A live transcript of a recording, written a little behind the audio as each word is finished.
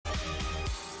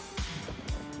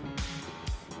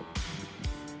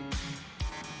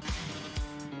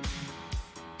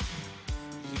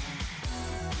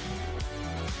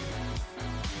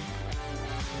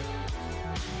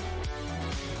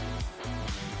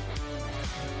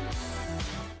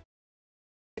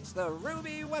It's the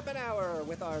Ruby Weapon Hour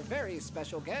with our very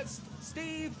special guest,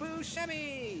 Steve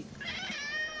Buscemi.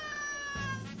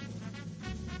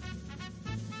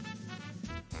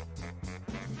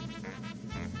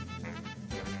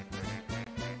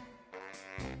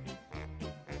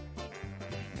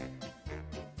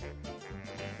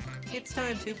 It's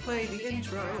time to play the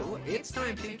intro. It's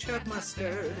time to chug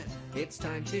mustard. It's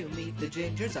time to meet the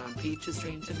gingers on Peach's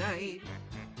stream tonight.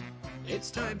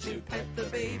 It's time to pet the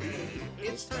baby.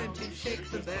 It's time to shake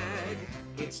the bag.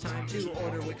 It's time to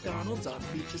order McDonald's on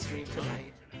Peach's stream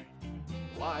tonight.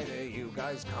 Why do you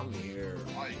guys come here?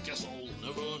 I guess I'll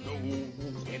never know.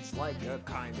 It's like a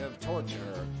kind of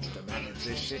torture to manage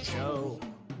this shit show.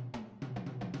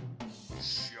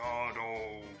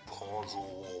 Shadow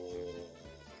puzzle.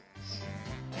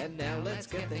 And now let's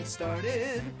get things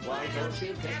started. Why don't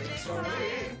you get things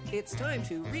started? It's time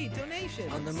to read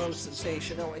donations on the most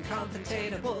sensational,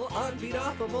 incontainable,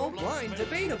 unbeatable, blind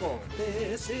debatable.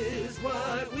 This is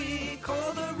what we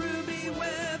call the Ruby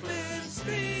Weapon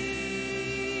Stream.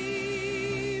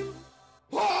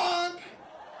 What?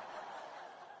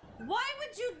 Why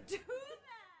would you do that?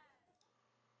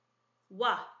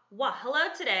 Wah,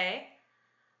 hello today.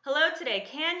 Hello today,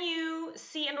 can you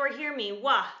see and or hear me?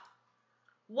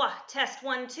 Wah, test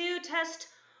 1, 2, test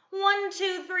 1,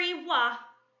 2, 3, wah.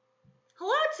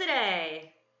 Hello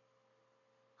today.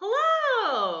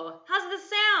 Hello, how's the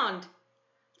sound?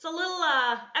 It's a little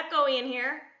echoey in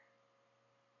here.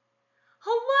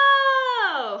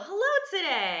 Hello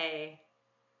today.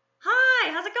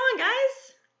 Hi, how's it going,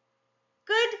 guys?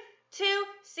 Good to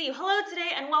see you. Hello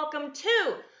today and welcome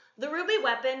to the Ruby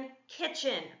Weapon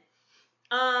Kitchen.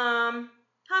 How's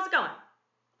it going?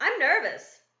 I'm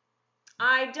nervous.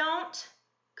 I don't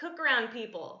cook around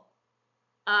people,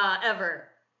 ever.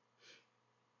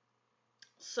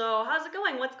 So how's it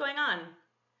going? What's going on?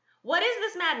 What is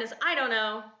this madness? I don't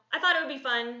know. I thought it would be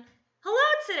fun. Hello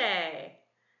today.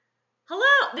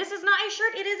 Hello. This is not a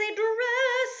shirt. It is a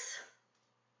dress.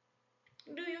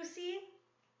 Do you see?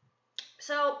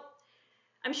 So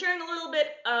I'm sharing a little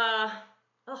bit,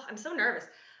 I'm so nervous.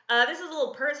 This is a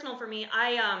little personal for me.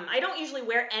 I don't usually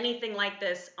wear anything like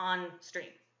this on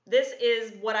stream. This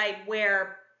is what I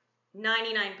wear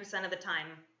 99% of the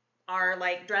time, are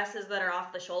like dresses that are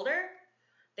off the shoulder.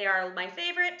 They are my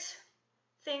favorite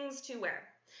things to wear.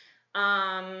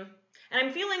 And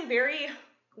I'm feeling very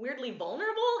weirdly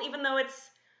vulnerable, even though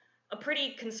it's a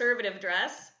pretty conservative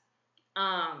dress.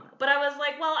 But I was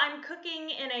like, well, I'm cooking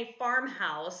in a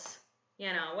farmhouse,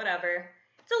 whatever.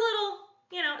 It's a little,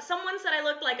 someone said I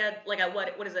looked like a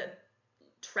what is it?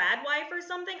 Trad wife or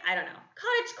something? I don't know.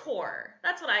 Cottagecore.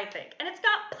 That's what I think. And it's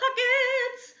got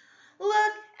pockets.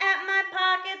 Look at my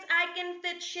pockets. I can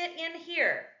fit shit in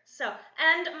here. So,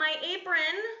 and my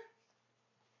apron.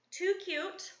 Too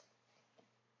cute.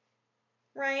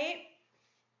 Right?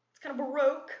 It's kind of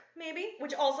Baroque, maybe,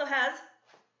 which also has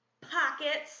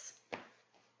pockets,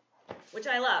 which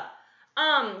I love.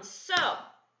 So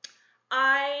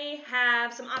I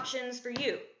have some options for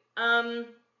you.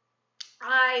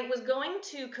 I was going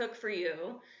to cook for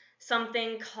you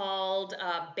something called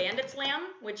bandit's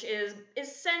lamb, which is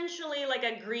essentially like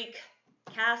a Greek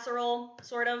casserole,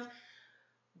 sort of.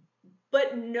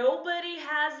 But nobody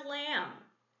has lamb.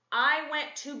 I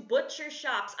went to butcher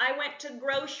shops. I went to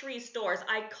grocery stores.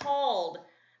 I called.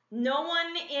 No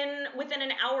one within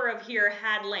an hour of here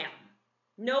had lamb.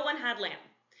 No one had lamb.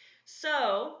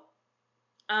 So,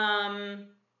 and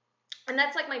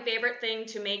that's like my favorite thing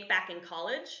to make back in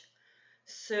college.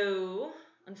 So,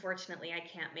 unfortunately, I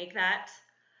can't make that.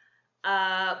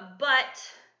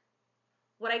 But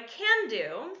what I can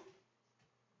do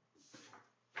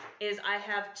is I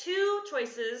have two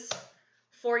choices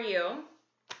for you.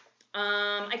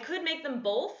 I could make them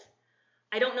both.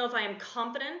 I don't know if I am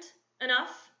competent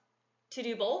enough to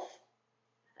do both.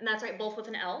 And that's right, both with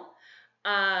an L.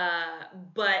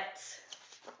 But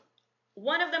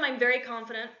one of them I'm very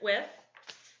confident with.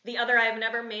 The other I've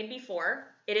never made before.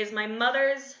 It is my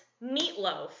mother's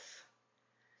meatloaf.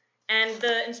 And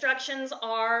the instructions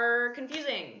are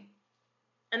confusing.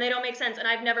 And they don't make sense. And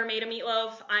I've never made a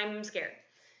meatloaf. I'm scared.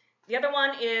 The other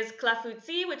one is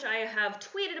clafouti, which I have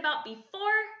tweeted about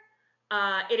before.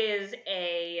 It is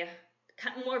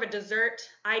more of a dessert.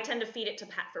 I tend to feed it to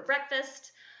Pat for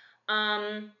breakfast.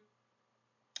 I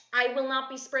will not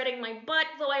be spreading my butt,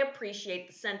 though I appreciate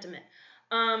the sentiment.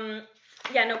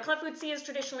 Clafouti is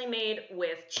traditionally made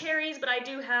with cherries, but I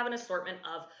do have an assortment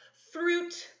of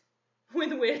fruit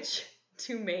with which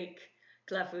to make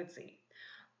clafouti.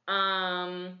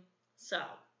 So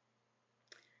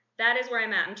that is where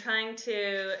I'm at. I'm trying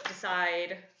to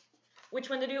decide which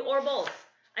one to do or both.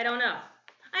 I don't know.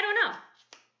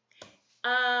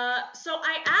 So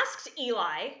I asked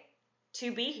Eli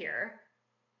to be here,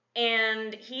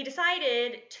 and he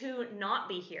decided to not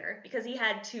be here because he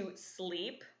had to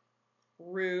sleep.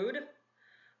 Rude.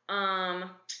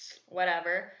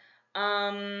 Whatever.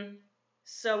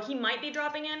 So he might be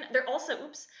dropping in. They're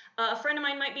also, a friend of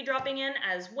mine might be dropping in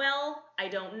as well. I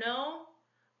don't know.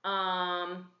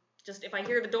 Just if I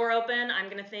hear the door open, I'm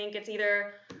gonna think it's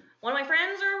either one of my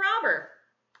friends or a robber.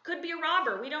 Could be a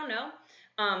robber. We don't know.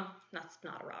 That's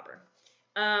not a robber.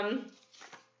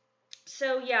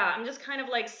 So yeah, I'm just kind of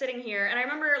like sitting here, and I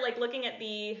remember like looking at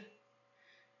the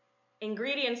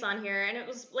ingredients on here, and it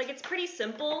was like, it's pretty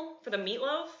simple for the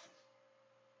meatloaf.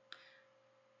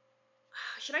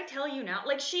 Should I tell you now?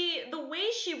 Like, the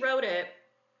way she wrote it,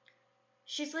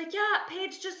 she's like, yeah,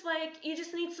 Paige, just like, you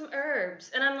just need some herbs.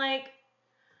 And I'm like,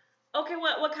 okay,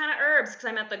 what kind of herbs? Because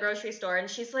I'm at the grocery store, and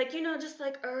she's like, just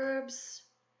like herbs.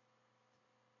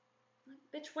 I'm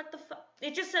like, bitch, what the fuck?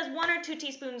 It just says 1 or 2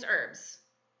 teaspoons herbs.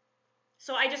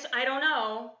 So I don't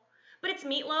know. But it's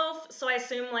meatloaf, so I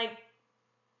assume like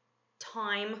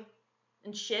thyme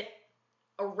and shit.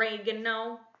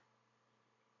 Oregano.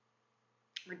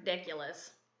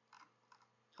 Ridiculous.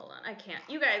 Hold on, I can't.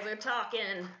 You guys are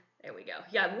talking. There we go.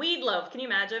 Yeah, weed loaf. Can you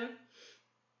imagine?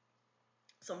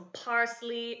 Some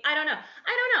parsley. I don't know.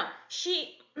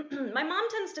 My mom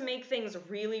tends to make things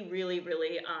really, really,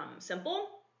 really simple.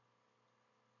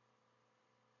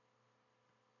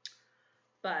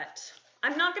 But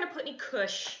I'm not gonna put any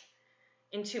kush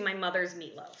into my mother's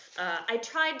meatloaf. I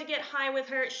tried to get high with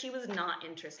her. She was not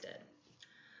interested.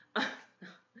 So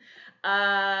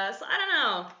I don't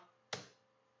know.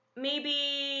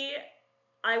 Maybe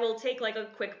I will take like a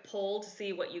quick poll to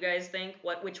see what you guys think,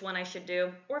 which one I should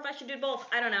do, or if I should do both.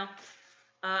 I don't know.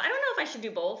 I don't know if I should do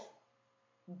both.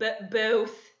 But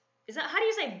both. Is that, how do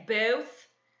you say both?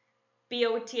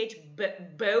 B-O-T-H,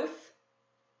 both?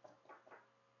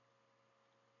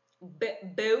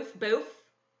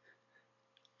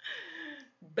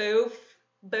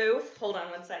 Both. Hold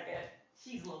on 1 second.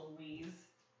 Jeez Louise.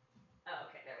 Oh,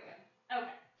 okay, there we go.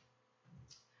 Okay.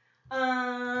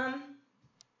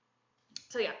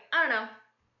 So yeah, I don't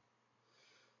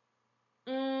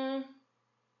know.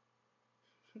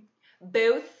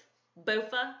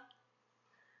 Bofa.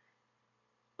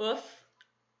 Oof.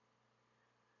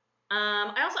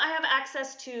 I have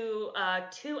access to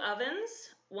 2 ovens,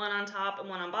 one on top and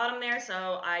one on bottom there,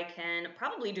 so I can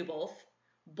probably do both.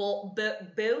 Both.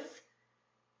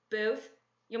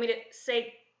 You want me to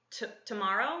say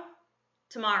tomorrow?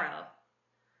 Tomorrow.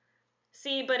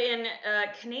 See, but in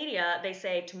Canada, they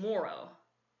say tomorrow.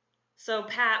 So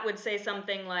Pat would say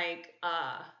something like,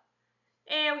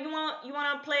 hey, you want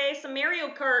to play some Mario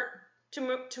Kart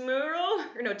tomorrow?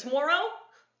 Or no, tomorrow?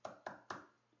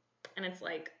 And it's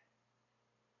like,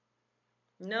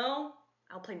 no,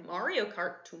 I'll play Mario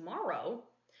Kart tomorrow.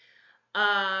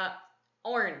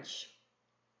 Orange.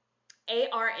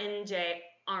 A-R-N-J,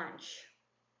 orange.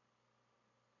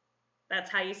 That's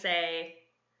how you say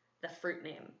the fruit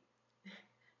name.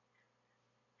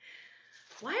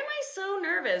 Why am I so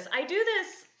nervous? I do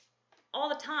this all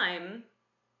the time,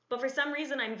 but for some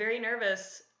reason I'm very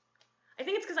nervous. I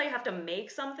think it's because I have to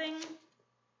make something.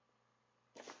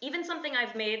 Even something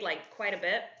I've made like quite a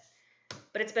bit,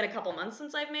 but it's been a couple months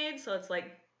since I've made, so it's like,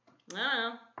 I don't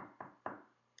know.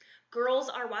 Girls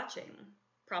are watching,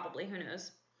 probably, who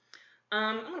knows.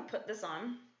 I'm gonna put this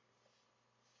on.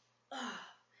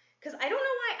 Because I don't know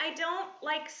why I don't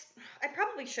like, I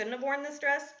probably shouldn't have worn this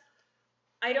dress.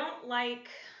 I don't like,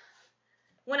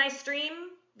 when I stream,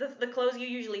 the clothes you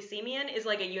usually see me in is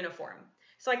like a uniform.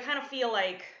 So I kind of feel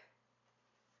like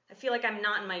I'm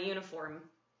not in my uniform.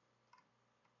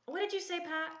 What did you say,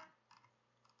 Pat?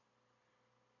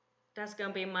 That's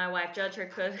gonna be my wife. Judge her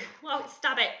cook. Well,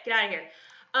 stop it. Get out of here.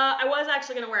 I was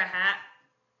actually gonna wear a hat,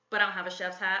 but I don't have a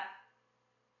chef's hat.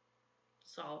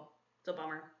 So, it's a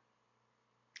bummer.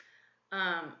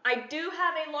 I do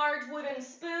have a large wooden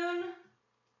spoon.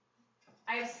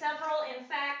 I have several, in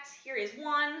fact. Here is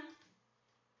one.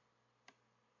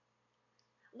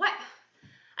 What?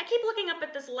 I keep looking up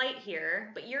at this light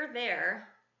here, but you're there.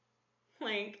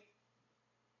 Like,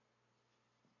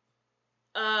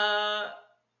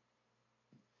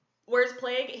 where's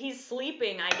Plague? He's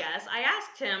sleeping, I guess. I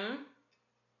asked him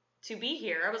to be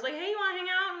here. I was like, hey, you want to hang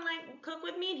out and like cook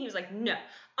with me? And he was like, no,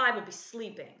 I will be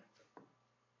sleeping.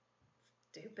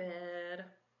 Stupid.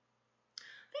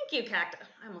 Thank you, Cactus.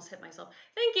 I almost hit myself.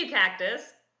 Thank you, Cactus.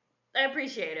 I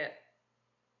appreciate it.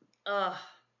 Ugh.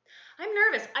 I'm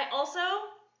nervous. I also,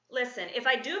 listen, if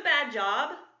I do a bad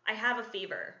job, I have a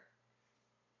fever.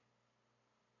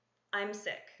 I'm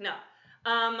sick. No.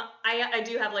 I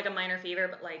do have like a minor fever,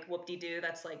 but like whoop-de-doo,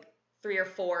 that's like 3 or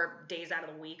 4 days out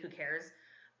of the week, who cares?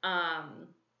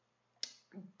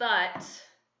 But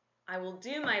I will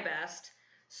do my best.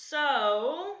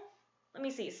 So, let me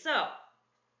see. So,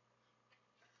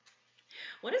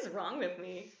 what is wrong with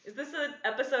me? Is this an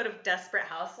episode of Desperate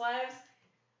Housewives?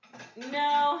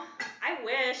 No, I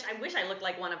wish I looked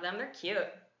like one of them. They're cute.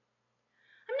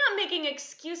 I'm not making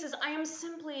excuses. I am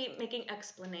simply making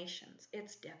explanations.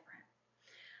 It's different.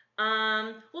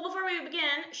 Well, before we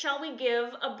begin, shall we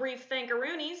give a brief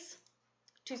thankaroonies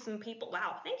to some people?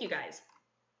 Wow, thank you guys.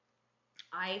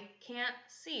 I can't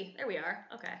see. There we are.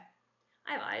 Okay.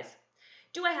 I have eyes.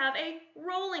 Do I have a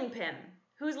rolling pin?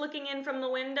 Who's looking in from the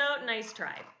window? Nice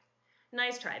try.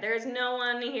 Nice try. There is no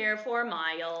one here for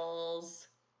miles.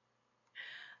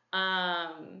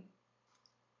 Let's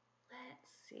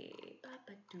see.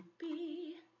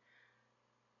 Ba-ba-doo-bee.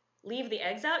 Leave the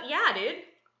eggs out? Yeah, dude.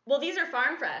 Well, these are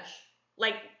farm fresh.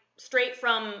 Like, straight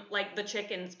from, like, the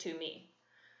chickens to me.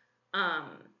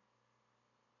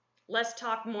 Let's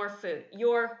talk more food.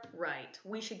 You're right.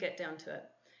 We should get down to it.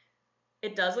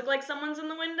 It does look like someone's in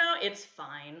the window. It's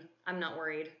fine. I'm not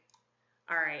worried.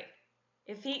 All right.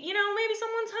 If maybe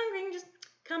someone's hungry, just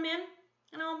come in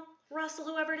and I'll rustle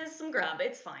whoever it is some grub.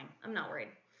 It's fine. I'm not worried.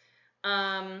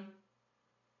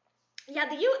 Yeah,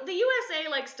 the USA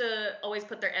likes to always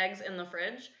put their eggs in the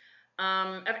fridge.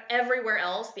 Everywhere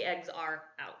else, the eggs are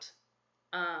out.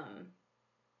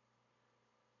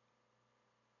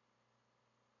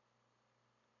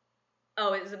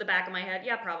 Oh, is it the back of my head?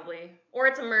 Yeah, probably. Or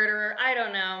it's a murderer. I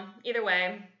don't know. Either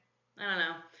way, I don't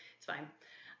know. It's fine.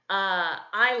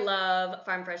 I love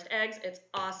farm fresh eggs. It's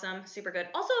awesome. Super good.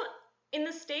 Also, in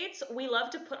the States, we love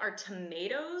to put our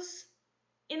tomatoes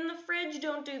in the fridge.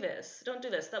 Don't do this. Don't do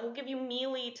this. That will give you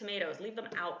mealy tomatoes. Leave them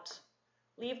out.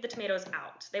 Leave the tomatoes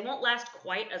out. They won't last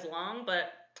quite as long,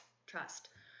 but trust.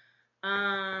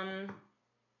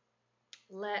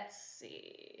 Let's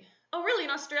see. Oh, really? In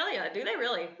Australia? Do they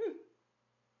really?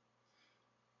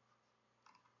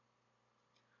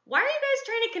 Why are you guys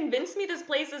trying to convince me this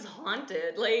place is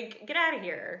haunted? Like, get out of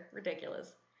here.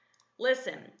 Ridiculous.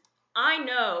 Listen, I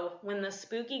know when the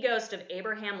spooky ghost of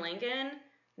Abraham Lincoln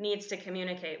needs to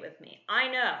communicate with me. I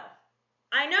know.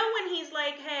 I know when he's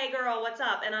like, hey, girl, what's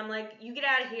up? And I'm like, you get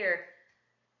out of here,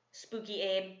 spooky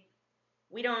Abe.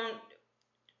 We don't,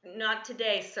 not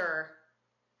today, sir.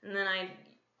 And then I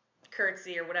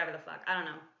curtsy or whatever the fuck. I don't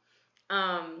know.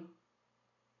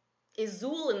 Is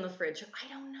Zool in the fridge? I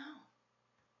don't know.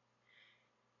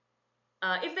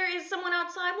 If there is someone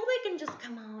outside, well, they can just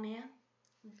come on in.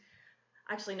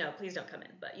 Actually, no, please don't come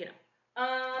in, but you know.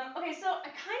 Okay, so I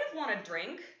kind of want a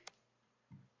drink.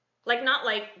 Like, not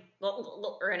like,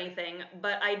 or anything,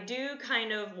 but I do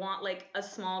kind of want like a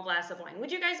small glass of wine.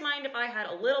 Would you guys mind if I had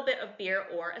a little bit of beer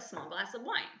or a small glass of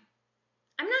wine?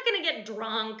 I'm not gonna get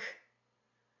drunk.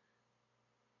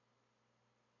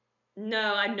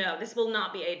 No, this will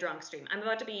not be a drunk stream. I'm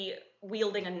about to be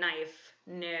wielding a knife.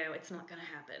 No, it's not gonna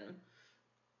happen.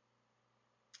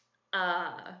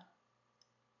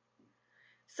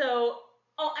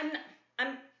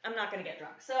 I'm not gonna get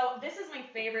drunk. So this is my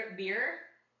favorite beer.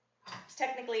 It's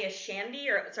technically a shandy,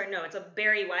 or sorry, no, it's a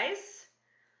Berry Weiss.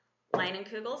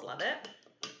 Leinenkugels, love it.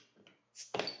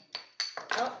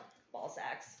 Oh, ball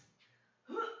sacks.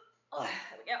 Oh,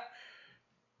 there we go.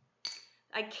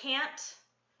 I can't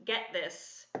get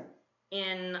this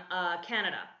in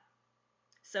Canada,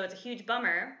 so it's a huge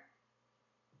bummer.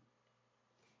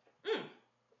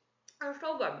 It's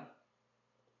so good.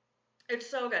 It's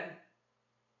so good.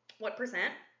 What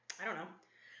percent? I don't know.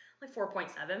 Like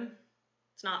 4.7.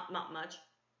 It's not much.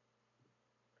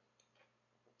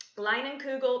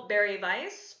 Leinenkugel Berry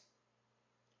Weiss.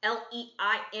 L-E-I-N-E-N-L.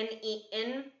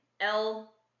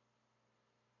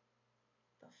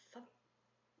 The fuck?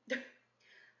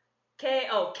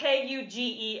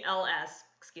 K-U-G-E-L-S.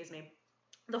 Excuse me.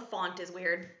 The font is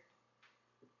weird.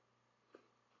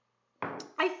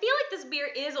 I feel like this beer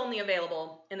is only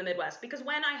available in the Midwest because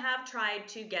when I have tried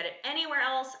to get it anywhere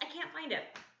else, I can't find it.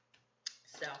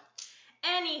 So,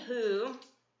 anywho.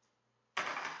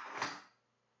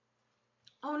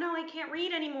 Oh no, I can't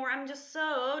read anymore. I'm just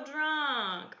so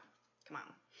drunk. Come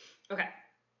on. Okay.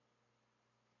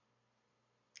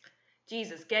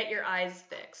 Jesus, get your eyes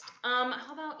fixed.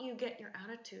 How about you get your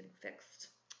attitude fixed,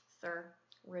 sir?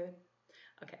 Rude.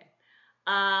 Okay.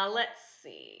 Let's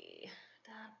see.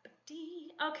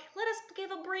 Okay, let us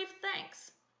give a brief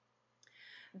thanks.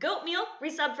 Goatmeal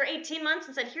resubbed for 18 months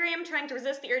and said, here I am trying to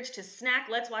resist the urge to snack.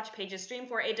 Let's watch Paige's stream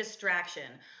for a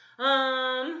distraction.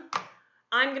 I'm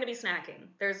going to be snacking.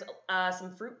 There's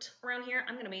some fruit around here.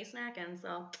 I'm going to be snacking,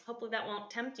 so hopefully that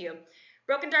won't tempt you.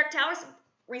 Broken Dark Tower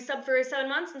resub for 7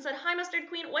 months and said, "Hi, Mustard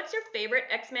Queen. What's your favorite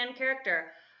X-Men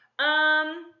character?"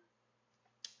 Fuck.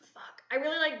 I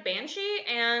really like Banshee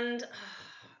and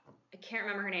I can't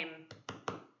remember her name.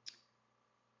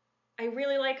 I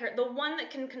really like her. The one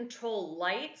that can control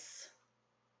lights.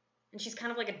 And she's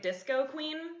kind of like a disco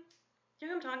queen. You know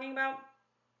who I'm talking about?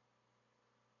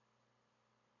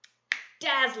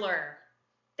 Dazzler.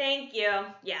 Thank you.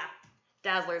 Yeah.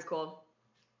 Dazzler's cool.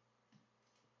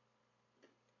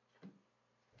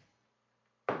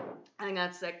 I think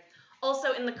that's sick.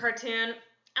 Also in the cartoon,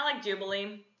 I like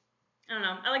Jubilee. I don't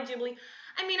know. I like Jubilee.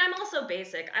 I mean, I'm also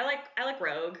basic. I like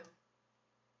Rogue.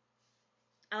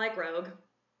 I like Rogue.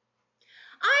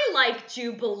 I like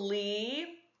Jubilee.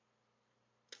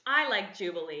 I like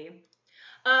Jubilee.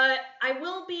 I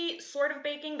will be sort of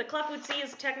baking. The Klafutsi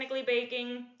is technically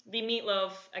baking. The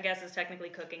meatloaf, I guess, is technically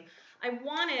cooking.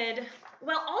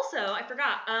 Also, I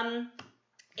forgot.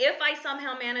 If I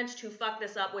somehow manage to fuck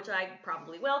this up, which I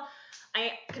probably will,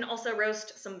 I can also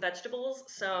roast some vegetables.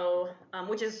 So,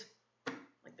 which is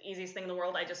like the easiest thing in the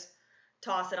world. I just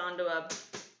toss it onto a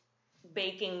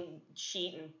baking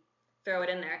sheet and throw it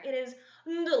in there. It is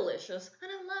delicious,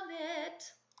 and I love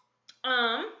it.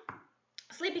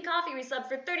 Sleepy Coffee resubbed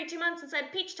for 32 months and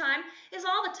said, "Peach time is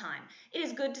all the time. It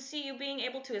is good to see you being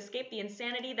able to escape the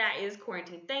insanity that is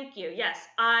quarantine." Thank you. Yes,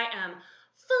 I am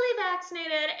fully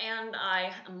vaccinated and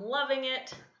I am loving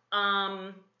it.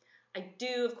 I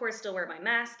do, of course, still wear my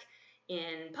mask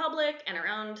in public and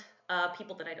around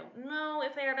people that I don't know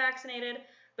if they are vaccinated,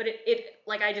 but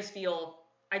I just feel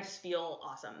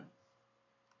awesome.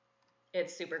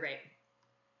 It's super great.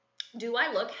 Do I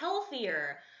look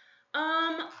healthier?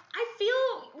 I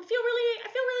feel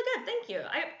really good. Thank you.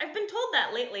 I've been told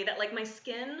that lately, that like my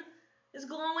skin is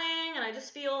glowing and I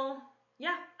just feel,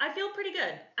 yeah, I feel pretty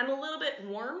good. I'm a little bit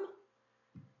warm,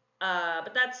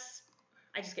 but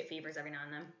I just get fevers every now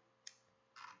and then.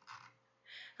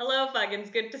 Hello,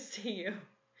 Fuggins. Good to see you.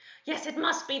 Yes, it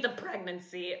must be the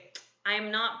pregnancy. I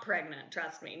am not pregnant.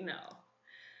 Trust me. No.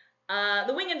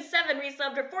 The Winged 7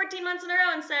 resubbed for 14 months in a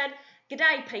row and said,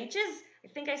 "G'day, Peaches. I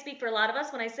think I speak for a lot of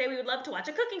us when I say we would love to watch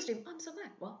a cooking stream." Oh, I'm so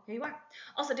glad. Well, here you are.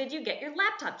 Also, did you get your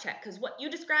laptop checked? Because what you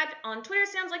described on Twitter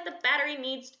sounds like the battery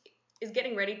is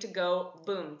getting ready to go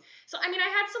boom. So, I mean, I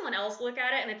had someone else look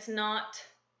at it, and it's not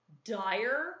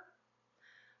dire.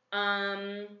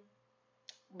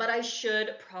 But I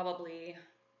should probably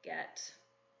get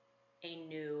a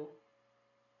new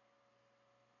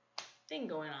thing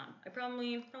going on. I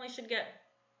probably should get,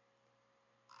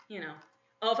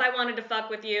 oh, if I wanted to fuck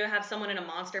with you, have someone in a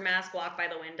monster mask walk by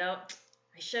the window.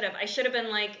 I should have been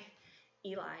like,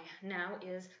 "Eli, now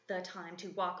is the time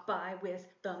to walk by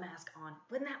with the mask on."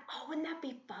 Wouldn't that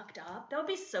be fucked up? That would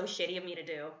be so shitty of me to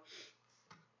do.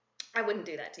 I wouldn't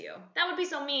do that to you. That would be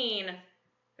so mean.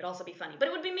 It'd also be funny, but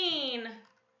it would be mean.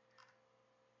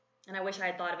 And I wish I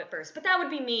had thought of it first, but that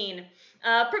would be mean.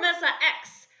 Promessa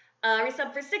X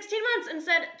resubbed for 16 months and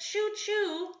said, "Choo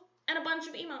choo," and a bunch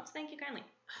of emotes. Thank you kindly.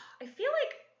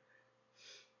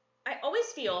 I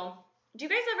always feel, do you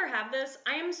guys ever have this?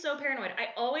 I am so paranoid.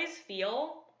 I always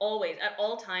feel, at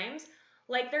all times,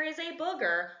 like there is a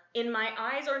booger in my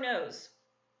eyes or nose.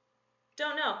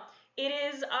 Don't know. It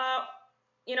is,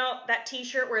 that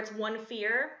t-shirt where it's one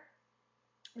fear.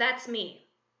 That's me.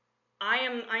 I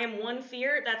am one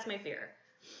fear. That's my fear.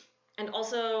 And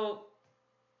also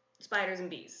spiders and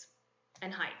bees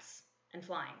and heights and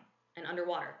flying and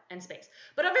underwater and space.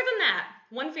 But other than that,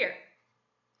 one fear.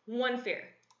 One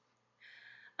fear.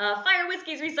 Fire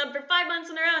Whiskey's resubbed for 5 months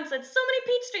in a row and said, "So many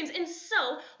Peach streams in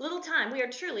so little time. We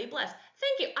are truly blessed."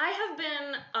 Thank you. I have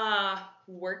been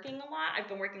working a lot. I've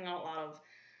been working on a lot of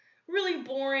really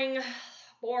boring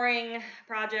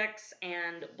projects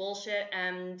and bullshit.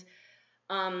 And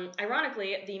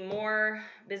ironically, the more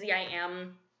busy I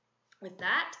am with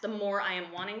that, the more I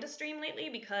am wanting to stream lately,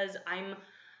 because I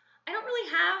don't really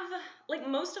have, like,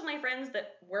 most of my friends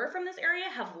that were from this area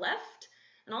have left,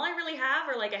 and all I really have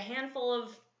are like a handful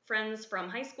of friends from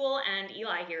high school, and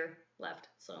Eli here left,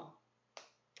 so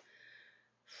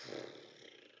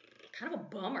kind of a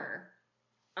bummer.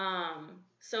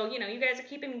 So, you guys are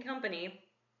keeping me company,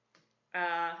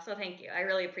 so thank you. I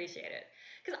really appreciate it,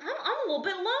 because I'm a little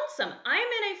bit lonesome. I'm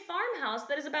in a farmhouse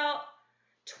that is about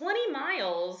 20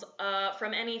 miles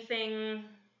from anything,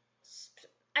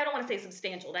 I don't want to say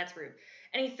substantial, that's rude.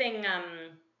 Anything,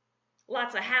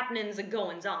 lots of happenings and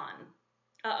goings on.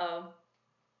 Uh-oh.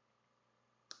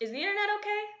 Is the internet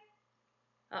okay?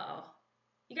 Uh-oh.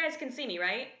 You guys can see me,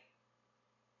 right?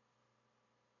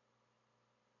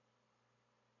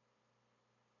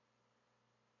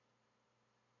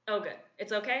 Oh, good.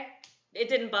 It's okay? It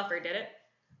didn't buffer, did it?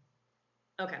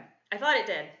 Okay, I thought it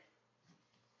did.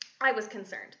 I was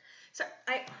concerned. So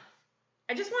I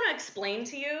just want to explain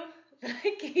to you that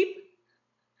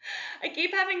I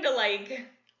keep having to like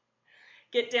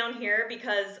get down here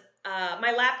because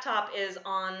my laptop is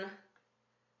on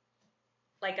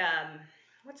like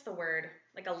what's the word?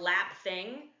 Like a lap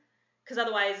thing, because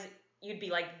otherwise you'd be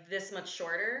like this much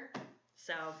shorter.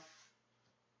 So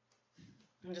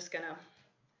I'm just gonna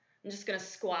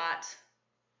squat.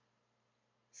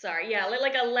 Sorry, yeah,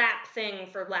 like a lap thing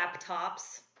for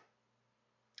laptops.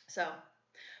 So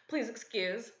please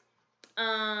excuse.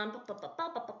 Basil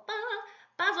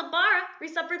Barra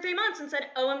resubbed for 3 months and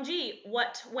said, OMG,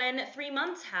 what when 3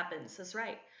 months happens? That's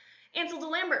right. Ansel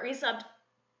DeLambert resubbed,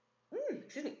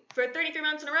 for 33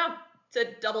 months in a row.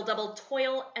 Said, double,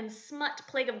 toil and smut,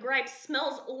 plague of gripes,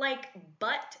 smells like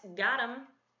butt. Got him.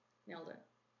 Nailed it.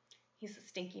 He's a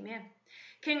stinky man.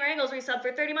 King Regals resubbed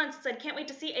for 30 months and said, can't wait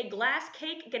to see a glass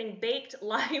cake getting baked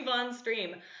live on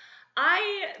stream.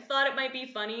 I thought it might be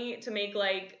funny to make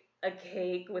like a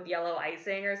cake with yellow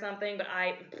icing or something, but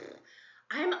I'm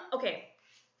okay.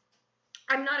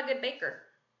 I'm not a good baker.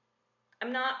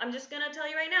 I'm just gonna tell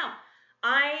you right now.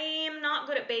 I'm not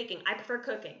good at baking. I prefer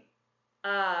cooking.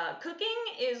 Baking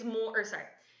is more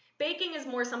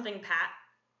something Pat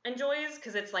enjoys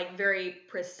because it's like very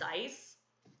precise,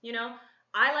 you know?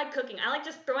 I like cooking. I like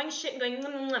just throwing shit and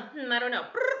going, I don't know,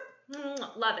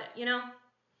 love it, you know?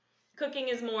 Cooking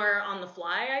is more on the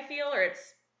fly, I feel, or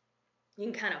you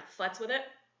can kind of futz with it.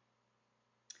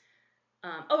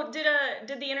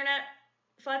 Did the internet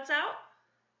futz out?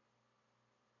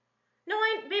 No,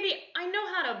 I know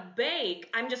how to bake.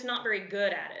 I'm just not very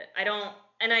good at it. I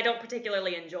don't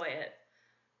particularly enjoy it.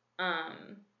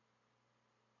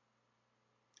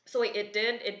 So wait, it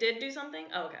did do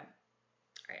something? Oh, okay.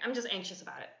 All right, I'm just anxious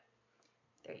about it.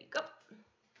 There you go.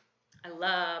 I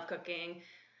love cooking.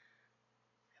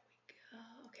 There we go.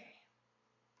 Okay.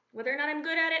 Whether or not I'm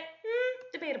good at it,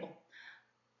 debatable.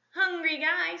 Hungry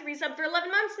Guys resubbed for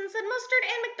 11 months and said mustard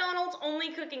and McDonald's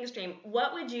only cooking stream.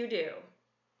 What would you do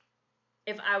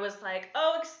if I was like,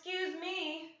 oh, excuse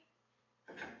me,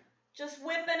 just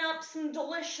whipping up some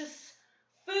delicious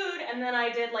food, and then I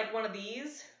did like one of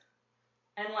these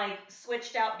and like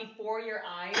switched out before your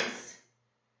eyes?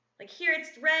 Like, here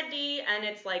it's ready, and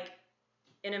it's like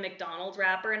in a McDonald's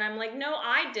wrapper, and I'm like, no,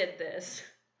 I did this.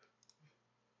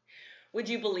 Would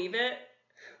you believe it?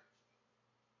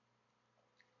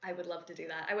 I would love to do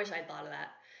that. I wish I'd thought of that.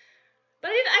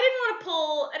 But I didn't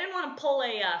want to pull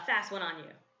a fast one on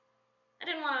you. I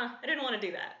didn't want to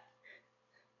do that.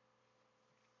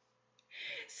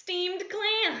 Steamed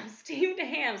clams, steamed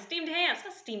hams,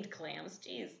 not steamed clams,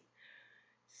 jeez.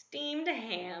 Steamed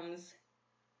hams.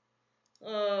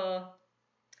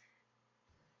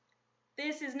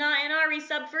 This is not an Ari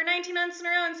sub for 19 months in a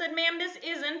row and said, ma'am, this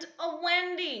isn't a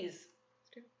Wendy's.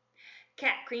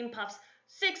 Cat Cream Puffs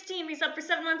 16 resub for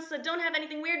 7 months, said, don't have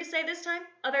anything weird to say this time,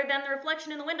 other than the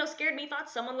reflection in the window scared me, thought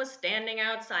someone was standing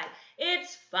outside.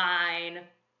 It's fine.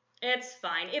 It's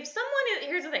fine. Here's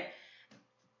the thing.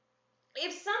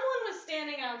 If someone was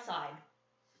standing outside,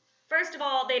 first of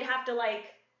all, they'd have to,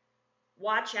 like,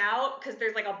 watch out, because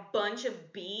there's, like, a bunch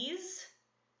of bees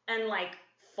and, like,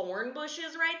 thorn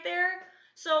bushes right there.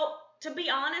 So, to be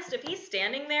honest, if he's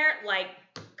standing there, like,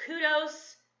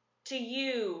 kudos to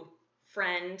you,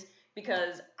 friend,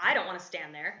 because I don't want to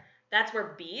stand there. That's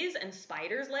where bees and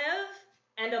spiders live,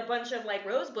 and a bunch of, like,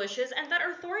 rose bushes, and that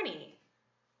are thorny.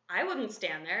 I wouldn't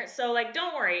stand there. So, like,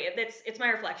 don't worry. It's my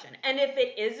reflection. And if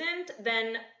it isn't,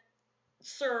 then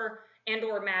sir and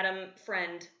or madam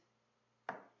friend,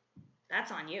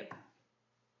 that's on you.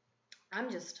 I'm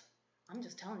just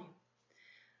telling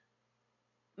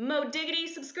you. Mo Diggity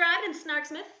subscribed, and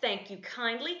Snarksmith, thank you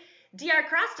kindly. DR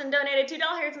Croston donated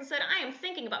 $2 and said, I am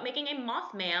thinking about making a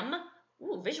Mothman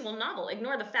visual novel.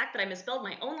 Ignore the fact that I misspelled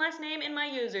my own last name in my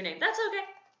username. That's okay.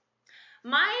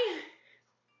 My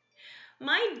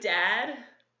dad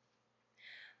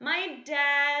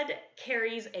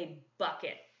carries a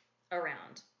bucket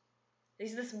around.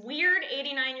 He's this weird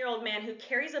 89-year-old man who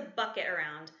carries a bucket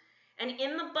around, and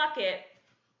in the bucket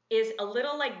is a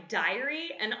little, like,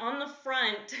 diary, and on the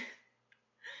front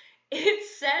it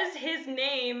says his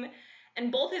name,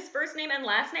 and both his first name and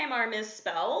last name are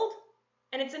misspelled,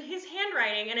 and it's in his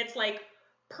handwriting, and it's, like,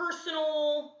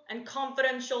 personal and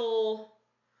confidential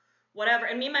whatever.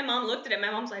 And me and my mom looked at it.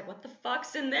 My mom's like, what the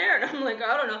fuck's in there? And I'm like,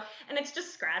 I don't know. And it's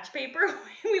just scratch paper.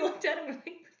 We looked at it and we're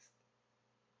like,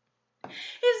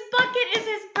 his bucket is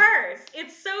his purse.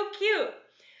 It's so cute.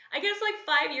 I guess like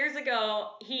 5 years ago,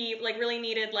 he like really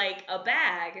needed like a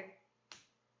bag.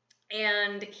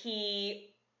 And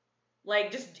he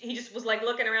Like, he just was like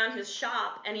looking around his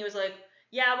shop, and he was like,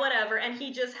 yeah, whatever. And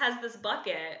he just has this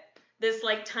bucket, this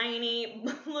like tiny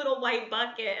little white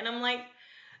bucket. And I'm like,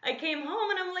 I came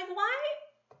home and I'm like, why?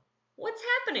 What's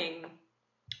happening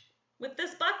with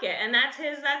this bucket? And that's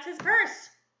his purse.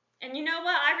 And you know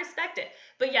what? I respect it.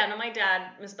 But yeah, no, my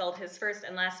dad misspelled his first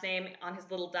and last name on his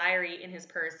little diary in his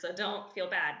purse, so don't feel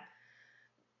bad.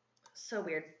 So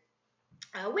weird.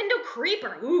 Window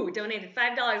Creeper, donated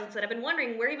 $5 and said, I've been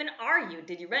wondering, where even are you?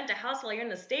 Did you rent a house while you're in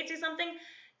the States or something?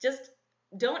 Just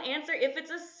don't answer if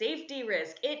it's a safety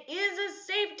risk. It is a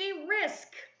safety risk.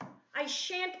 I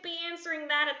shan't be answering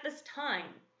that at this time.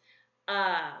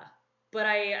 But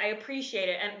I appreciate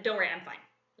it, and don't worry, I'm fine.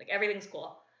 Like, everything's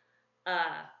cool.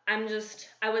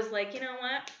 I was like, you know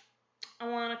what? I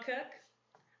want to cook.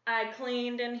 I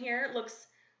cleaned in here. It looks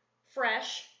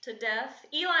fresh to death.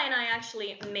 Eli and I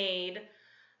actually made,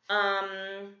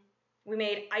 we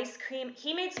made ice cream.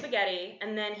 He made spaghetti,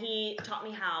 and then he taught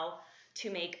me how to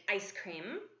make ice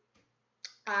cream.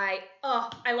 I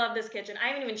love this kitchen. I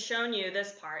haven't even shown you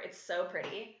this part. It's so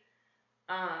pretty.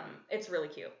 It's really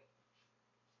cute.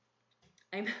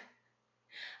 I'm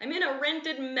in a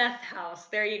rented meth house.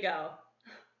 There you go.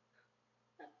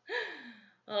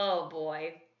 Oh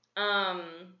boy.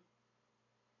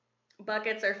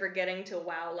 Buckets are for getting to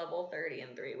WoW level 30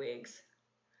 in 3 weeks.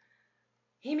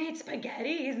 He made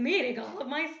spaghetti. He's meeting all of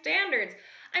my standards.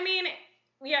 I mean,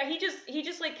 yeah, he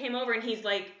just like came over and he's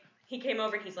like,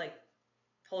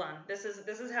 hold on. This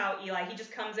is how Eli, he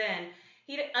just comes in.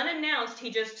 He unannounced,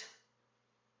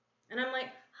 and I'm like,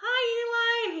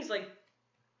 hi Eli, and he's like,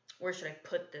 where should I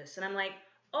put this? And I'm like,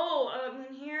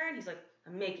 in here. And he's like,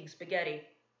 I'm making spaghetti.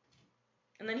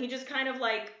 And then he just kind of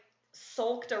like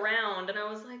sulked around, and I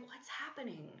was like, what's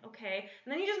happening? Okay.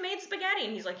 And then he just made spaghetti,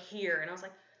 and he's like, here. And I was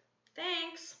like,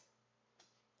 thanks.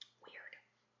 Weird.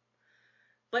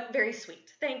 But very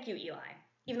sweet. Thank you, Eli.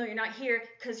 Even though you're not here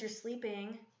because you're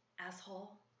sleeping,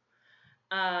 asshole.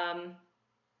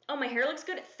 My hair looks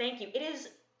good. Thank you. It is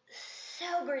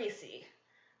so greasy.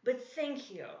 But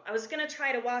thank you. I was going to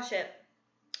try to wash it,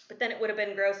 but then it would have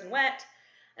been gross and wet,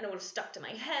 and it would have stuck to my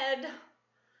head.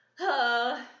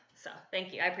 So,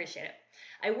 thank you. I appreciate it.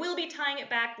 I will be tying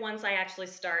it back once I actually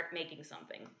start making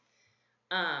something.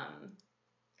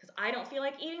 Because I don't feel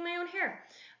like eating my own hair.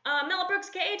 Mela Brooks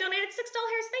KA donated $6.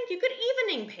 Thank you. Good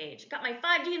evening, Paige. Got my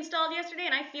 5G installed yesterday,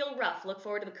 and I feel rough. Look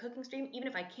forward to the cooking stream, even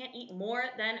if I can't eat more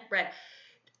than bread.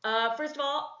 First of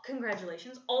all,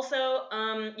 congratulations. Also,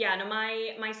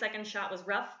 my second shot was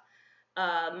rough.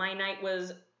 My night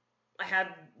was, I had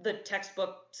the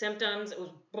textbook symptoms. It was,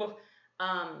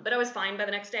 but I was fine by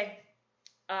the next day.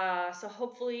 So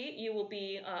hopefully you will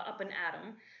be up and at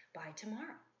 'em by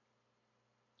tomorrow.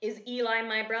 Is Eli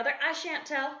my brother? I shan't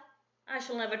tell. I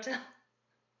shall never tell.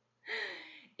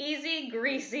 Easy,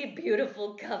 greasy,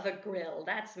 beautiful cover grill.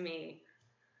 That's me.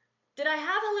 Did I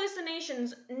have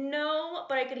hallucinations? No,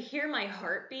 but I could hear my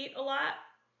heartbeat a lot.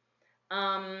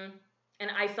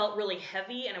 And I felt really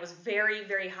heavy, and it was very,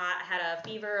 very hot. I had a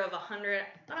fever of 100,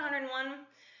 about 101.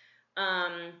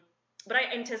 But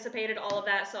I anticipated all of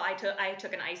that, so I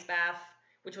took an ice bath,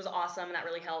 which was awesome, and that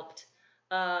really helped.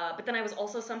 But then I was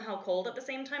also somehow cold at the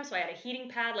same time, so I had a heating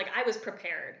pad. Like, I was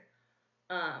prepared.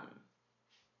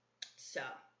 So,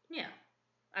 yeah.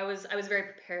 I was very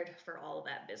prepared for all of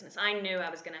that business. I knew I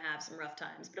was going to have some rough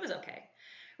times, but it was okay.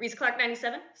 Reese Clark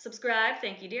 97, subscribe.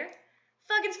 Thank you, dear.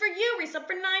 Fuggins for you, resub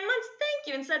for 9 months. Thank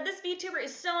you, and said, this VTuber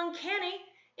is so uncanny.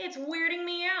 It's weirding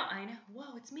me out. I know.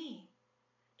 Whoa, it's me.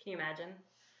 Can you imagine?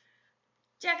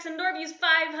 Jackson Dorf used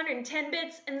 510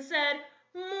 bits and said,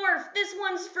 Morph, this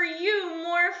one's for you,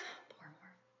 Morph. Poor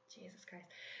Morph. Jesus Christ.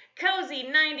 Cozy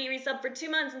 90 resub for 2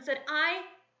 months and said, I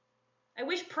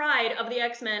wish Pride of the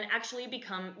X-Men actually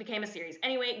became a series.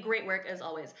 Anyway, great work as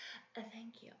always.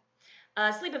 Thank you.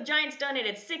 Sleep of Giants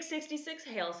donated $6.66.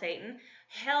 Hail Satan.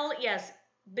 Hell yes.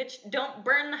 Bitch, don't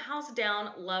burn the house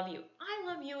down. Love you. I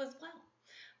love you as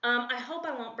well. I hope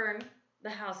I won't burn the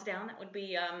house down. That would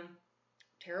be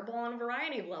terrible on a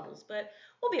variety of levels, but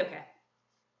we'll be okay.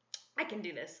 I can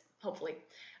do this, hopefully.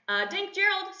 Dank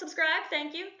Gerald, subscribe,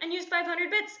 thank you, and used 500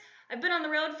 bits. I've been on the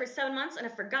road for 7 months and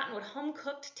have forgotten what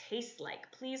home-cooked tastes like.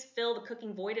 Please fill the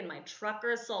cooking void in my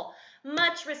trucker soul.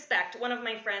 Much respect. One of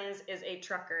my friends is a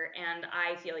trucker, and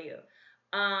I feel you.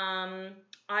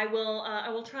 I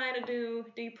will try to do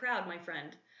you proud, my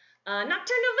friend.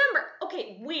 Nocturne November.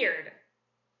 Okay, weird.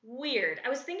 I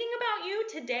was thinking about you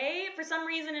today. For some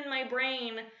reason in my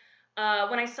brain,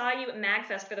 when I saw you at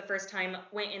MagFest for the first time,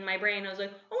 went in my brain. I was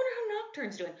like, I wonder how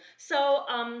Nocturne's doing. So,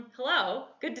 hello,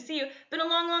 good to see you. Been a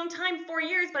long, long time, 4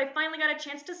 years, but I finally got a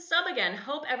chance to sub again.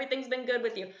 Hope everything's been good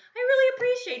with you. I really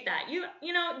appreciate that.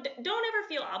 You know, don't ever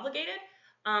feel obligated.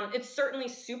 It's certainly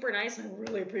super nice, and I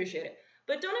really appreciate it.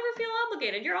 But don't ever feel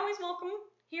obligated. You're always welcome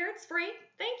here. It's free.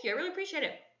 Thank you. I really appreciate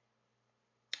it.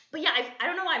 But yeah, I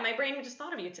don't know why. My brain just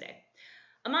thought of you today.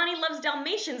 Amani loves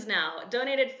Dalmatians now.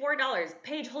 Donated $4.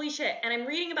 Paige, holy shit. And I'm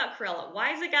reading about Cruella.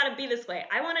 Why is it gotta be this way?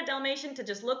 I want a Dalmatian to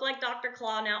just look like Dr.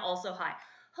 Claw now. Also, hi.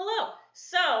 Hello.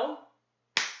 So,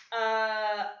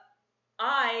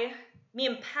 me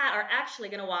and Pat are actually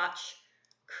gonna watch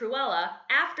Cruella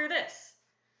after this.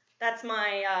 That's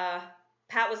my,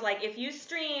 Pat was like, if you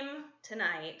stream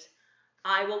tonight,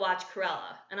 I will watch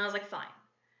Cruella. And I was like, fine.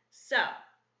 So,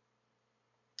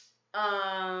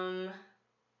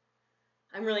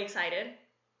 I'm really excited.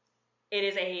 It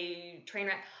is a train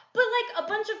wreck. But, like, a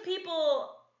bunch of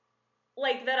people,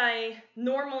 like, that I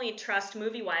normally trust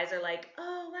movie-wise are like,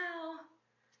 oh, wow,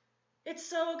 it's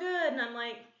so good. And I'm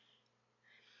like,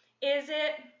 is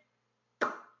it?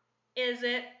 Is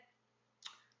it?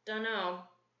 Don't know.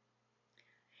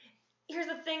 Here's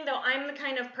the thing, though. I'm the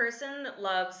kind of person that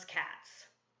loves cats.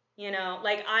 You know?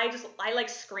 Like, I like,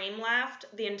 scream laughed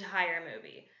the entire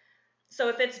movie. So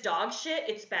if it's dog shit,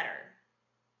 it's better.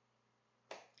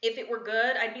 If it were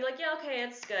good, I'd be like, yeah, okay,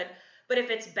 it's good. But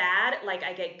if it's bad, like,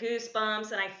 I get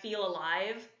goosebumps and I feel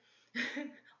alive.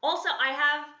 Also, I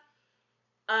have,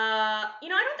 I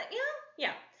don't think,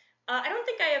 I don't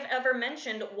think I have ever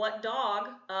mentioned what dog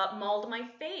mauled my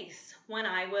face when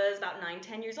I was about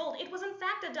 9-10 years old. It was, in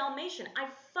fact, a Dalmatian. I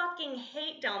fucking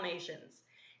hate Dalmatians.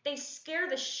 They scare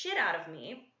the shit out of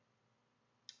me.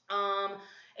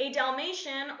 A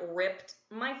Dalmatian ripped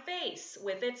my face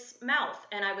with its mouth,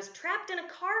 and I was trapped in a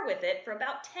car with it for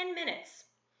about 10 minutes.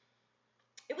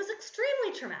 It was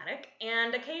extremely traumatic,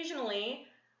 and occasionally,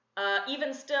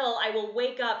 even still, I will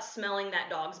wake up smelling that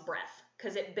dog's breath,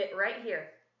 because it bit right here.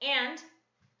 And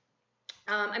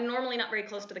I'm normally not very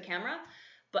close to the camera,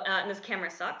 but and this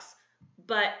camera sucks.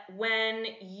 But when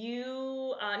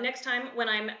you, next time when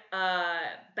I'm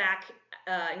back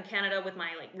in Canada with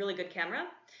my really good camera,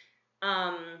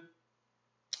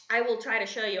 I will try to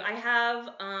show you. I have,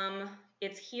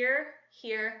 it's here,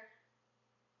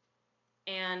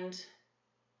 and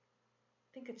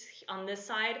I think it's on this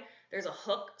side. There's a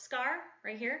hook scar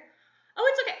right here. Oh,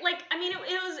 it's okay. Like, I mean,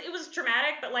 it was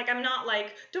traumatic, but like, I'm not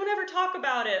like, don't ever talk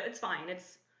about it. It's fine.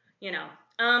 It's,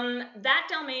 that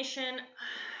Dalmatian,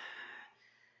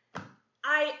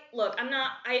 I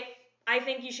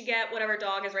think you should get whatever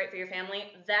dog is right for your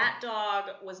family. That dog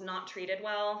was not treated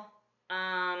well.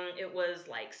 It was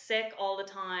like sick all the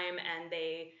time, and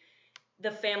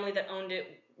the family that owned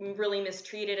it really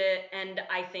mistreated it, and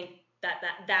I think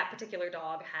that particular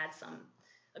dog had some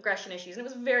aggression issues, and it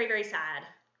was very, very sad.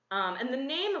 And the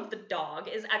name of the dog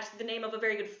is actually the name of a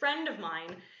very good friend of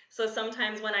mine, so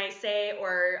sometimes when I say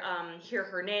or hear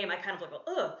her name, I kind of like,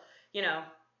 ugh,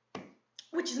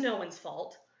 which is no one's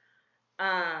fault.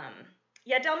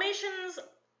 Yeah, Dalmatians,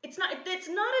 it's not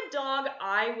a dog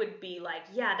I would be like,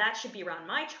 yeah, that should be around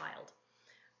my child.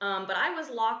 But I was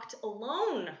locked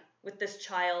alone with this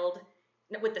child.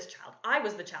 I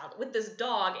was the child with this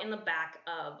dog in the back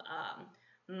of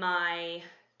my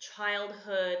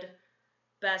childhood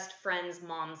best friend's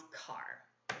mom's car,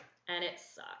 and it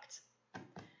sucked.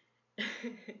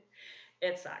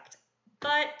 It sucked,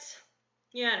 but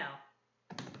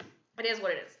it is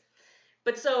what it is.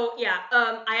 But so yeah,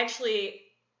 I actually,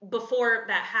 before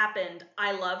that happened,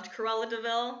 I loved Cruella de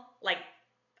Vil. Like,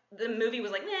 the movie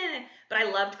was like, meh, but I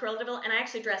loved Cruella de Vil, and I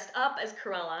actually dressed up as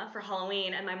Cruella for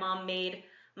Halloween, and my mom made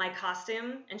my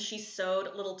costume, and she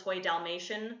sewed little toy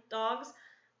Dalmatian dogs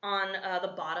on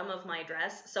the bottom of my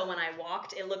dress, so when I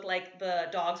walked, it looked like the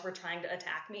dogs were trying to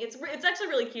attack me. It's actually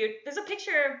really cute. There's a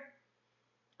picture.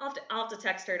 I'll have to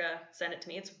text her to send it to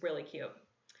me. It's really cute.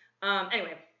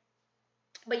 Anyway,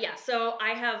 but yeah, so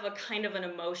I have a kind of an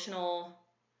emotional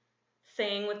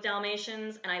thing with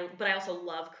Dalmatians, but I also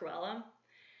love Cruella.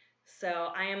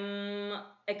 So I am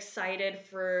excited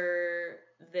for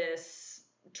this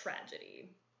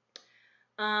tragedy.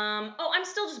 I'm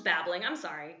still just babbling. I'm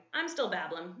sorry. I'm still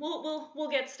babbling. We'll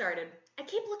get started. I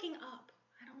keep looking up.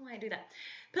 I don't know why I do that.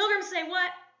 Pilgrims say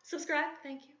what? Subscribe.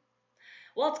 Thank you.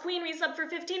 Waltz Queen resubbed for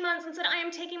 15 months and said, I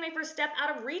am taking my first step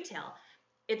out of retail.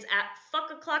 It's at fuck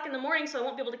o'clock in the morning, so I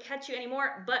won't be able to catch you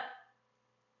anymore, but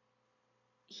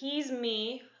here's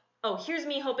me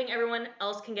hoping everyone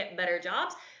else can get better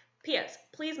jobs. P.S.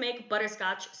 Please make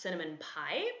butterscotch cinnamon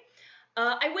pie.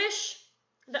 I wish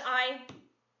that I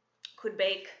could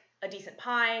bake a decent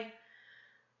pie.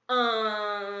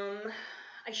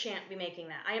 I shan't be making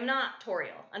that. I am not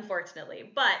Toriel,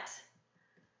 unfortunately, but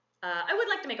I would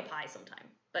like to make a pie sometime.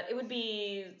 But it would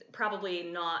be probably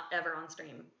not ever on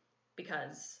stream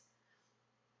because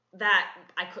that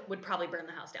would probably burn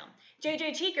the house down.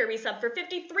 JJ Cheeker resubbed for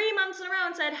 53 months in a row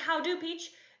and said, "How do,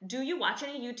 Peach? Do you watch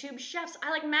any YouTube chefs? I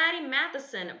like Maddie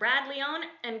Matheson, Brad Leon,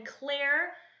 and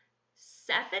Claire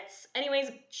Seffitz.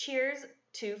 Anyways, cheers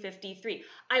to 53.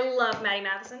 I love Maddie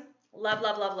Matheson. Love,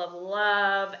 love, love, love,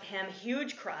 love him.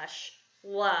 Huge crush.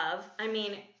 Love. I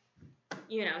mean,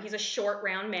 you know, he's a short,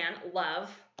 round man. Love,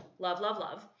 love, love,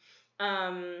 love.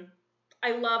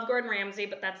 I love Gordon Ramsay,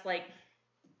 but that's like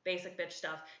basic bitch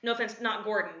stuff. No offense, not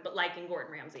Gordon, but liking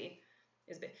Gordon Ramsay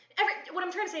is big. What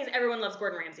I'm trying to say is everyone loves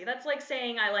Gordon Ramsay. That's like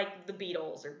saying I like the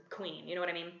Beatles or Queen. You know what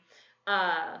I mean?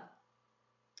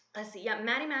 Let's see. Yeah,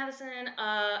 Maddie Matheson.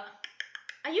 I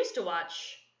used to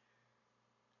watch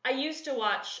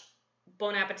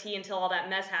Bon Appetit until all that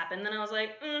mess happened. Then I was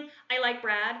like, I like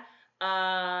Brad.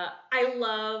 I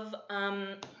love,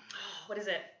 what is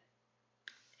it?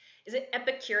 Is it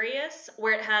Epicurious?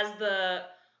 Where it has the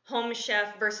home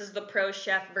chef versus the pro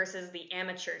chef versus the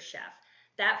amateur chef.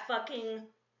 That fucking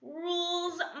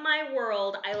rules my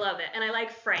world. I love it. And I like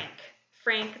Frank.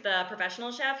 Frank, the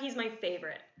professional chef, he's my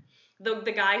favorite.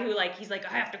 The guy who, like, he's like,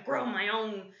 I have to grow my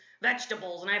own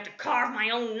vegetables and I have to carve my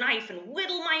own knife and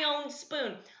whittle my own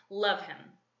spoon. Love him.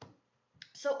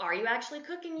 So are you actually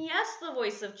cooking? Yes, the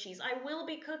voice of cheese. I will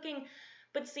be cooking.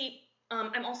 But see,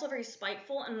 I'm also very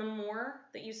spiteful, and the more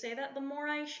that you say that, the more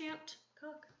I shan't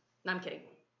cook. No, I'm kidding.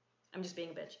 I'm just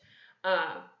being a bitch.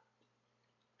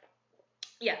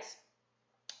 Yes,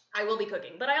 I will be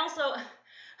cooking. But I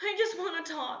just want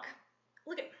to talk.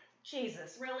 Look at,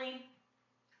 Jesus, really?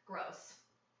 Gross.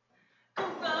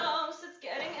 Gross, it's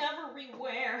getting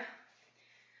everywhere.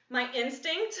 My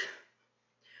instinct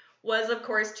was, of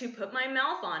course, to put my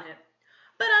mouth on it.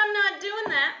 But I'm not doing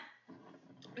that.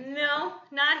 No,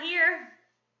 not here.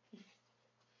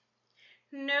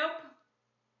 Nope.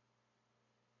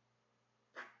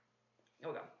 There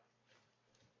we go.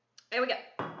 There we go.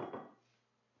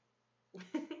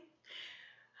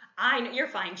 I know, you're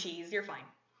fine, cheese. You're fine.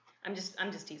 I'm just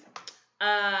teasing.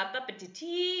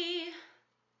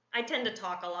 I tend to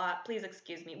talk a lot. Please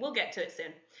excuse me. We'll get to it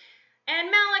soon.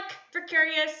 And Malik, for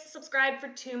curious, subscribed for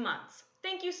 2 months.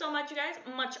 Thank you so much, you guys.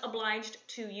 Much obliged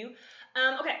to you.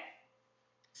 Okay.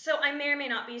 So I may or may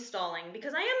not be stalling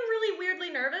because I am really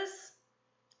weirdly nervous.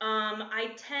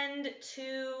 I tend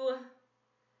to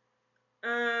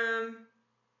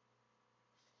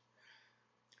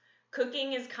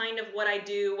cooking is kind of what I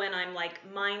do when I'm like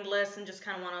mindless and just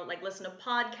kind of want to like listen to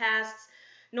podcasts.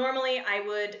 Normally I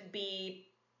would be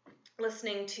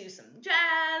listening to some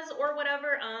jazz or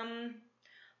whatever.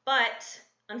 But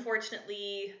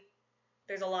unfortunately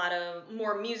there's a lot of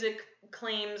more music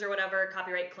claims or whatever,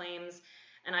 copyright claims,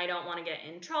 and I don't want to get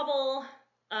in trouble.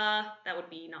 That would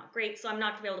be not great. So I'm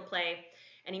not gonna be able to play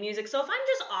any music. So if I'm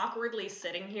just awkwardly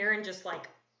sitting here and just like,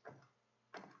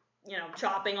 you know,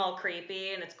 chopping all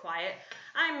creepy and it's quiet,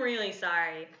 I'm really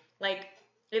sorry. Like,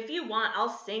 if you want, I'll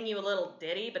sing you a little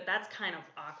ditty, but that's kind of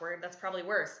awkward. That's probably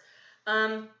worse.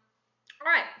 All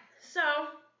right. So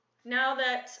now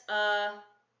that, why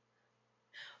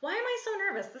am I so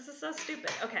nervous? This is so stupid.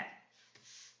 Okay.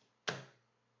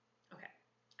 Okay.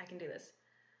 I can do this.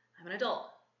 I'm an adult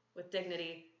with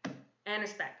dignity and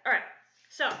respect. All right.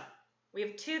 So we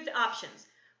have two options.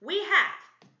 We have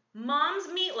Mom's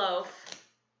Meatloaf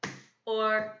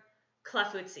or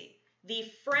clafouti, the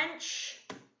French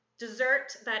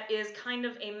dessert that is kind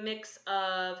of a mix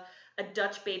of a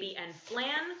Dutch baby and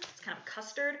flan. It's kind of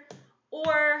custard.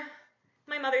 Or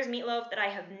my mother's meatloaf that I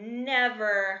have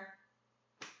never,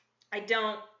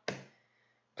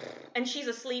 and she's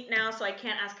asleep now, so I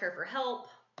can't ask her for help.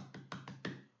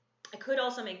 I could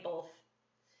also make both.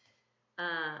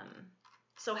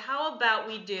 So how about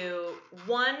we do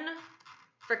 1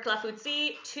 for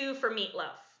clafouti, 2 for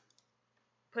meatloaf.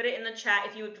 Put it in the chat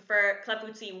if you would prefer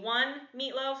clafouti 1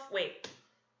 meatloaf. Wait.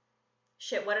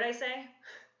 Shit, what did I say?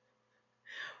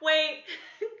 Wait.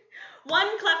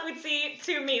 1 clafouti,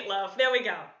 2 meatloaf. There we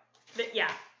go.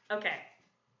 Yeah. Okay.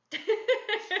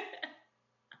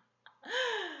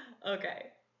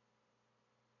 Okay.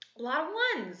 A lot of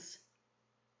 1s.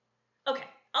 Okay.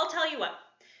 I'll tell you what.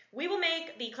 We will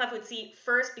make the clafouti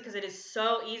first because it is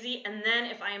so easy, and then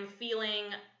if I am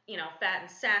feeling, you know, fat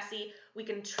and sassy, we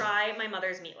can try my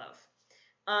mother's meatloaf.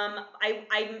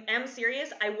 I am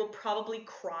serious. I will probably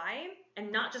cry,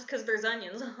 and not just because there's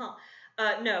onions.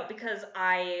 No, because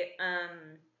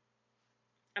I'm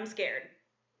scared.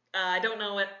 I don't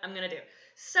know what I'm gonna do.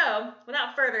 So,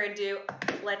 without further ado,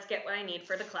 let's get what I need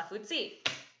for the clafouti.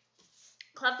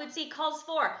 Clubfood C calls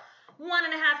for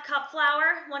 1½ cup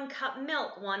flour, 1 cup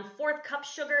milk, 1/4 cup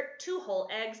sugar, 2 whole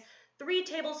eggs, 3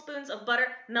 tablespoons of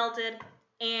butter melted,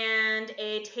 and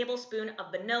a tablespoon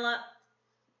of vanilla,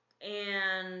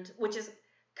 and which is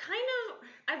kind of,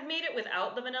 I've made it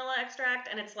without the vanilla extract,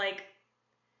 and it's like,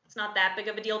 it's not that big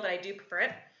of a deal, but I do prefer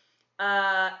it.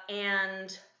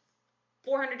 And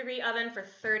 400-degree oven for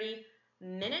 30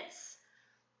 minutes.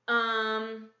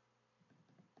 Oh,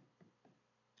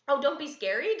 don't be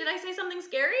scary. Did I say something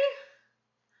scary?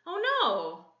 Oh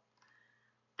no.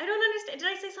 I don't understand. Did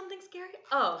I say something scary?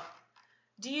 Oh.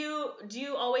 Do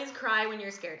you always cry when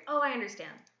you're scared? Oh, I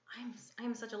understand.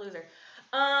 I'm such a loser.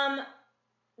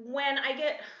 When I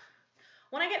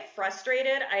get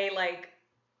frustrated,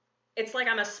 it's like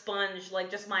I'm a sponge, like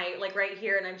just my, like right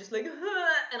here, and I'm just like,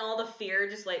 and all the fear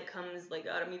just like comes like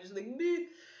out of me, just like,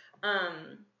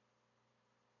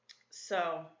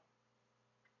 so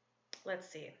let's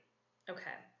see.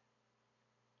 Okay.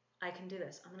 I can do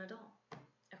this. I'm an adult.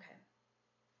 Okay.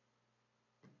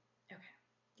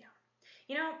 Yeah.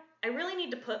 You know, I really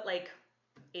need to put like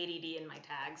ADD in my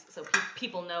tags so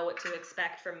people know what to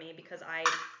expect from me, because I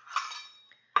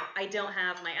don't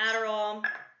have my Adderall.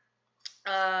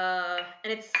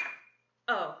 And it's,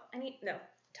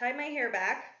 tie my hair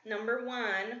back, number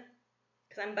 1,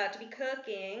 because I'm about to be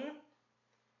cooking.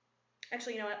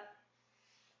 Actually, you know what?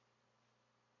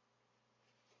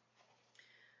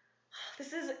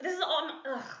 This is all,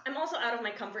 I'm also out of my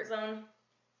comfort zone.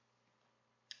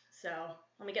 So,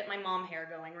 let me get my mom hair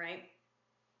going, right?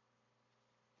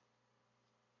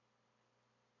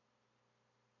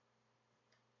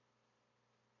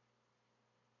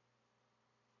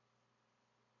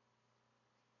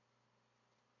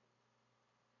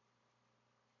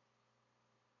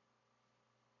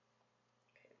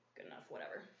 Okay, good enough,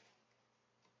 whatever.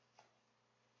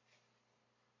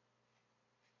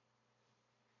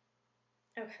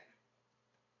 Okay.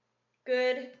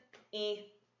 Good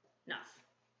enough.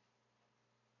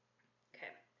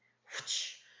 Okay.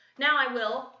 Now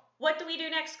what do we do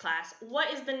next, class?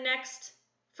 What is the next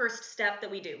first step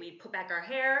that we do? We put back our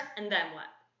hair, and then what?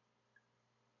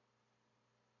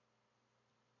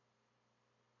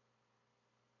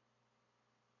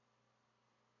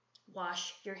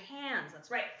 Wash your hands. That's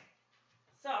right.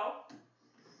 So, I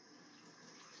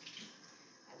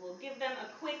will give them a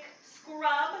quick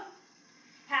scrub.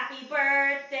 Happy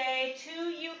birthday to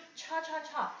you,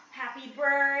 cha-cha-cha. Happy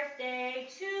birthday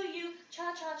to you,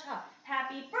 cha-cha-cha.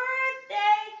 Happy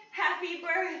birthday, happy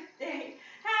birthday,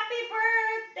 happy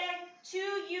birthday to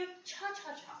you,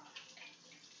 cha-cha-cha.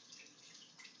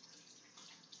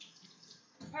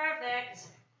 Perfect.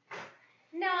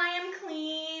 Now I am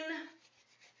clean.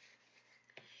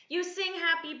 You sing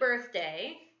happy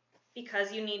birthday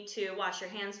because you need to wash your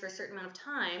hands for a certain amount of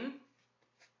time.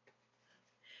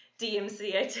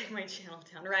 DMC, I take my channel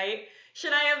down, right?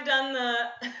 Should I have done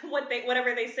the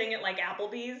whatever they sing at like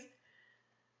Applebee's?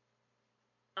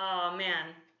 Oh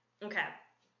man. Okay.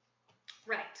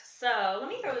 Right. So let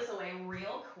me throw this away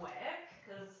real quick,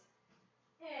 because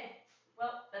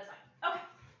well, that's fine. Okay.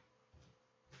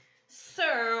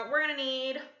 So we're gonna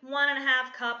need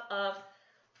 1½ cup of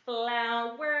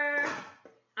flour.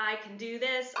 I can do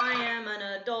this. I am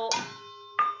an adult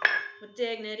with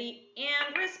dignity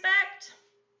and respect.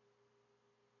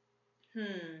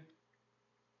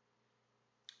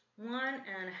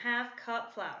 1½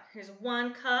 cup flour. Here's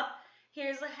 1 cup.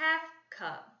 Here's a 1/2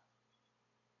 cup.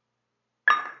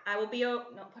 I will be, no,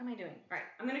 what am I doing? All right,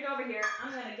 I'm gonna go over here.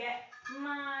 I'm gonna get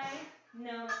my,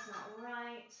 no, that's not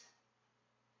right.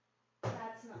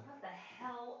 That's not, what the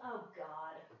hell? Oh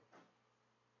God.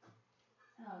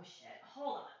 Oh shit,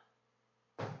 hold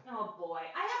on. Oh boy,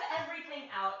 I have everything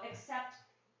out except,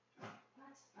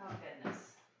 what? Oh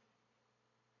goodness.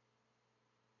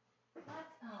 What?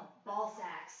 Oh, ball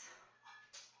sacks.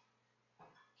 I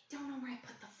don't know where I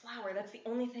put the flour. That's the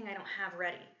only thing I don't have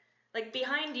ready. Like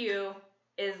behind you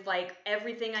is like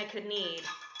everything I could need.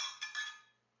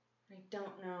 I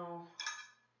don't know.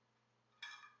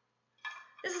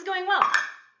 This is going well.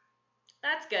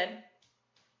 That's good.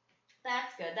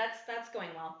 That's good. That's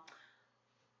going well.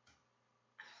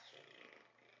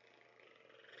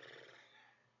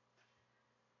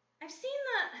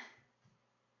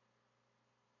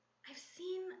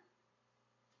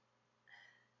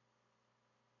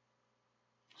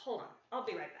 Hold on. I'll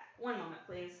be right back. 1 moment,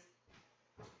 please.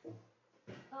 Oh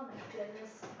my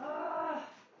goodness. Ugh.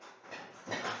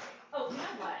 Oh, you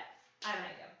know what? I have an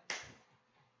idea.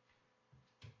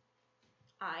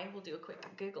 I will do a quick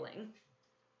Googling.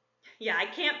 Yeah, I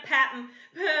can't pat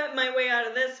my way out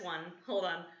of this one. Hold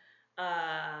on.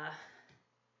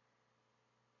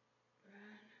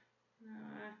 No,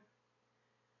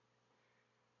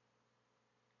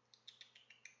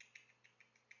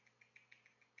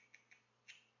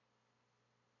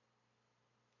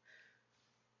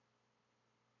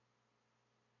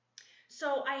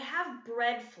 So I have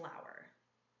bread flour,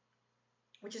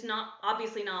 which is not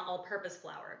obviously not all-purpose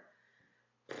flour.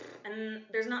 And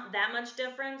there's not that much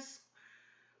difference,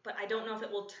 but I don't know if it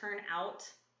will turn out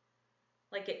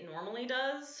like it normally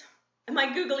does. Am I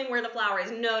Googling where the flour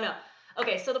is? No.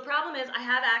 Okay, so the problem is I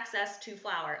have access to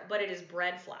flour, but it is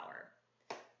bread flour.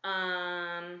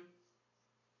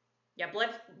 Yeah,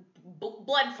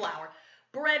 blood flour.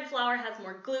 Bread flour has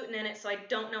more gluten in it, so I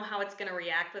don't know how it's going to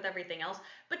react with everything else.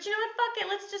 But you know what? Fuck it.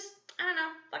 Let's just, I don't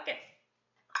know. Fuck it.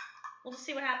 We'll just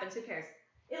see what happens. Who cares?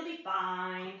 It'll be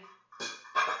fine.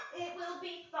 It will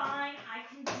be fine. I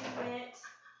can do it.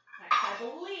 I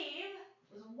believe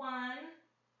it was 1.5.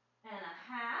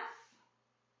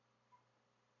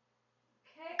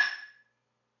 Okay.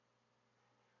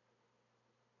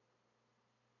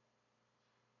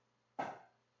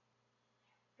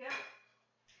 Go.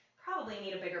 Probably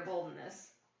need a bigger bowl than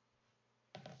this.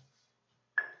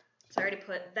 So I already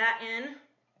put that in.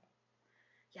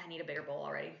 Yeah, I need a bigger bowl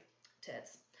already.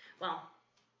 Tits. Well,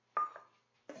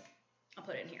 I'll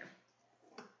put it in here.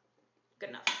 Good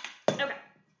enough. Okay.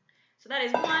 So that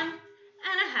is 1.5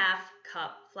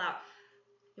 cup flour.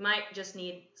 You might just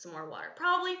need some more water.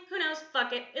 Probably. Who knows?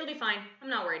 Fuck it. It'll be fine. I'm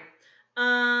not worried.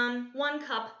 1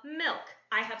 cup milk.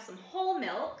 I have some whole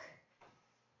milk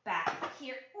back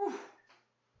here. Ooh.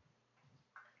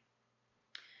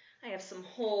 I have some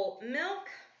whole milk.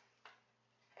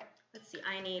 Let's see.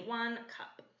 I need 1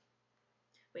 cup.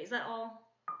 Wait, is that all?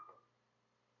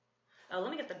 Oh, let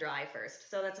me get the dry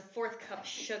first. So that's a 4th cup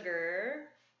sugar.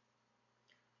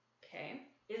 Okay.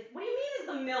 What do you mean is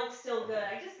the milk still good?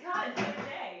 I just got it the other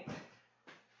day.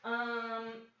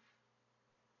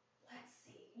 Let's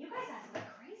see. You guys asked the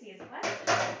craziest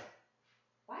question.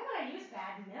 Why would I use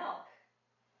bad milk?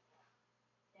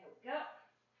 There we go.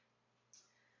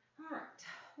 All right.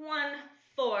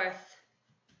 1/4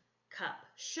 cup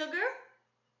sugar.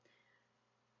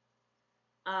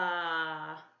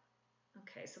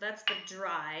 Okay, so that's the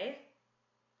dry.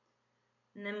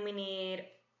 And then we need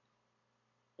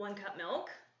 1 cup milk.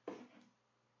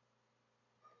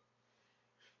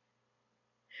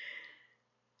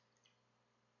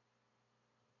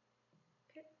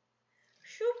 Okay.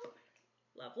 Shoop.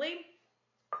 Lovely.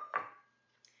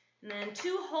 And then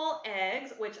 2 whole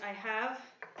eggs, which I have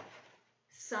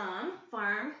some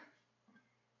farm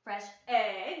fresh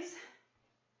eggs.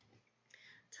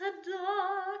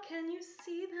 Ta-da! Can you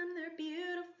see them? They're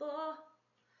beautiful.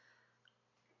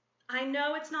 I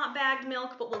know it's not bagged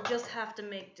milk, but we'll just have to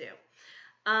make do.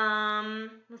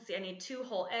 Let's see, I need 2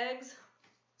 whole eggs.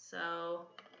 So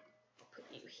I'll put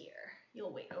you here.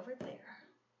 You'll wait over there.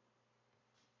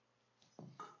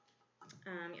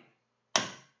 Yeah.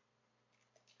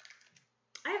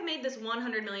 I have made this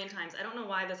 100 million times. I don't know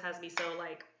why this has to be so,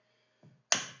 like,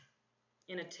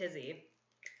 in a tizzy.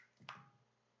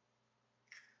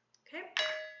 Okay.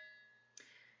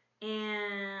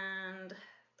 And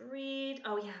 3,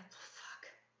 oh yeah,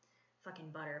 fuck. Fucking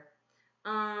butter.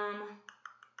 Yeah,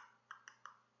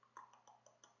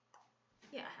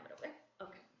 I have it over there.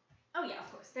 Okay. Oh yeah,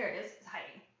 of course. There it is. It's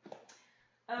hiding.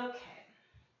 Okay.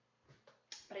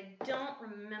 But I don't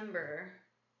remember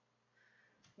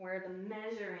where the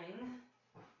measuring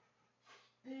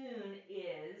spoon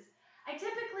is. I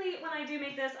typically, when I do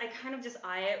make this, I kind of just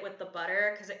eye it with the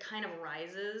butter because it kind of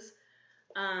rises.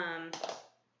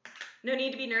 No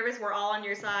need to be nervous. We're all on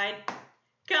your side.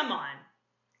 Come on.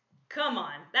 Come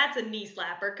on. That's a knee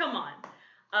slapper. Come on.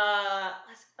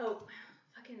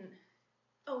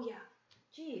 Oh yeah.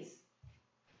 Jeez.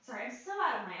 Sorry, I'm so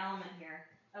out of my element here.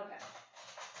 Okay.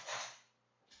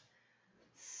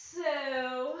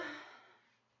 So,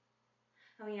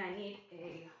 oh yeah, I need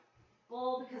a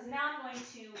bowl because now I'm going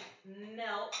to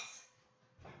melt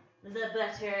the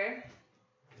butter.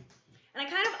 And I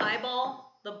kind of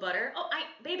eyeball the butter. Oh,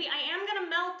 baby, I am gonna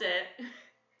melt it.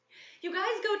 You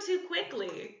guys go too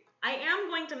quickly. I am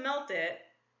going to melt it.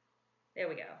 There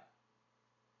we go.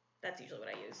 That's usually what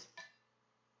I use.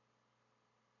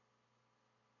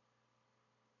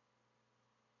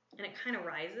 And it kind of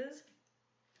rises.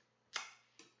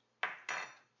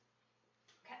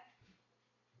 Okay.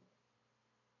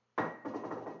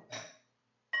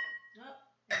 Oh,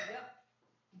 there we go.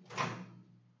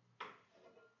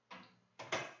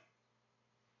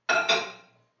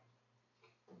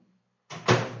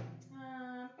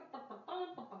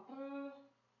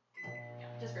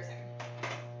 Just for a second.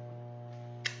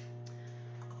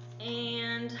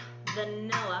 And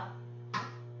vanilla.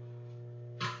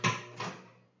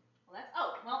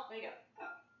 Well, there you go.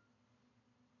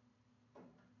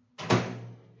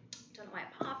 Don't know why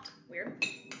it popped. Weird.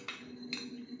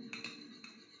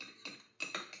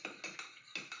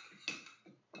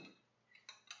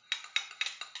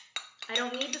 I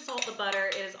don't need to salt the butter.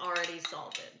 It is already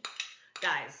salted.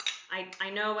 Guys, I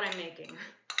know what I'm making.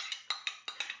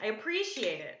 I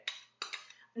appreciate it.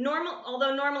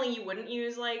 Although normally you wouldn't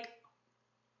use like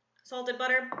salted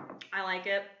butter, I like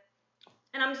it.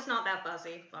 And I'm just not that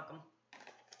fussy. Fuck 'em.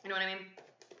 You know what I mean?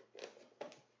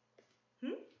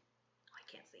 Oh, I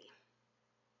can't see.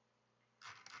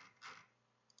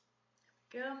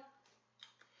 There we go.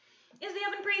 Is the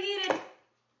oven preheated?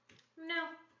 No.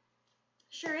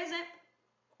 Sure isn't.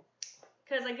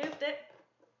 Because I goofed it.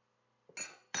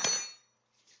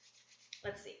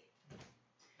 Let's see.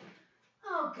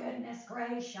 Oh, goodness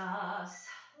gracious.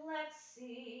 Let's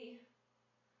see.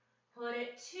 Put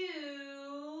it to,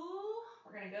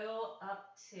 we're going to go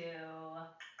up to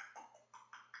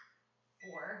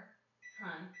 400.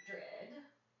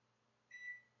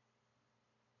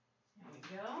 There we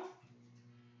go.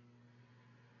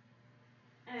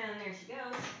 And there she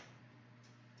goes.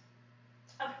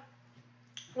 Okay.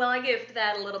 Well, I goofed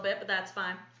that a little bit, but that's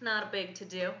fine. Not a big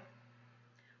to-do.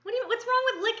 What's wrong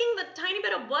with licking the tiny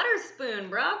bit of butter spoon,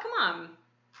 bro? Come on.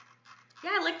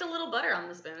 Yeah, I licked a little butter on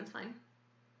the spoon. It's fine.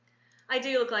 I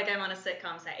do look like I'm on a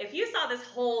sitcom set. If you saw this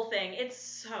whole thing, it's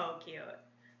so cute.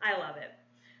 I love it.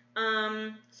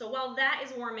 So while that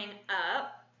is warming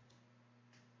up,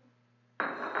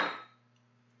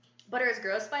 butter is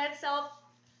gross by itself.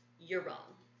 You're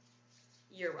wrong.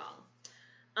 You're wrong.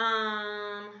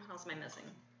 What else am I missing?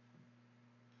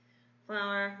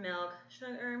 Flour, milk,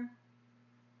 sugar,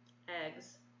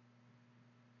 eggs,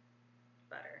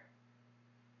 butter,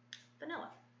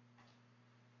 vanilla.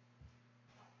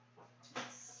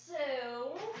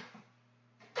 So,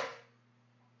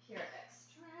 pure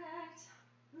extract.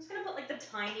 I'm just going to put like the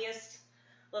tiniest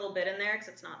little bit in there because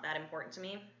it's not that important to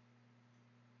me.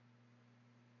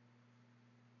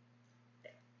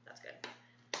 There, that's good.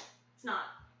 It's not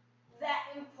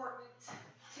that important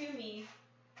to me.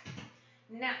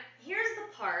 Now, here's the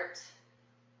part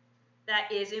that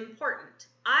is important.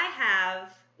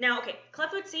 Okay,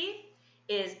 Clafouti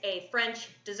is a French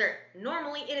dessert.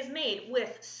 Normally, it is made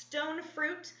with stone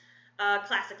fruit,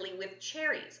 classically with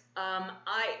cherries.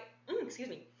 Excuse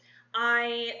me.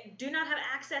 I do not have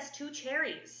access to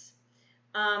cherries.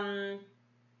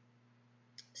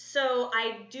 So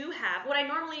I do have,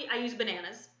 I use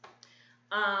bananas.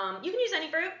 You can use any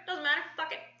fruit, doesn't matter,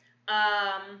 fuck it.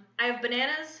 I have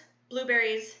bananas,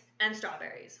 blueberries, and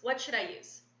strawberries. What should I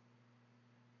use?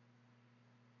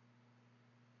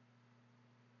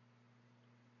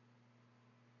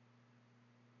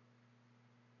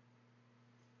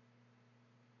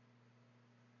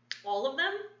 All of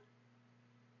them?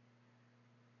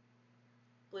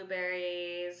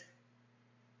 Blueberries.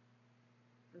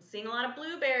 I'm seeing a lot of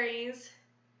blueberries.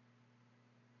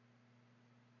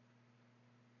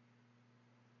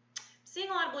 Seeing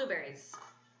a lot of blueberries.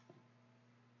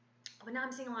 But now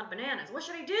I'm seeing a lot of bananas. What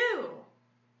should I do?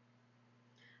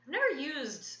 I've never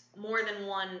used more than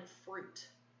one fruit.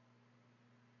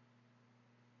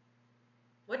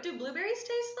 What do blueberries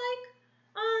taste like?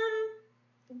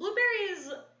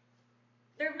 Blueberries,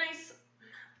 they're nice.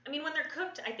 I mean, when they're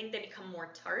cooked, I think they become more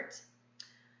tart.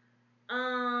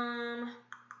 I'll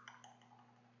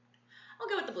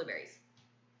go with the blueberries.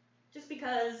 Just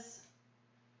because,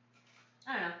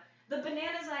 I don't know. The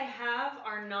bananas I have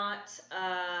are not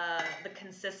the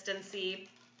consistency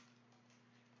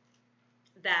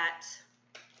that,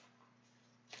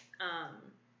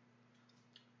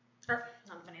 or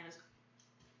not the bananas.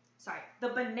 Sorry, the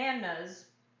bananas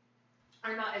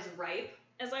are not as ripe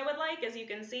as I would like, as you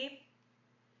can see.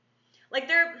 Like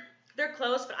they're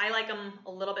close, but I like them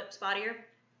a little bit spottier.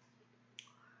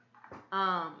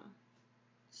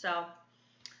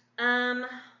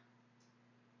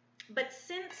 But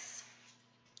since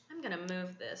I'm gonna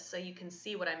move this so you can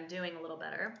see what I'm doing a little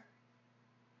better.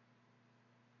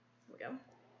 Here we go.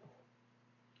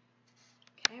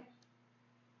 Okay.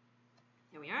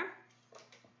 Here we are.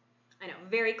 I know,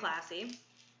 very classy.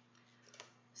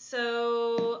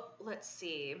 So let's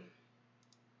see.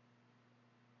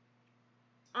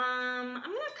 I'm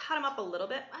gonna cut them up a little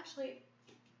bit. Actually,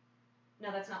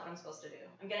 no, that's not what I'm supposed to do.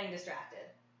 I'm getting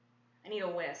distracted. I need a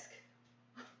whisk.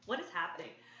 What is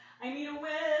happening? I need a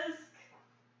whisk.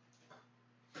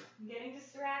 I'm getting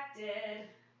distracted.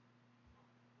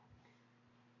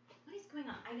 What is going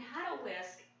on? I had a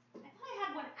whisk. I thought I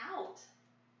had one out.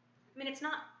 I mean, it's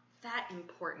not that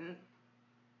important.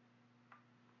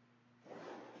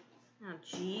 Oh,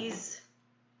 jeez.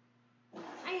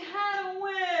 I had a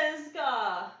whisk.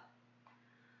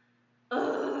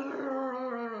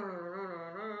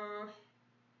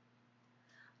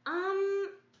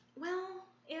 Well,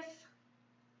 if...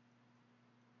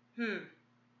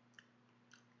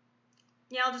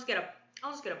 Yeah, I'll just get a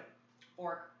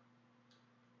fork.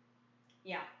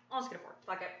 Yeah, I'll just get a fork.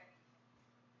 Fuck it.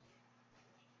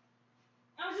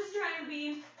 I was just trying to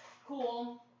be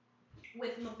cool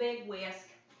with my big whisk.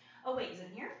 Oh wait, is it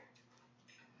in here?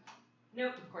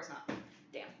 Nope, of course not.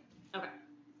 Damn. Okay.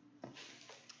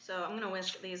 So I'm gonna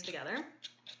whisk these together.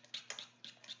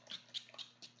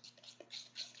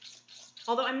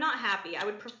 Although I'm not happy. I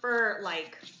would prefer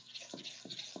like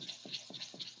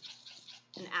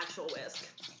an actual whisk.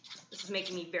 This is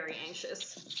making me very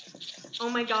anxious. Oh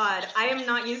my god, I am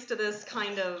not used to this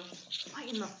kind of...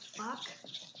 What in the fuck?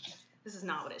 This is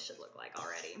not what it should look like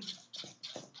already.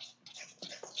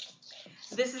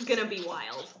 This is gonna be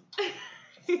wild.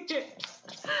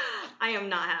 I am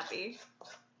not happy.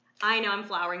 I know I'm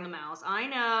flouring the mouse. I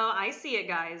know. I see it,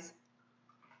 guys.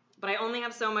 But I only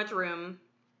have so much room.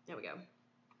 There we go.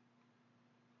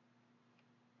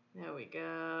 There we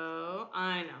go.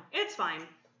 I know. It's fine.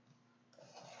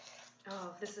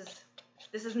 Oh, this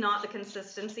is not the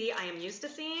consistency I am used to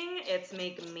seeing. It's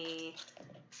making me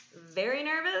very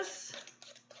nervous.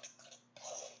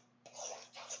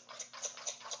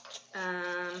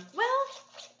 Well,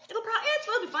 it'll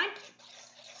be fine.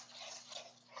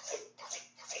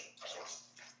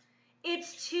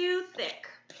 It's too thick,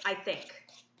 I think.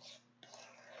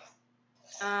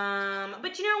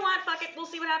 But you know what? Fuck it. We'll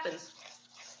see what happens.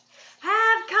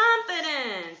 Have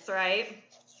confidence, right?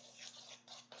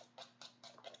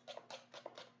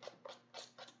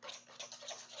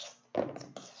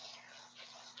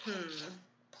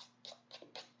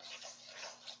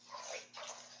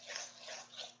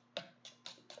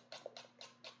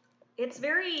 It's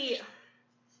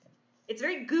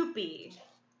very goopy.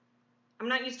 I'm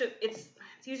not used to, it's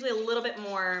usually a little bit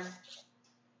more,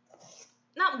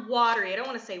 not watery, I don't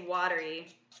want to say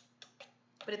watery,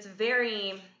 but it's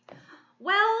very,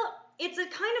 well, it's a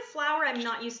kind of flour I'm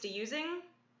not used to using.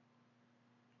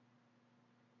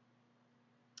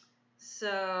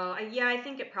 So, yeah, I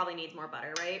think it probably needs more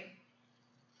butter, right?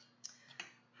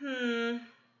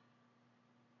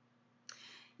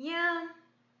 Yeah.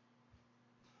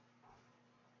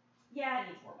 Yeah, it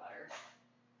needs more butter.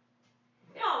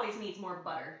 It always needs more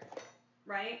butter,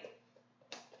 right?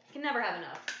 You can never have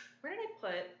enough. Where did I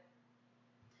put?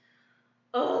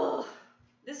 Oh,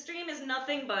 this stream is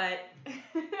nothing but...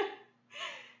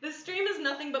 This stream is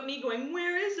nothing but me going,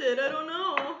 where is it? I don't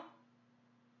know.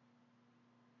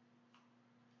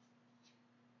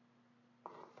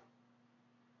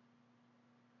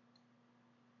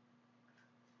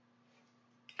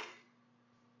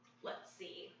 Let's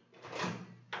see.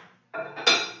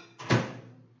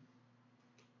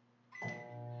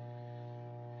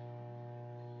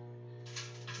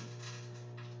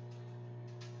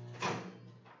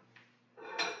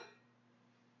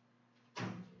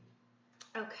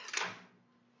 Okay.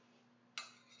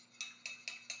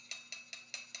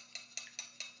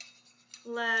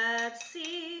 Let's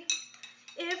see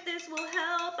if this will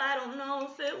help. I don't know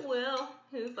if it will.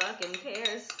 Who fucking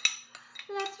cares?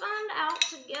 Let's find out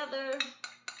together.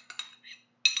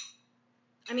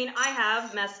 I mean, I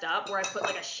have messed up where I put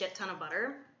like a shit ton of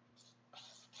butter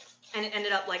and it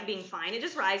ended up like being fine. It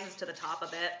just rises to the top a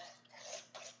bit.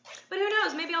 But who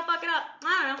knows? Maybe I'll fuck it up.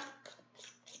 I don't know.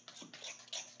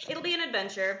 It'll be an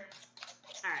adventure.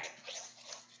 All right.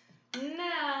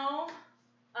 Now,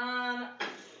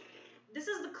 this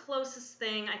is the closest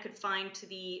thing I could find to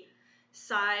the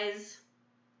size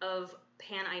of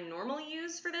pan I normally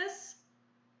use for this.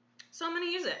 So I'm going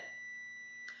to use it.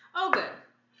 Oh, good.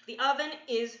 The oven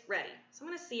is ready. So I'm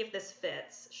going to see if this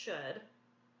fits. Should.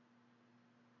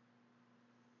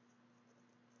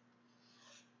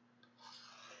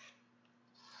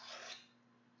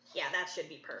 Yeah, that should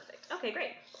be perfect. Okay,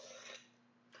 great.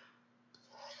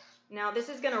 Now this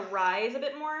is going to rise a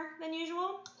bit more than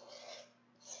usual.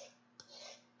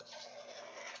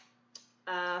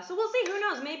 So we'll see. Who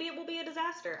knows? Maybe it will be a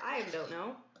disaster. I don't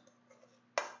know.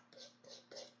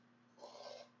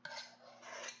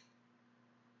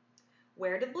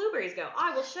 Where did blueberries go?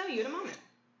 I will show you in a moment.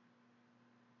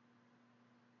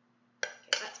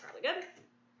 Okay, that's probably good.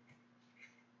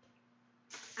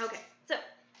 Okay, so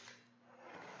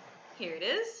here it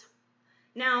is.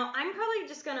 Now I'm probably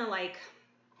just gonna like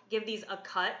give these a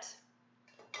cut,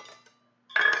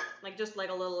 like just like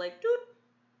a little like doot.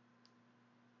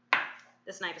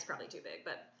 This knife is probably too big,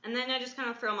 but and then I just kind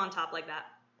of throw them on top like that,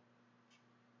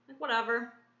 like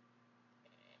whatever.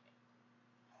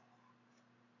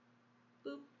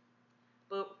 Boop,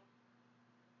 boop.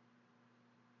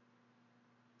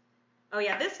 Oh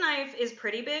yeah, this knife is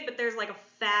pretty big, but there's like a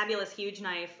fabulous huge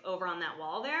knife over on that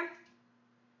wall there.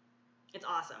 It's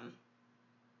awesome.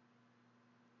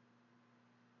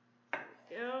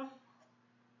 pistachio.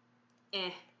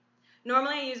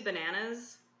 Normally I use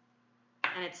bananas,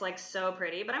 and it's like so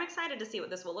pretty, but I'm excited to see what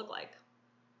this will look like.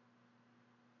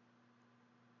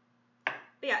 But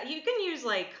yeah, you can use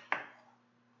like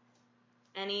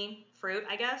any fruit,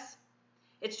 I guess.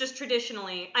 It's just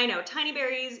traditionally, I know, tiny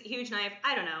berries, huge knife,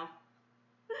 I don't know.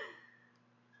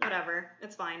 Whatever,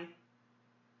 it's fine.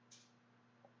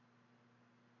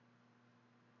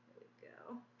 There we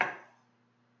go.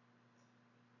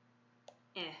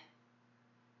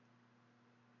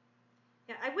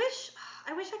 Yeah, I wish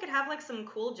I could have like some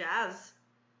cool jazz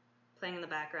playing in the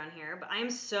background here, but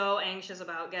I'm so anxious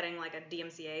about getting like a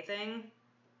DMCA thing.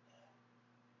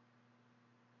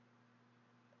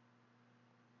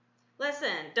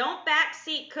 Listen, don't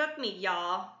backseat cook me,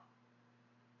 y'all.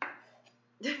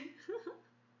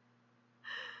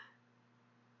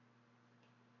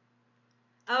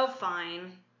 Oh,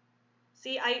 fine.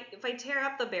 See, if I tear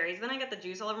up the berries, then I get the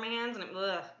juice all over my hands, and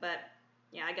but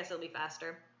yeah, I guess it'll be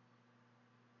faster.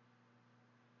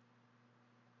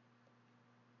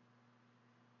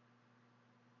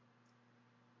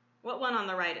 What one on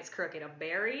the right is crooked? A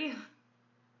berry?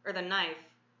 Or the knife?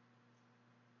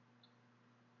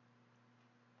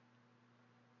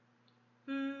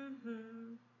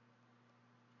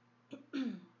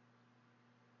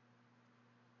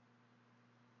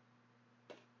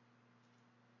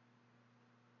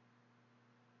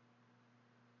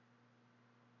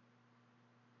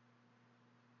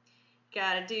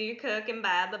 Gotta do your cooking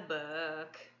by the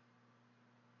book.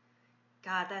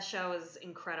 God, that show is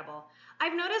incredible.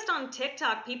 I've noticed on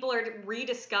TikTok people are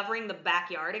rediscovering the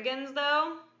Backyardigans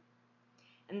though.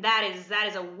 And that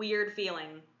is a weird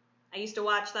feeling. I used to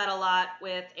watch that a lot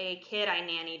with a kid I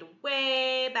nannied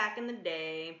way back in the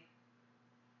day.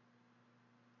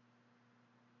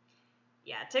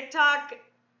 Yeah, TikTok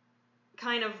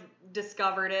kind of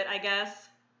discovered it, I guess.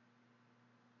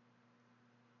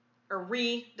 Or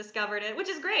rediscovered it, which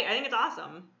is great. I think it's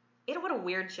awesome. What a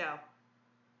weird show.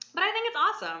 But I think it's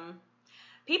awesome.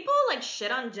 People like shit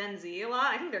on Gen Z a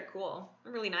lot. I think they're cool.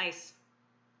 They're really nice.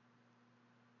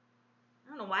 I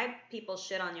don't know why people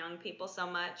shit on young people so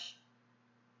much.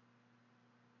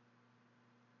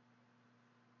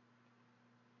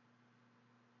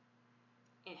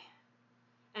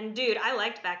 And dude, I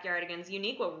liked Backyardigans.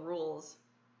 Uniqua rules.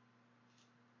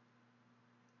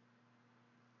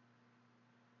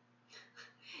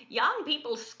 Young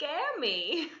people scare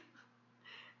me.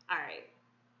 All right.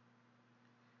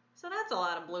 So that's a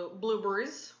lot of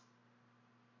blueberries.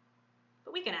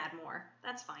 But we can add more.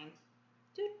 That's fine.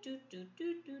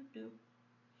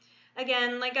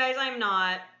 Again, like guys, I'm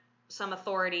not some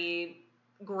authority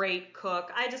great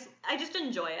cook. I just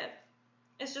enjoy it.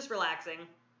 It's just relaxing.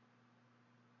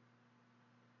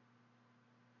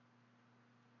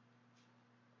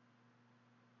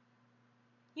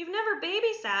 You've never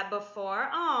babysat before.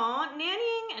 Aw,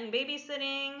 nannying and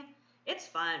babysitting, it's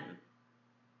fun.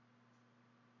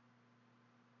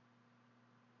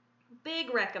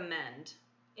 Big recommend.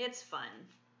 It's fun.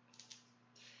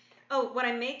 Oh, what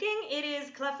I'm making, it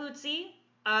is clafouti.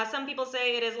 Some people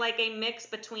say it is like a mix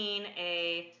between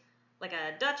a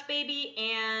Dutch baby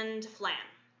and flan.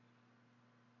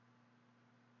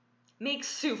 Make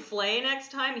souffle next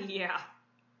time? Yeah.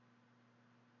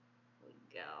 There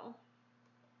we go.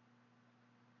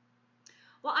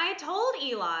 Well, I told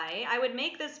Eli I would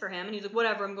make this for him, and he's like,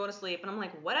 whatever, I'm going to sleep. And I'm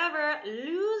like, whatever,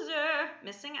 loser,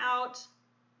 missing out.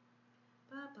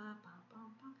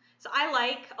 So I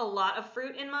like a lot of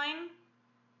fruit in mine.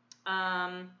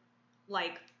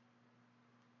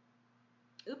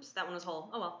 Oops, that one was whole.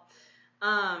 Oh well.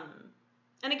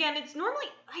 And again, it's normally,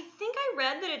 I think I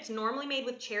read that it's normally made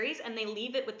with cherries, and they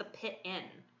leave it with the pit in,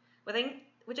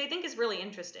 which I think is really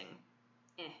interesting.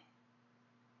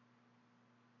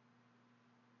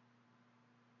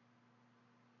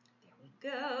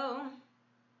 Go.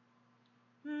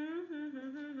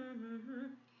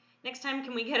 Next time,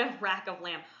 can we get a rack of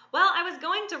lamb? Well, I was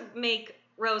going to make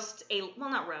I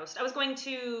was going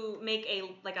to make a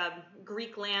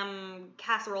Greek lamb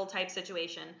casserole type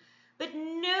situation, but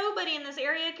nobody in this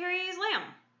area carries lamb,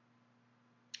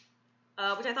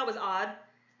 which I thought was odd.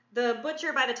 The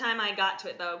butcher, by the time I got to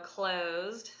it though,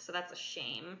 closed, so that's a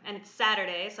shame. And it's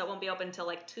Saturday, so it won't be open until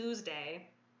like Tuesday.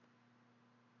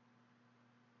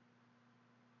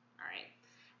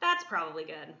 That's probably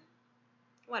good.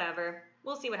 Whatever.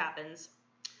 We'll see what happens.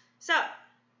 So,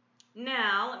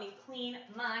 now let me clean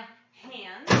my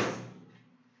hands.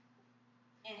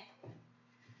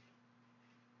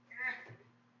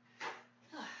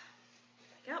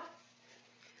 Yep.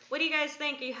 What do you guys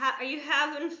think? Are you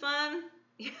having fun?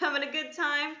 You having a good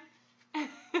time?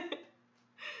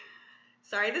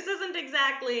 Sorry, this isn't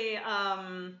exactly,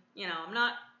 you know, I'm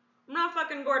not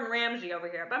fucking Gordon Ramsay over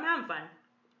here, but I'm having fun.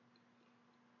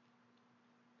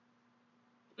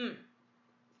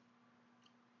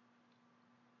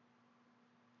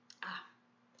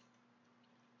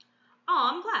 Oh,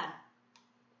 I'm glad.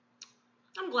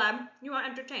 I'm glad you are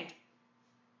entertained.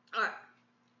 All right.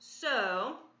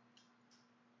 So,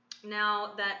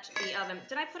 now that the oven,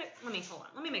 did I put it, hold on,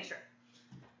 let me make sure.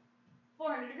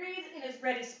 400 degrees, it is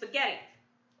ready spaghetti.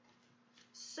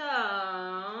 So,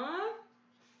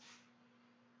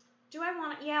 do I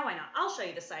want it? Yeah, why not? I'll show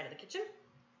you the side of the kitchen.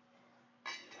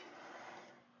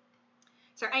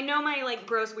 Sorry, I know my, like,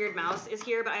 gross, weird mouse is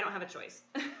here, but I don't have a choice.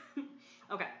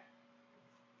 Okay.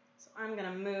 So I'm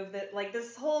gonna move that, like,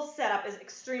 this whole setup is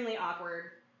extremely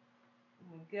awkward.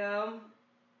 There we go.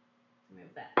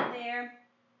 Move that there.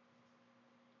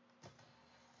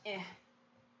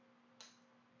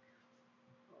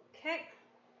 Okay.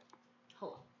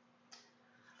 Hold on.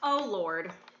 Oh,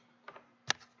 Lord.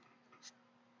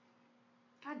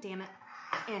 God damn it.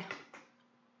 There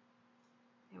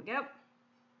we go.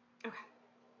 Okay.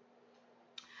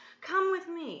 Come with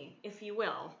me, if you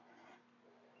will,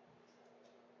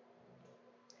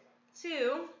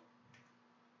 to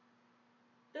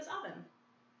this oven.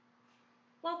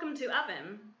 Welcome to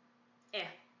oven.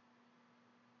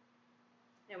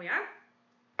 There we are.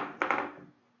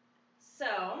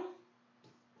 So,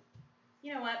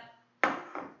 you know what?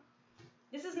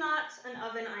 This is not an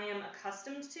oven I am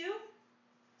accustomed to.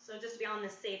 So just to be on the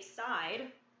safe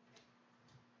side,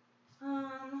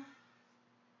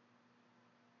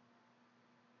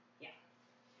 yeah.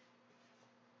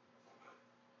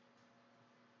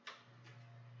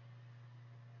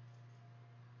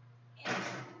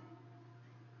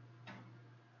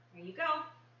 There you go.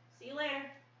 See you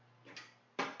later.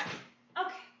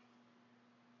 Okay.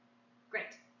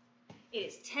 Great. It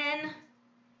is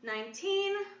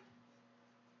 10:19.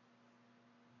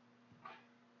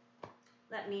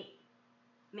 Let me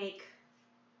make,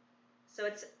 so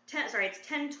it's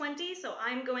 10:20, so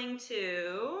I'm going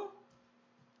to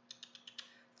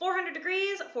 400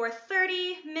 degrees for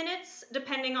 30 minutes,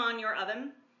 depending on your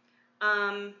oven.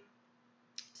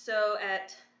 So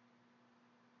at,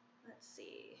 let's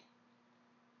see,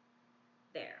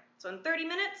 there. So in 30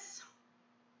 minutes,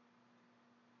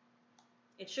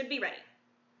 it should be ready.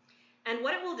 And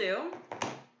what it will do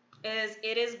is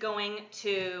it is going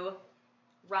to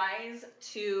rise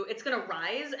to, it's going to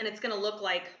rise and it's going to look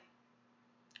like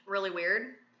really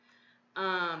weird.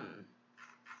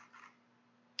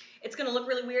 It's going to look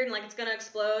really weird and like it's going to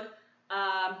explode.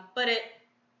 But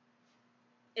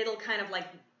it'll kind of like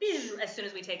as soon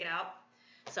as we take it out.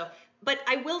 So, but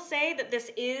I will say that this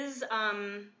is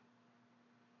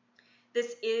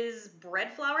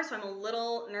bread flour, so I'm a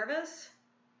little nervous.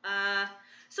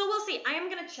 So we'll see. I am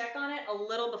going to check on it a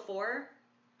little before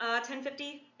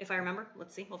 10:50, if I remember.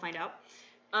 Let's see. We'll find out.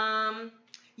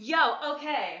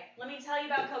 Okay. Let me tell you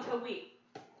about cocoa wheat.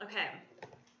 Okay.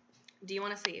 Do you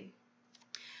want to see?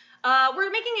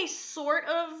 We're making a sort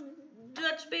of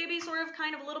Dutch baby, sort of,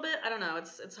 kind of, a little bit. I don't know.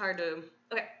 It's hard to...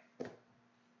 Okay.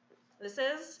 This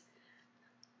is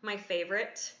my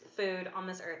favorite food on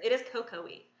this earth. It is cocoa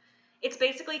wheat. It's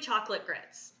basically chocolate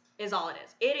grits, is all it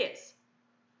is. It is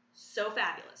so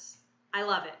fabulous. I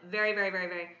love it. Very, very, very,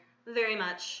 very, very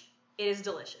much. It is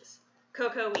delicious.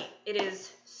 Cocoa wheat. It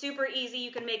is super easy.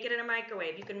 You can make it in a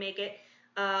microwave. You can make it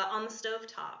on the stove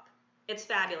top. It's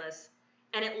fabulous.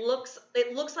 And it looks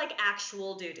like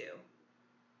actual doo-doo.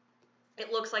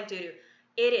 It looks like doo-doo.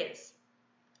 It is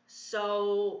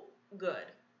so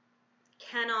good.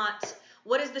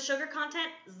 What is the sugar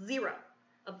content? 0.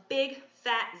 A big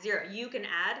fat 0. You can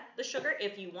add the sugar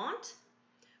if you want,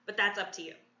 but that's up to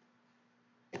you.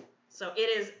 So it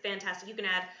is fantastic. You can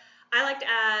add, I like to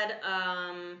add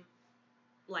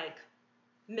like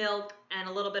milk and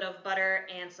a little bit of butter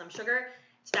and some sugar.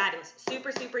 It's fabulous.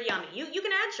 Super, super yummy. You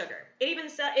can add sugar. It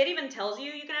even tells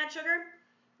you can add sugar.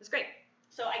 It's great.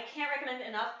 So I can't recommend it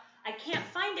enough. I can't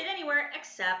find it anywhere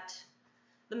except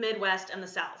the Midwest and the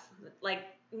South. Like,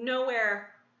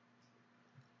 nowhere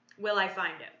will I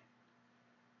find it.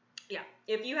 Yeah.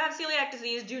 If you have celiac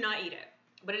disease, do not eat it.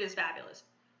 But it is fabulous.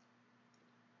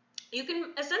 You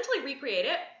can essentially recreate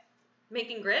it,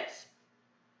 making grits,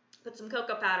 put some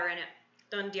cocoa powder in it.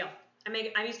 Done deal.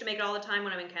 I used to make it all the time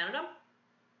when I'm in Canada.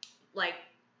 Like,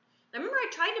 I remember I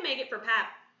tried to make it for Pat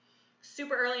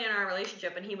super early in our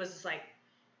relationship, and he was just like,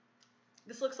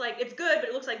 this looks like, it's good, but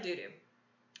it looks like doo-doo.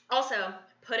 Also,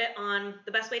 put it on,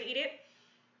 the best way to eat it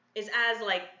is as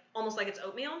like, almost like it's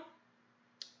oatmeal,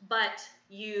 but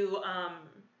you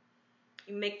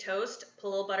make toast, put a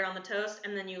little butter on the toast,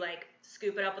 and then you like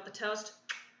scoop it up with the toast.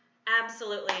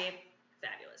 Absolutely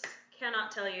fabulous.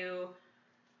 Cannot tell you,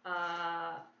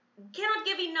 cannot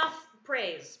give enough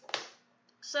praise.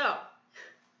 So,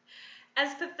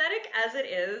 as pathetic as it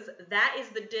is, that is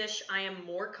the dish I am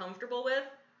more comfortable with.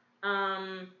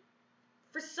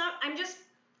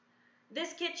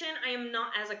 This kitchen I am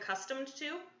not as accustomed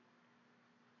to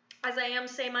as I am,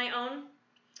 say, my own.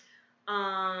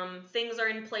 Things are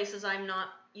in places I'm not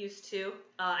used to.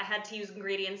 I had to use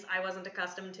ingredients I wasn't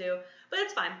accustomed to, but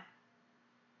it's fine.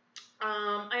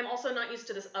 I'm also not used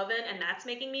to this oven, and that's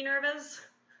making me nervous.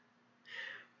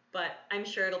 But I'm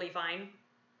sure it'll be fine.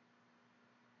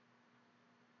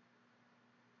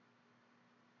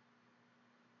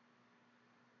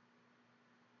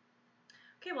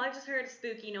 Okay, well, I just heard a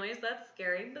spooky noise. That's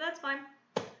scary, but that's fine.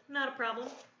 Not a problem.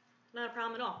 Not a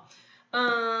problem at all.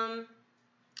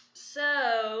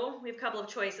 So we have a couple of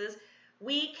choices.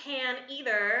 We can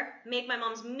either make my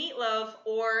mom's meatloaf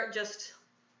or just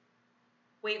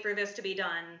wait for this to be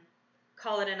done,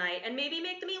 call it a night, and maybe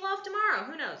make the meatloaf tomorrow.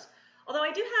 Who knows? Although I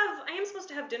am supposed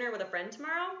to have dinner with a friend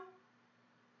tomorrow,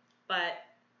 but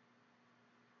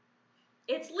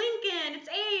it's Lincoln, it's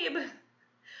Abe.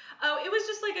 Oh, it was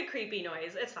just like a creepy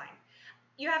noise. It's fine.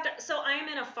 So I am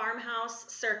in a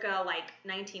farmhouse circa like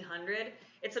 1900.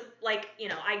 It's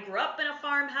I grew up in a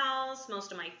farmhouse.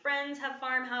 Most of my friends have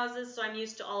farmhouses, so I'm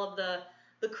used to all of the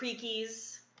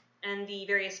creakies and the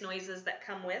various noises that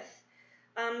come with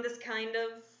this kind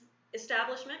of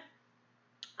establishment.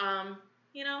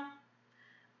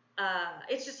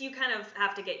 It's just you kind of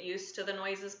have to get used to the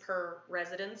noises per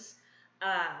residence.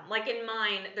 Like in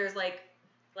mine, there's like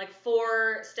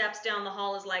 4 steps down the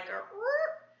hall is like a,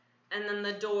 and then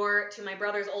the door to my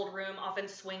brother's old room often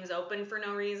swings open for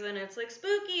no reason. It's like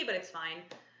spooky, but it's fine.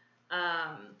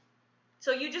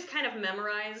 So you just kind of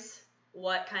memorize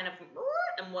what kind of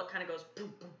and what kind of goes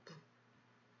boom, boom, boom.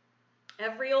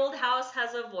 Every old house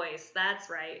has a voice. That's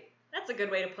right. That's a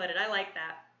good way to put it. I like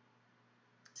that.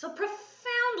 So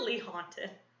profoundly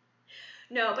haunted.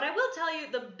 No, but I will tell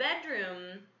you, the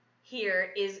bedroom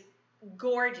here is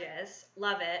gorgeous.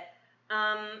 Love it.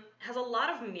 Has a lot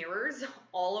of mirrors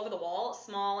all over the wall,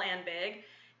 small and big.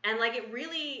 And like it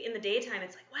really, in the daytime,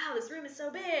 it's like, wow, this room is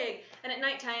so big. And at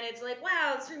nighttime, it's like,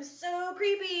 wow, this room is so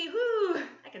creepy. Whoo!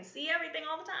 I can see everything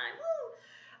all the time. Woo!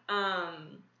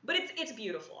 But it's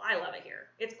beautiful. I love it here.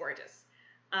 It's gorgeous.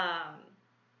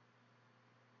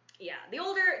 Yeah, the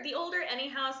older any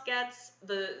house gets,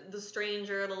 the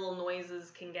stranger the little noises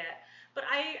can get. But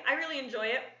I really enjoy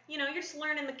it. You're just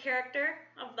learning the character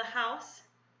of the house.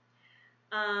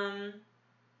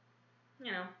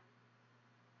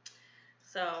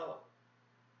 So,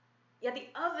 yeah, the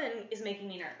oven is making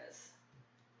me nervous.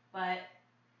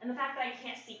 And the fact that I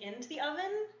can't see into the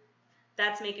oven,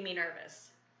 that's making me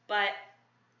nervous. But,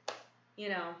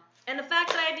 and the fact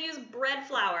that I had to use bread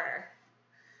flour.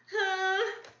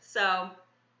 So,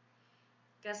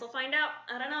 guess we'll find out.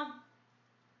 I don't know.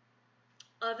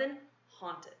 Oven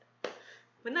haunted.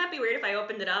 Wouldn't that be weird if I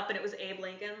opened it up and it was Abe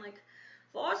Lincoln, like,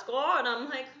 Force God? I'm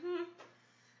like,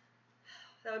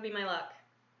 that would be my luck.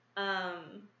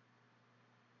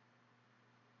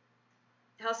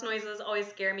 House noises always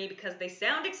scare me because they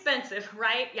sound expensive,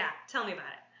 right? Yeah, tell me about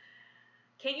it.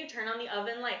 Can't you turn on the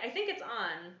oven light? I think it's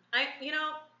on. I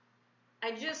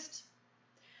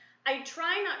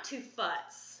try not to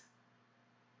futz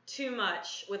too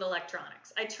much with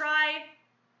electronics. I try,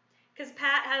 because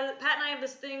Pat and I have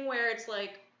this thing where it's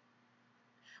like,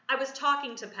 I was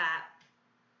talking to Pat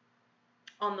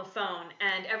on the phone,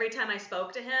 and every time I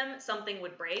spoke to him, something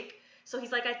would break. So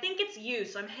he's like, I think it's you,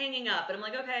 so I'm hanging up. And I'm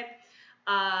like, okay.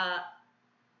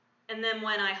 And then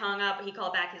when I hung up, he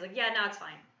called back. He's like, yeah, no, it's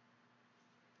fine.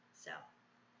 So,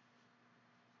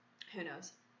 who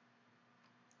knows?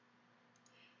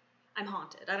 I'm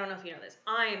haunted. I don't know if you know this.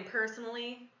 I am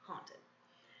personally haunted.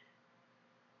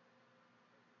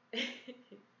 But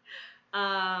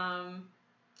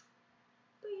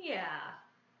yeah.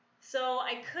 So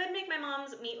I could make my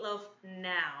mom's meatloaf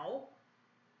now.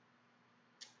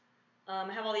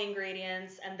 I have all the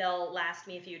ingredients, and they'll last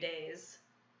me a few days.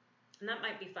 And that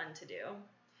might be fun to do.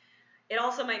 It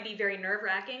also might be very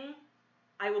nerve-wracking.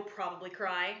 I will probably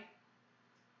cry.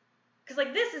 Because,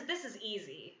 like, this is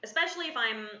easy. Especially if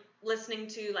I'm listening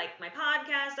to, like, my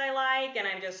podcast I like, and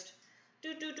I'm just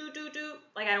do.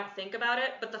 Like, I don't think about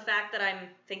it. But the fact that I'm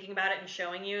thinking about it and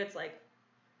showing you, it's like,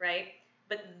 right?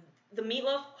 But the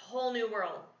meatloaf, whole new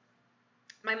world.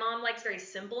 My mom likes very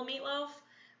simple meatloaf.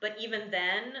 But even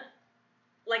then,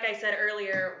 like I said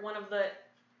earlier, one of the...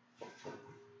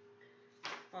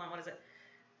 Hold on, what is it?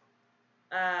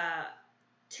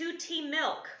 2T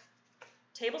milk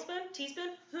tablespoon,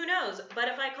 teaspoon, who knows? But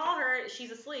if I call her,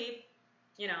 she's asleep,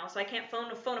 you know, so I can't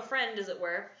phone a friend, as it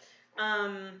were.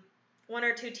 1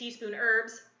 or 2 teaspoon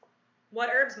herbs. What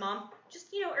herbs, Mom?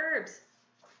 Just, you know, herbs.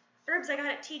 Herbs I got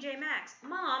at TJ Maxx.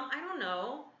 Mom, I don't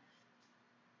know.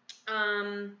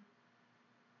 And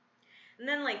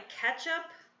then like ketchup.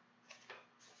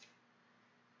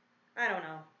 I don't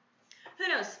know. Who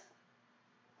knows?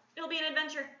 It'll be an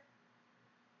adventure.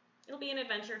 It'll be an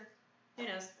adventure. Who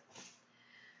knows?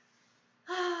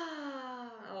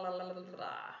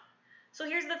 So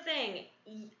here's the thing.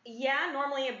 Yeah,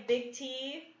 normally a big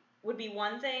T would be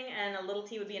one thing and a little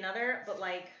T would be another, but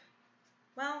like,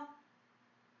 well,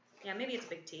 yeah, maybe it's a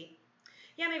big T.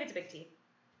 Yeah, maybe it's a big T.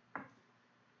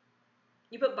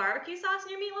 You put barbecue sauce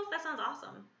in your meatloaf? That sounds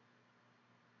awesome.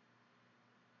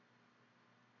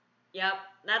 Yep,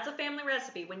 that's a family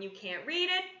recipe. When you can't read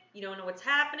it, you don't know what's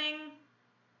happening.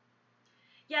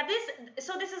 Yeah,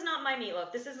 so this is not my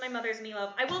meatloaf. This is my mother's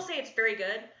meatloaf. I will say it's very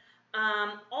good.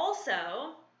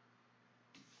 Also,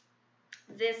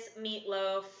 this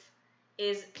meatloaf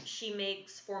she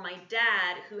makes for my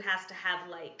dad, who has to have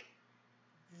like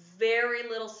very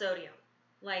little sodium.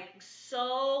 Like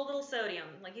so little sodium.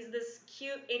 Like he's this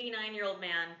cute 89-year-old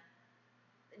man,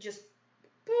 just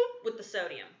boop with the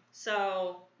sodium.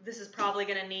 So this is probably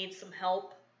gonna need some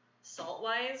help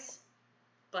salt-wise,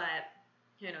 but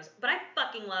who knows. But I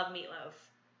fucking love meatloaf.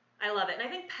 I love it. And I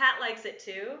think Pat likes it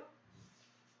too.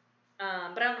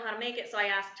 But I don't know how to make it, so I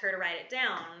asked her to write it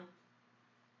down.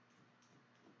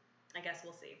 I guess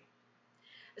we'll see.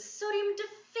 Sodium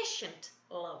deficient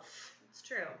loaf. It's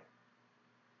true.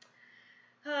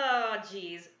 Oh,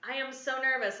 geez. I am so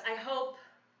nervous. I hope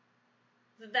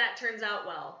that turns out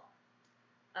well.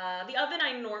 The oven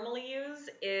I normally use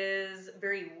is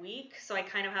very weak, so I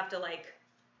kind of have to, like,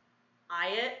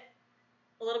 eye it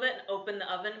a little bit and open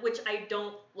the oven, which I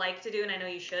don't like to do, and I know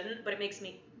you shouldn't, but it makes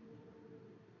me...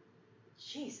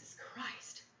 Jesus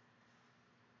Christ.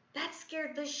 That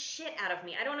scared the shit out of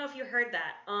me. I don't know if you heard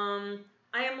that.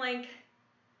 I am, like,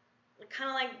 kind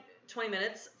of like 20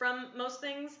 minutes from most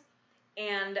things,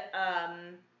 and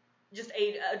just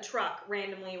a truck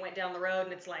randomly went down the road,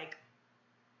 and it's like,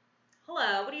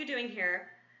 hello, what are you doing here?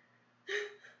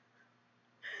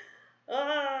 It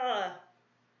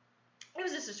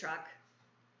was just a truck.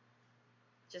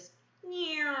 Just,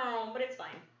 but it's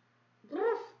fine.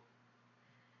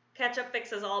 Ketchup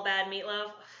fixes all bad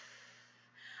meatloaf.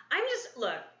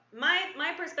 Look,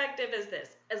 my perspective is this.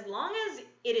 As long as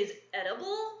it is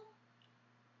edible,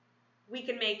 we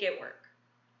can make it work.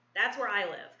 That's where I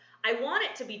live. I want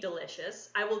it to be delicious.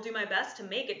 I will do my best to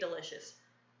make it delicious.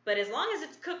 But as long as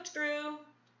it's cooked through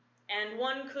and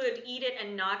one could eat it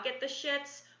and not get the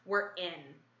shits, we're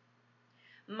in.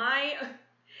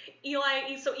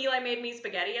 Eli made me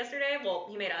spaghetti yesterday. Well,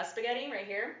 he made us spaghetti right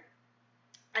here.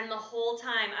 And the whole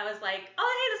time I was like,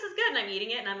 oh, hey, this is good. And I'm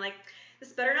eating it and I'm like,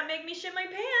 this better not make me shit my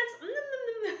pants.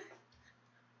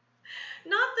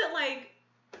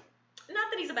 Not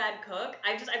that he's a bad cook.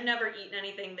 I've never eaten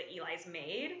anything that Eli's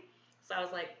made. So I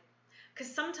was like,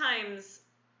 because sometimes,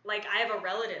 like, I have a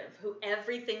relative who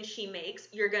everything she makes,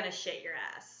 you're gonna shit your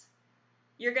ass.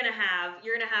 You're gonna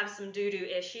have some doo-doo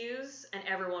issues, and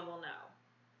everyone will know.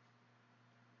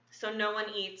 So no one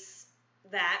eats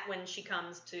that when she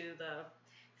comes to the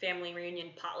family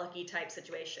reunion potlucky type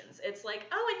situations. It's like,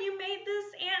 oh, and you made this,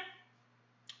 and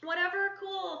whatever,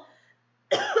 cool.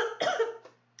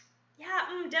 Yeah,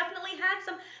 definitely had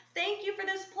some. Thank you for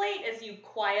this plate, as you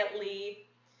quietly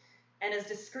and as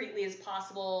discreetly as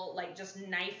possible, like, just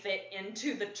knife it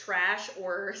into the trash,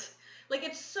 or, like,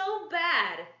 it's so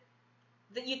bad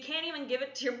that you can't even give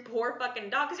it to your poor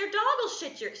fucking dog, because your dog will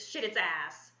shit its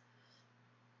ass.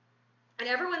 And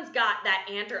everyone's got that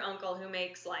aunt or uncle who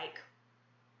makes, like,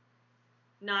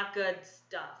 not good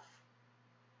stuff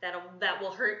that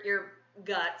will hurt your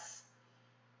guts.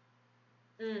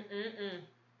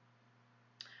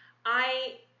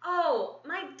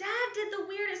 My dad did the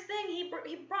weirdest thing. He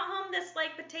brought home this,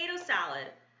 like, potato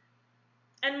salad.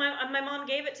 And my mom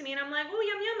gave it to me, and I'm like, oh,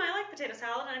 yum, yum, I like potato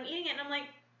salad. And I'm eating it, and I'm like,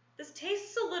 this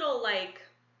tastes a little, like,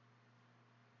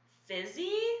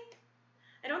 fizzy.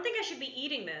 I don't think I should be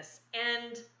eating this.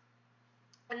 And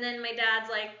then my dad's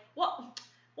like, well,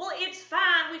 it's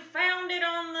fine. We found it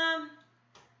on the...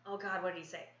 Oh, God, what did he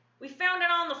say? We found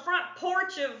it on the front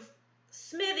porch of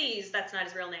Smithy's. That's not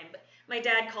his real name, but my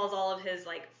dad calls all of his,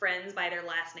 like, friends by their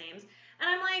last names. And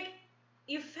I'm like,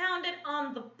 you found it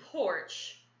on the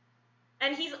porch.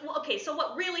 And he's, well, okay, so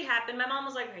what really happened, my mom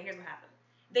was like, okay, here's what happened.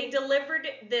 They delivered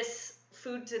this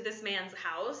food to this man's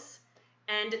house,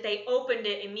 And they opened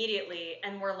it immediately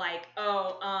and were like,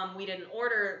 oh, we didn't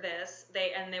order this.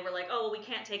 They were like, oh, well, we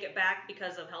can't take it back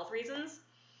because of health reasons.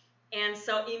 And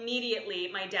so immediately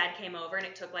my dad came over, and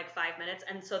it took like 5 minutes.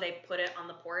 And so they put it on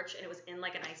the porch, and it was in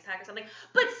like an ice pack or something.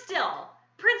 But still,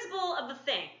 principle of the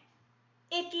thing.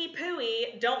 Icky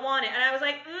pooey, don't want it. And I was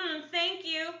like, thank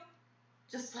you.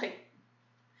 Just like,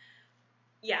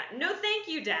 yeah, no thank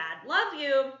you, Dad. Love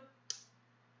you.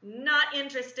 Not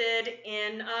interested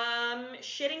in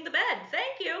shitting the bed.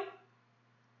 Thank you.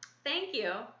 Thank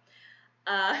you.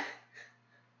 That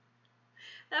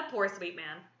poor sweet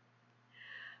man.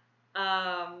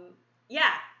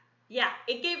 Yeah.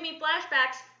 It gave me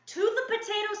flashbacks to the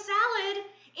potato salad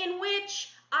in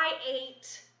which I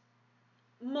ate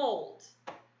mold.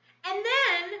 And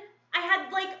then I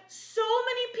had like so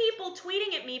many people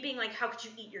tweeting at me being like, how could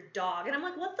you eat your dog? And I'm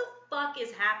like, what the fuck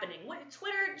is happening? What,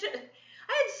 Twitter,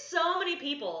 I had so many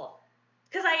people,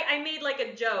 because I made like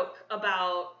a joke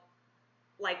about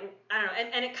like, I don't know,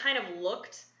 and it kind of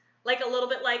looked like a little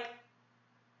bit like,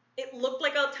 it looked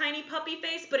like a tiny puppy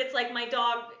face, but it's like my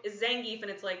dog is Zangief,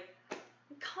 and it's like,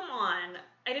 come on,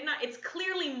 it's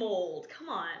clearly mold, come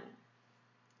on.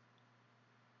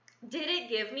 Did it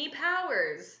give me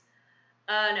powers?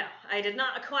 No, I did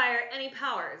not acquire any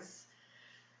powers,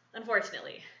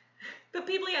 unfortunately. But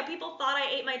people thought I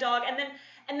ate my dog, and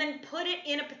then put it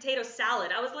in a potato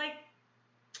salad. I was like,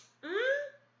 I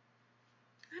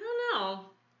don't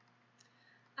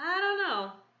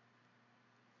know.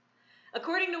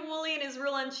 According to Wooly and his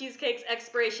rule on cheesecakes,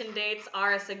 expiration dates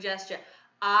are a suggestion.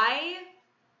 I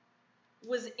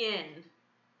was in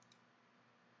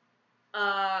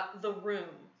the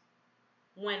room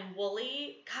when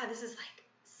Wooly, God, this is like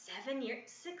 7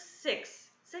 years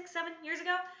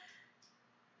ago.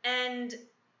 And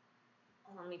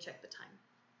hold on, let me check the time.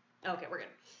 Okay, we're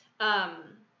good.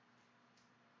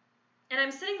 And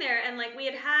I'm sitting there, and like we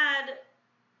had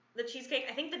the cheesecake,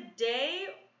 I think the day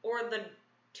or the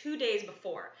 2 days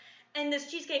before. And this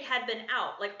cheesecake had been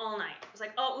out like all night. I was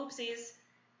like, oh, oopsies.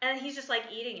 And he's just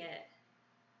like eating it.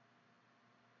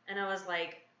 And I was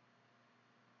like,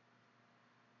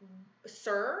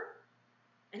 sir?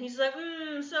 And he's like,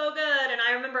 so good. And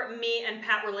I remember me and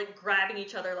Pat were like grabbing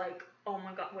each other like, oh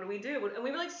my God, what do we do? And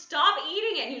we were like, stop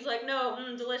eating it. And he was like, no,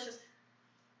 delicious.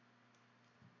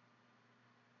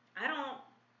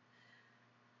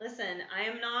 Listen, I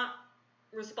am not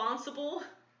responsible.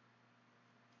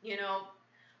 You know,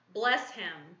 bless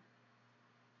him.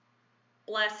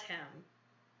 Bless him.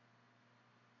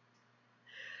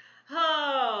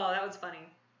 Oh, that was funny.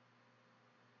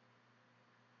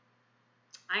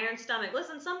 Iron stomach.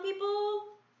 Listen, some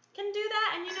people can do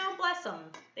that, and you know, bless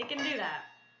them. They can do that.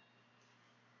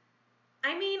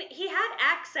 I mean, he had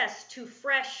access to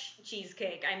fresh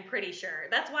cheesecake, I'm pretty sure.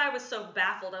 That's why I was so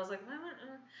baffled. I was like,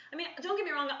 I mean, don't get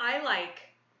me wrong,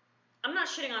 I'm not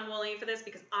shitting on Wooly for this,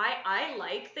 because I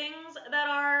like things that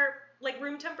are like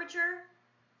room temperature.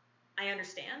 I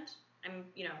understand.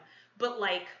 But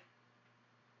like,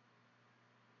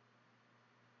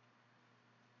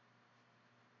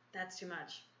 that's too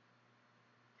much.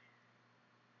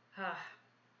 I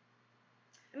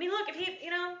mean, look, if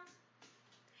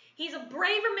he's a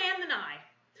braver man than I.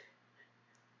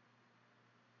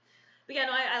 But yeah,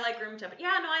 no, I like room temperature.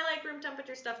 Yeah, no, I like room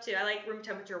temperature stuff too. I like room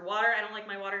temperature water. I don't like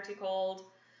my water too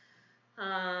cold.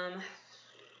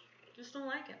 Just don't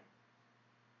like it.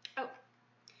 Oh.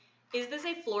 Is this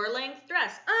a floor length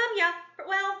dress? Yeah.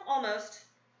 Well, almost.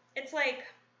 It's like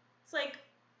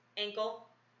ankle.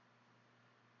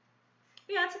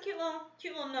 Yeah, it's a cute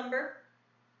little number.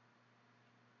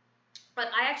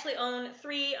 But I actually own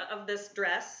 3 of this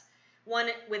dress. One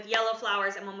with yellow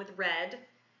flowers and one with red.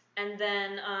 And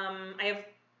then I have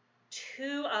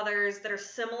 2 others that are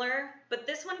similar, but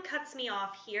this one cuts me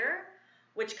off here,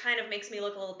 which kind of makes me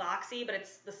look a little boxy, but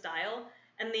it's the style.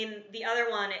 And then the other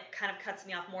one, it kind of cuts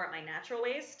me off more at my natural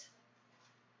waist.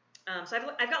 So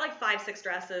I've got like 5-6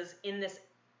 dresses in this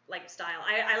like style.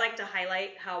 I like to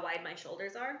highlight how wide my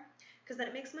shoulders are, because then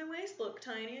it makes my waist look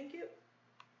tiny and cute.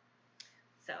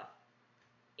 So,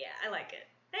 yeah, I like it.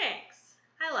 Thanks.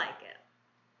 I like it.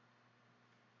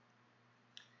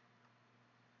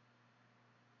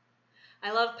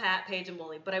 I love Pat, Paige, and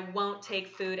Wooly, but I won't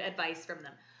take food advice from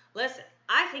them. Listen,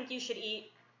 I think you should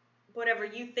eat whatever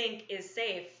you think is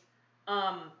safe.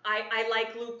 I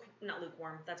like not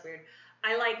lukewarm, that's weird.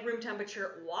 I like room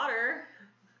temperature water.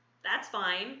 That's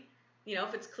fine.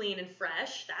 If it's clean and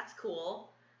fresh, that's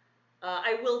cool.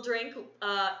 I will drink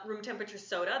room temperature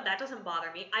soda. That doesn't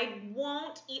bother me. I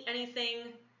won't eat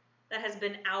anything that has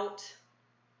been out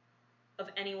of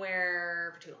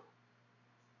anywhere for too long.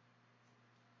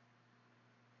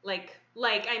 Like,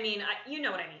 Like, I mean, you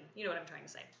know what I mean. You know what I'm trying to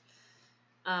say.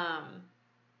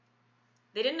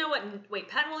 They didn't know what, wait,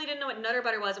 Pat and Wooly didn't know what Nutter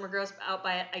Butter was and were grossed out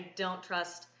by it. I don't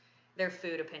trust their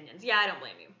food opinions. Yeah, I don't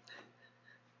blame you.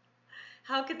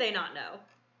 How could they not know?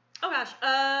 Oh gosh,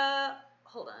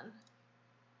 hold on.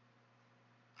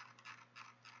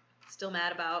 Still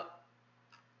mad about,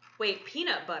 wait,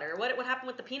 peanut butter. What happened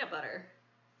with the peanut butter?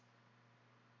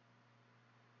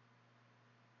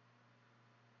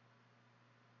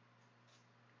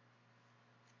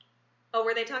 Oh,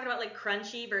 were they talking about like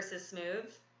crunchy versus smooth?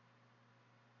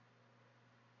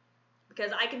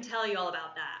 Because I can tell you all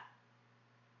about that.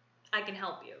 I can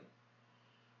help you.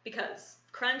 Because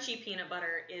crunchy peanut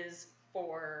butter is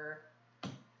for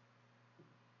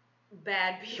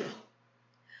bad people.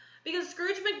 Because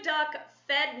Scrooge McDuck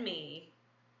fed me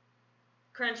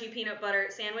crunchy peanut butter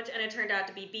sandwich and it turned out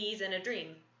to be bees in a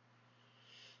dream.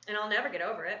 And I'll never get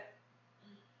over it.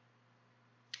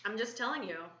 I'm just telling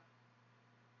you.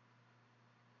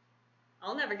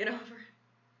 I'll never get over it.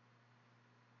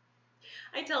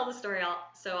 I tell the story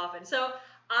so often. So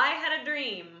I had a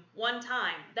dream one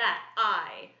time that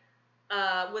I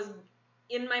was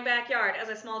in my backyard as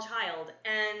a small child,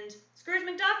 and Scrooge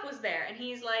McDuck was there, and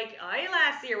he's like, "Hey,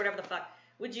 lassie," or whatever the fuck,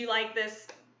 "would you like this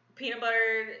peanut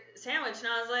butter sandwich?" And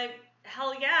I was like,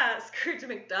 "Hell yeah, Scrooge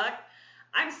McDuck.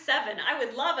 I'm 7. I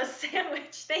would love a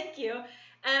sandwich, thank you."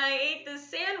 And I ate this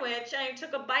sandwich, and I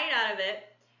took a bite out of it,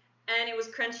 and it was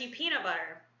crunchy peanut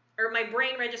butter. Or my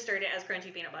brain registered it as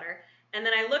crunchy peanut butter. And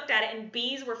then I looked at it, and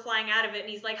bees were flying out of it, and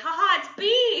he's like, "Haha, it's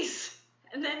bees!"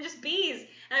 And then just bees.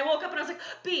 And I woke up, and I was like,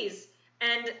 bees.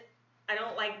 And I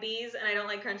don't like bees, and I don't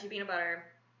like crunchy peanut butter.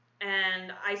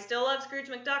 And I still love Scrooge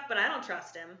McDuck, but I don't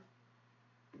trust him.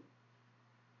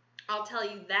 I'll tell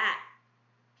you that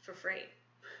for free.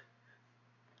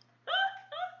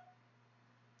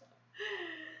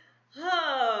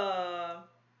 Oh.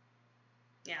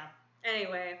 Yeah.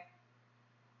 Anyway.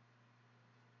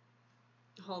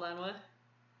 Hold on, what?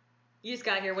 You just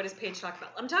got here. What does Paige talk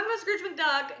about? I'm talking about Scrooge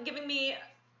McDuck giving me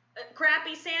a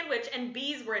crappy sandwich and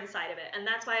bees were inside of it, and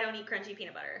that's why I don't eat crunchy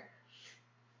peanut butter.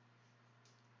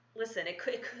 Listen,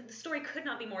 the story could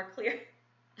not be more clear.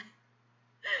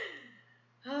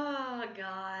 Oh,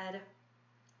 God.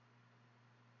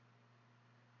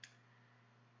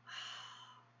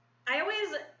 I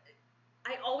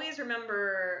always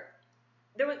remember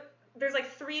there's like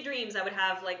 3 dreams I would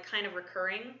have like kind of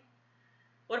recurring.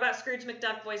 What about Scrooge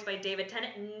McDuck voiced by David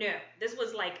Tennant? No, this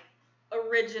was like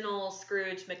original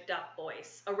Scrooge McDuck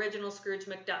voice, original Scrooge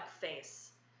McDuck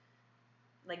face,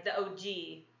 like the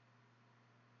OG.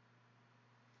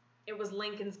 It was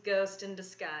Lincoln's ghost in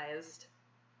disguise.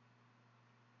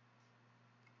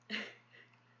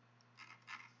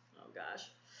 Oh gosh.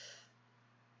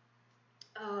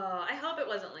 Oh, I hope it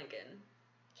wasn't Lincoln.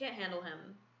 Can't handle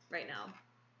him right now.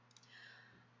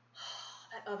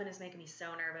 That oven is making me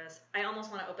so nervous. I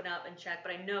almost want to open up and check,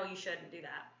 but I know you shouldn't do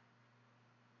that.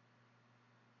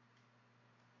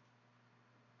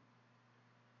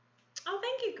 Oh,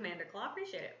 thank you, Commander Claw.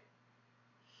 Appreciate it.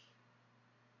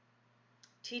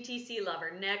 TTC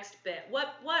lover, next bit.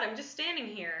 What? I'm just standing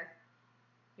here.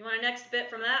 You want a next bit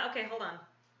from that? Okay, hold on.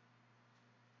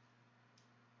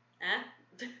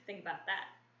 Think about that.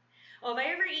 Oh, have I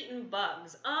ever eaten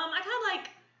bugs? I've had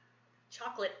like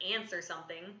chocolate ants or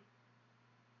something.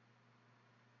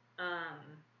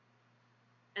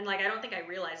 And like I don't think I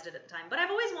realized it at the time, but I've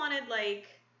always wanted like,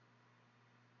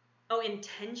 oh,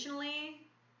 intentionally.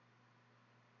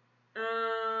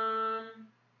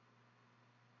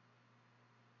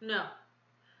 No.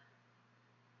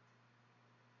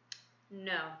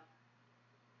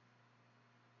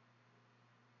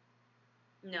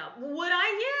 Would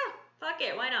I? Yeah. Fuck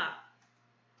it. Why not?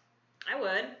 I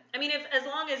would. I mean, as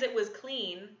long as it was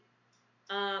clean.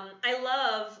 I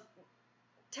love.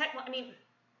 I mean,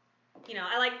 you know,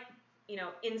 I like, you know,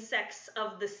 insects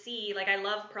of the sea. Like I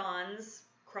love prawns,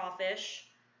 crawfish.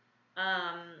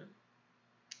 Eli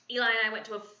and I went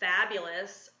to a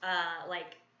fabulous,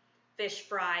 like fish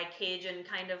fry Cajun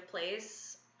kind of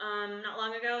place, not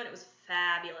long ago, and it was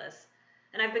fabulous.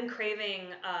 And I've been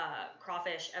craving,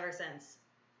 crawfish ever since.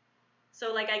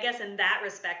 So like, I guess in that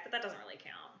respect, but that doesn't really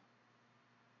count.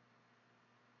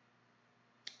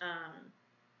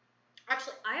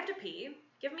 Actually, I have to pee.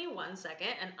 Give me 1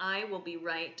 second, and I will be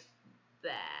right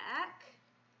back.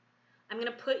 I'm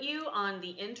going to put you on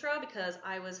the intro because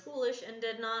I was foolish and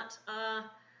did not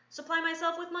supply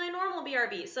myself with my normal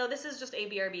BRB. So this is just a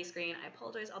BRB screen. I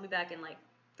apologize. I'll be back in like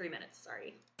 3 minutes.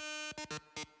 Sorry.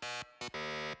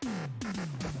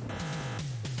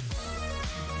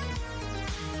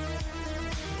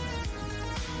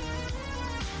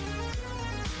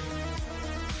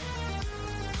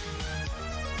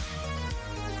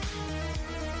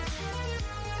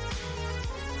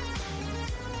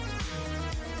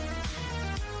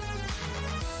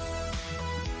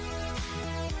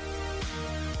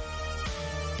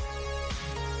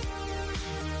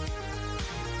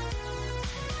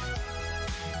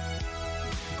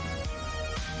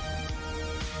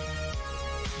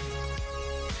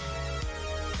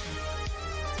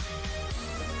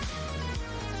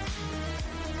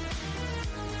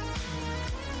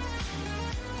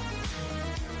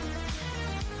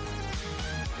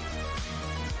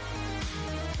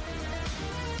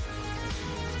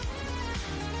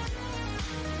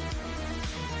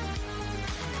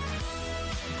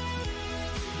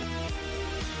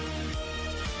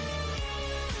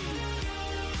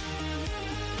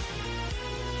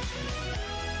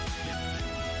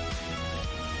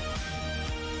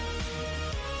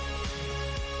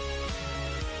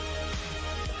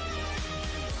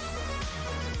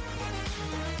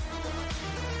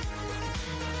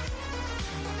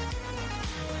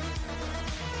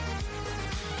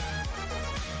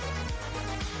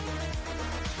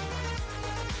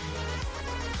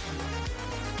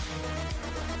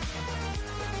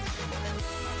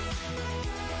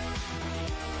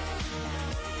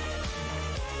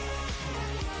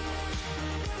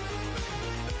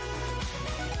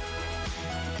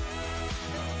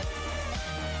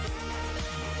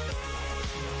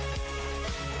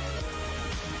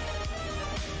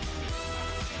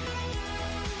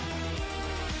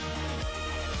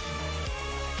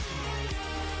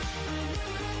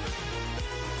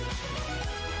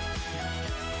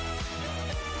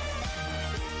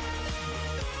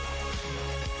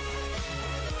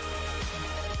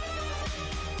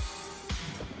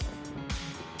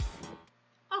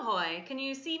 ahoy. Can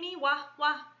you see me? Wah,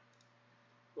 wah,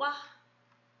 wah,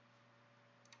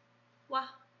 wah,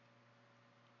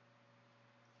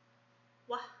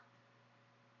 wah.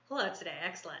 Hello today.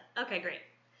 Excellent. Okay, great.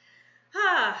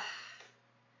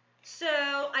 So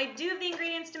I do have the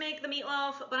ingredients to make the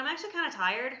meatloaf, but I'm actually kind of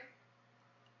tired.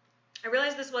 I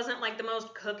realized this wasn't like the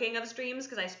most cooking of streams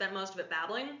because I spent most of it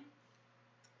babbling.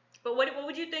 But what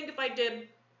would you think if I did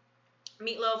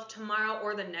meatloaf tomorrow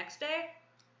or the next day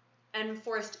and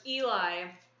forced Eli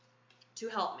to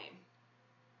help me?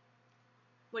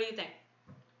 What do you think?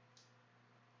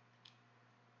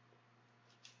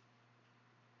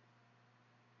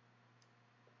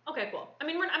 Okay, cool. I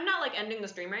mean, I'm not like ending the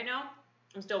stream right now.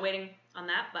 I'm still waiting on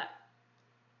that, but.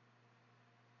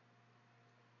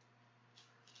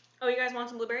 Oh, you guys want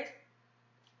some blueberries?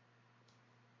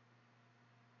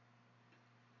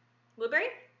 Blueberry?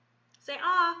 Say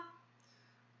ah.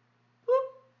 Whoop.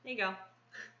 There you go.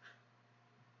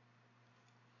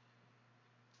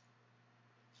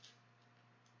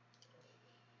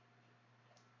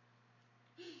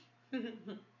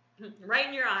 Right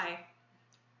in your eye.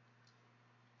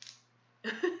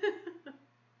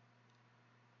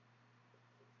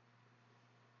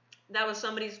 That was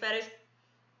somebody's fetish.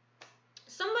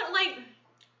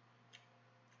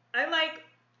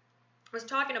 I was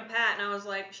talking to Pat and I was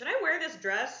like, should I wear this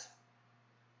dress?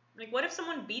 Like, what if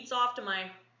someone beats off to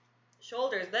my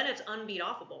shoulders? Then it's unbeat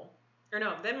offable. Or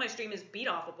no, then my stream is beat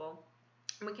offable.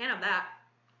 And we can't have that.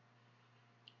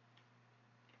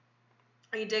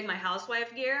 Oh, you dig my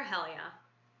housewife gear? Hell yeah.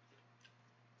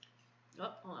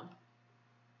 Oh, hold on.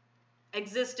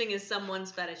 Existing is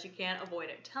someone's fetish. You can't avoid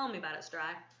it. Tell me about it,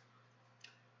 Stry.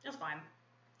 That's fine.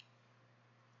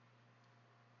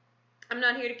 I'm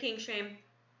not here to kink shame.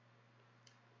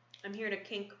 I'm here to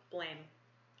kink blame.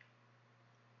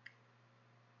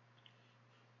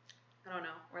 I don't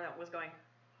know where that was going.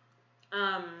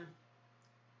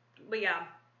 But yeah.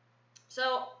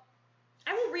 So,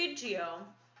 I will read to you.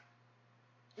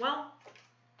 Well,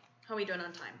 how are we doing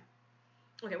on time?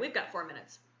 Okay, we've got 4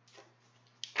 minutes.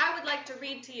 I would like to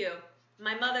read to you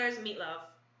my mother's meatloaf.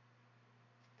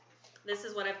 This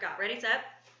is what I've got. Ready, set?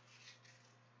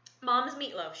 Mom's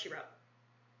meatloaf, she wrote.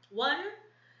 1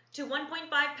 to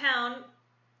 1.5 pound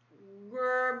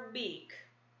beef,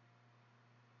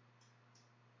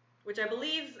 which I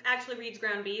believe actually reads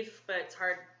ground beef, but it's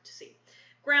hard to see.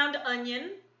 Ground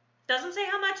onion. Doesn't say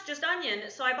how much, just onion.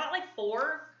 So I bought like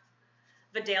 4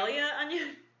 Vidalia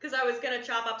onion because I was going to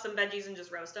chop up some veggies and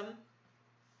just roast them.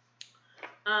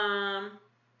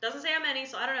 Doesn't say how many,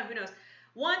 so I don't know. Who knows?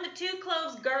 1 to 2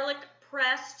 cloves garlic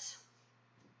pressed.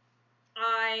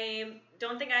 I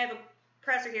don't think I have a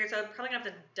presser here, so I'm probably going to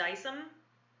have to dice them.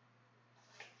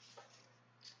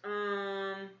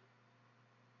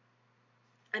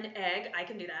 An egg. I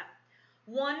can do that.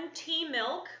 1 tea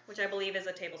milk, which I believe is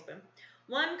a tablespoon.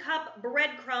 1 cup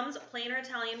breadcrumbs, plain or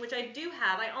Italian, which I do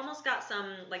have. I almost got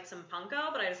some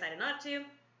panko, but I decided not to.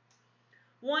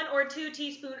 1 or 2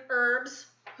 teaspoon herbs.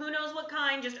 Who knows what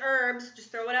kind? Just herbs.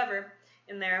 Just throw whatever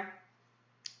in there.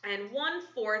 And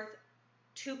 1/4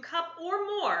 to cup or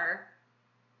more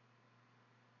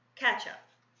ketchup.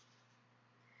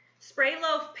 Spray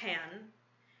loaf pan.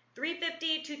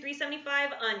 350 to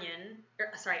 375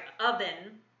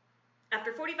 oven.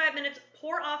 After 45 minutes,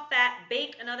 pour off fat,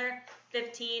 bake another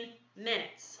 15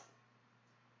 minutes.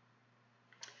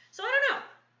 So I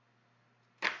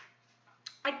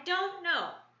don't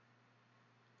know.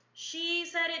 She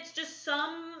said it's just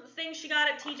something she got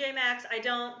at TJ Maxx.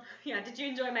 Did you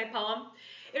enjoy my poem?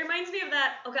 It reminds me of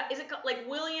that, okay, is it called, like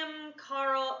William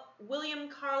Carlos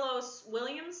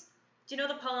Williams? Do you know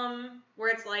the poem where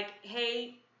it's like,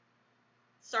 hey,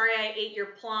 sorry I ate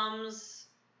your plums.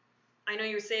 I know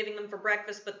you were saving them for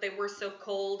breakfast, but they were so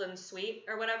cold and sweet,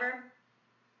 or whatever.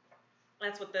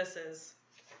 That's what this is.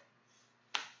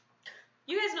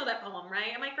 You guys know that poem,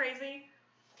 right? Am I crazy?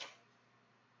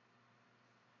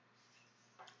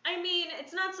 I mean,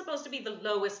 it's not supposed to be the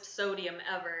lowest sodium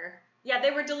ever. Yeah, they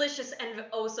were delicious and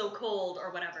oh so cold, or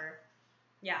whatever.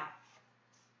 Yeah.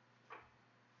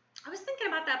 I was thinking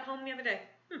about that poem the other day.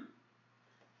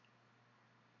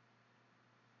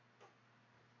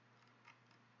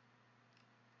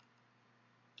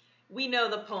 We know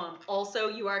the poem. Also,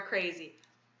 you are crazy.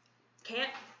 Can't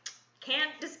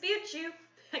dispute you.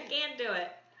 I can't do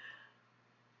it.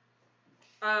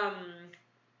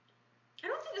 I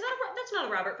don't think, that's not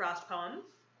a Robert Frost poem.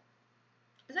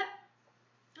 Is that?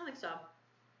 I don't think so.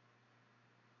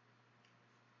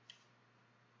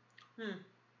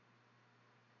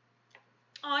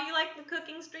 Oh, you like the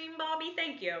cooking stream, Bobby?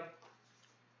 Thank you.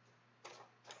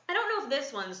 I don't know if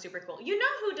this one's super cool. You know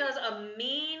who does a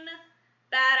mean,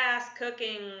 badass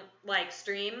cooking like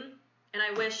stream, and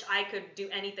I wish I could do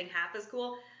anything half as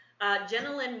cool.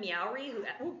 Jenna Lynn Meowry, who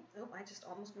I just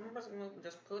almost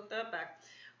just put that back.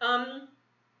 I'm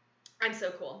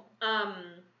so cool.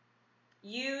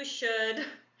 You should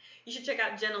check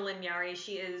out Jenna Lynn Meowry.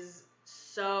 She is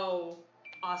so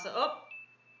awesome. Oh,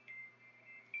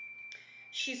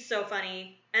 she's so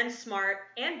funny and smart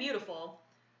and beautiful,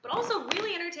 but also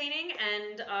really entertaining.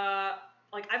 And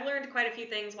like I've learned quite a few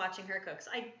things watching her cook. So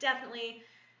I definitely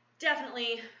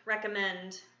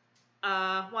recommend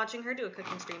watching her do a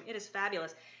cooking stream. It is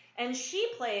fabulous. And she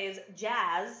plays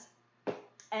jazz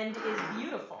and is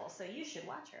beautiful, so you should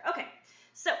watch her. Okay,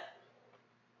 so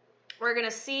we're going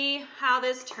to see how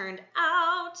this turned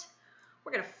out.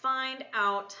 We're going to find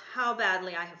out how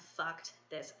badly I have fucked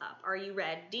this up. Are you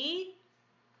ready?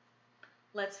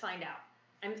 Let's find out.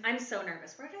 I'm so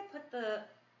nervous. Where did I put the...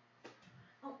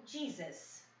 Oh,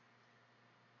 Jesus.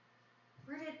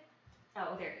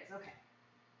 Oh, there it is. Okay.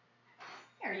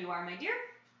 There you are, my dear.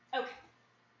 Okay.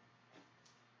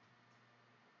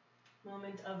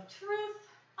 Moment of truth.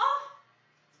 Oh,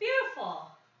 it's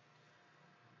beautiful.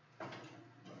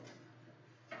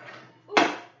 Ooh.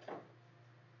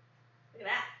 Look at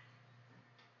that.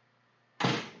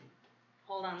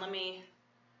 Hold on, let me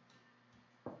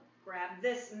grab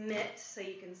this mitt so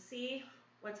you can see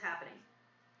what's happening.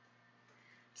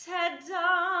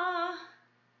 Ta-da!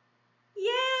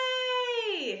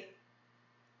 Yay!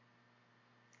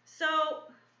 So,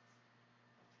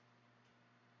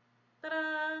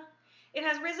 ta-da! It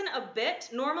has risen a bit.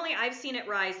 Normally I've seen it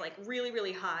rise like really,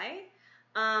 really high,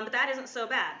 but that isn't so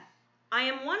bad. I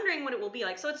am wondering what it will be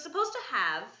like. So it's supposed to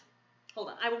have, hold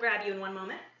on, I will grab you in one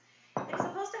moment. It's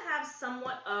supposed to have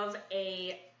somewhat of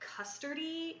a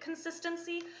custardy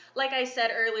consistency. Like I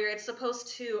said earlier, it's supposed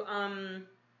to,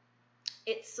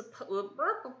 there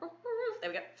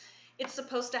we go. It's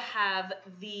supposed to have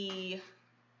the,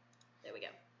 there we go.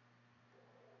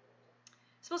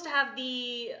 It's supposed to have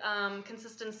the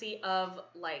consistency of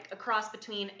like a cross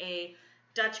between a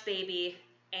Dutch baby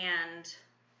and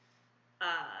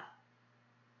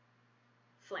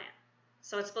flan.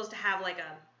 So it's supposed to have like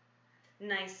a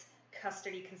nice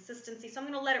custardy consistency. So I'm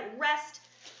going to let it rest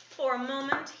for a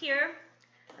moment here,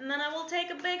 and then I will take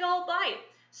a big old bite.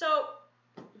 So,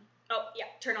 oh yeah,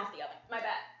 turn off the oven. My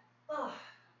bad. Oh,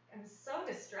 I'm so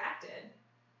distracted.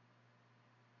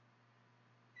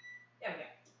 There we go.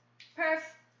 Perf.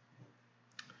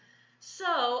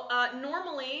 So,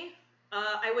 normally,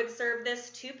 I would serve this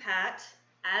to Pat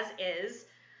as is.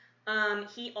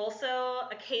 He also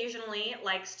occasionally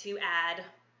likes to add,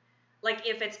 like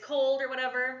if it's cold or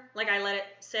whatever, like I let it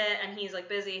sit and he's like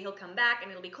busy, he'll come back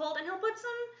and it'll be cold and he'll put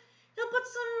some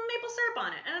maple syrup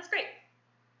on it, and it's great.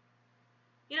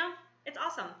 You know, it's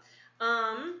awesome.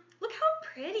 Look how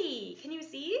pretty. Can you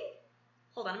see?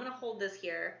 Hold on, I'm gonna hold this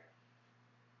here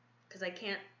because I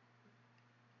can't.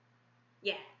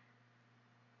 Yeah.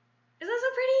 Is that so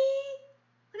pretty?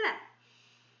 Look at that.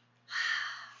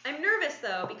 I'm nervous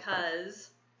though because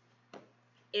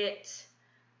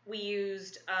we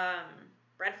used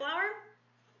bread flour,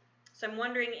 so I'm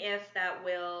wondering if that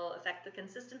will affect the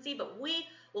consistency, but we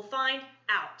will find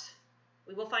out.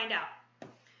 We will find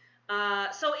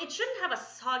out. So it shouldn't have a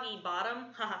soggy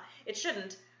bottom. It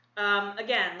shouldn't.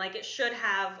 Again, like it should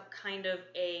have kind of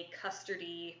a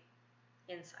custardy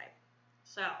inside.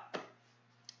 So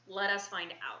let us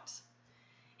find out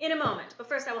in a moment. But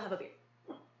first I will have a beer.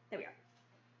 There we are.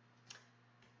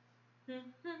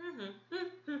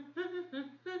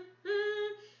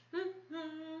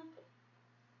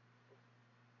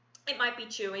 It might be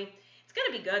chewy. It's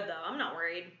gonna be good though. I'm not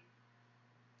worried.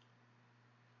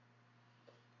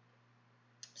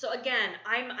 So again,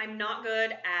 I'm not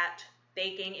good at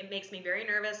baking. It makes me very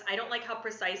nervous. I don't like how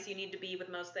precise you need to be with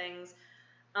most things.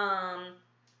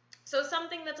 So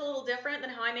something that's a little different than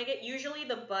how I make it, usually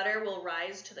the butter will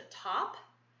rise to the top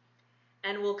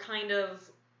and will kind of,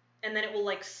 and then it will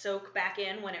like soak back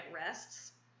in when it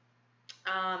rests,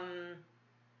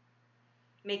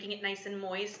 making it nice and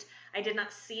moist. I did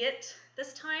not see it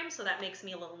this time, so that makes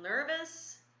me a little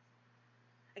nervous.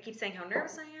 I keep saying how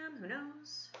nervous I am. Who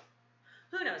knows?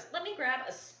 Who knows? Let me grab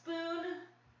a spoon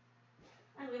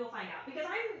and we will find out, because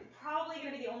I'm probably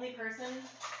going to be the only person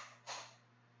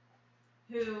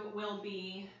who will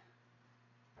be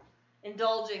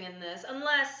indulging in this,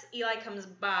 unless Eli comes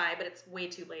by, but it's way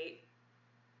too late.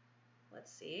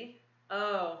 Let's see.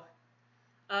 Oh.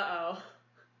 Uh-oh.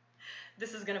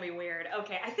 This is going to be weird.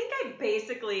 Okay, I think I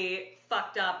basically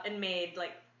fucked up and made,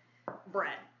 like,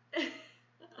 bread.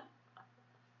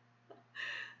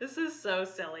 This is so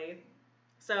silly.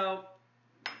 So,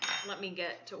 let me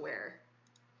get to where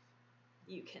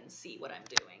you can see what I'm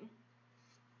doing.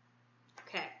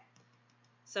 Okay.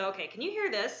 So, okay, can you hear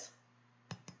this?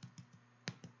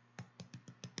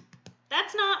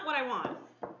 That's not what I want.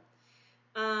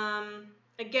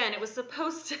 Again, it was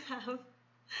supposed to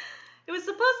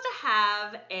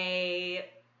have a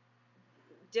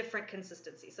different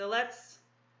consistency. So let's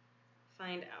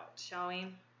find out, shall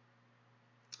we?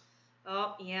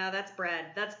 Oh, yeah, that's bread.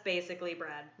 That's basically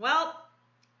bread. Well,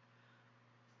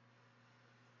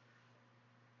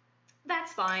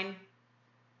 that's fine.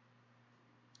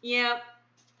 Yeah,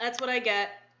 that's what I get.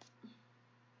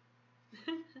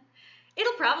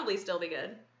 It'll probably still be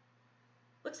good.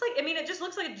 Looks like, I mean, it just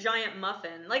looks like a giant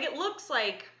muffin. Like, it looks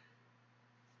like,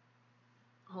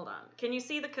 hold on. Can you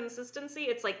see the consistency?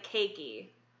 It's like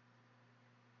cakey.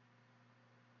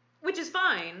 Which is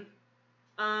fine.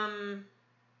 Oh,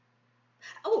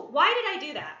 why did I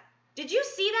do that? Did you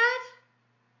see that?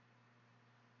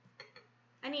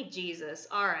 I need Jesus.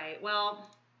 All right, well,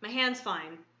 my hand's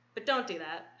fine, but don't do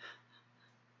that.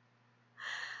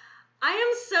 I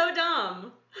am so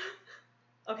dumb.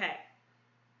 Okay.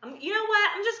 You know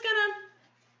what? I'm just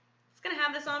gonna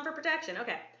have this on for protection.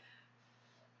 Okay.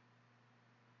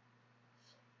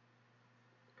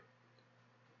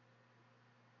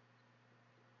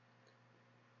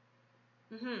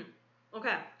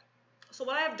 Okay. So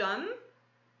what I have done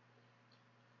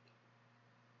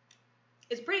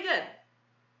is pretty good.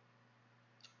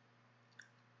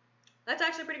 That's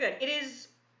actually pretty good. It is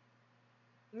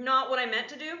not what I meant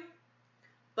to do,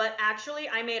 but actually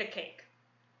I made a cake.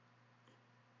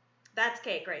 That's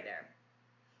cake right there.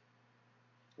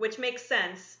 Which makes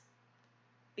sense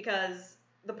because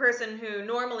the person who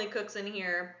normally cooks in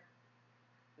here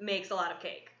makes a lot of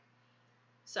cake.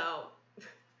 So,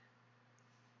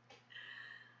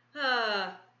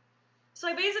 so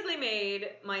I basically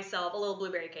made myself a little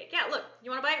blueberry cake. Yeah, look,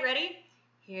 you want a bite? Ready?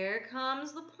 Here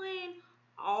comes the plane.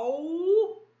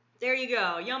 Oh, there you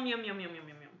go. Yum, yum, yum, yum, yum, yum,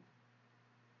 yum.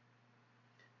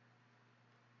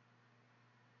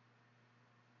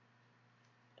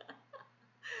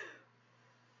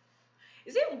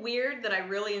 Is it weird that I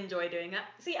really enjoy doing that?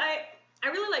 See, I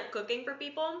really like cooking for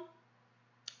people.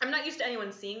 I'm not used to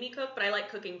anyone seeing me cook, but I like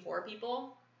cooking for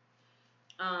people.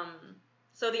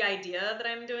 So the idea that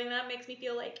I'm doing that makes me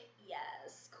feel like,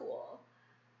 yes, cool.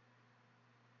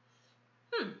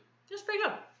 That's pretty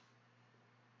good.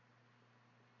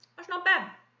 That's not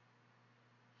bad.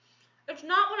 It's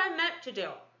not what I meant to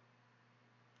do.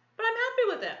 But I'm happy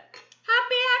with it.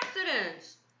 Happy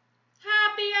accidents.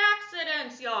 Happy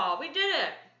accidents, y'all. We did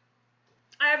it.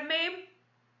 I have made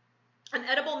an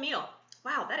edible meal.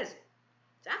 Wow, it's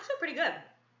actually pretty good.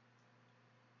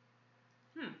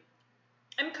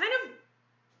 I'm kind of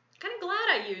glad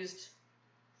I used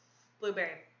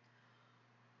blueberry.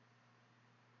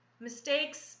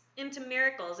 Mistakes into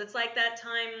miracles. It's like that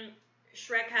time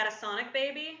Shrek had a Sonic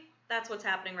baby. That's what's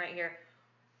happening right here.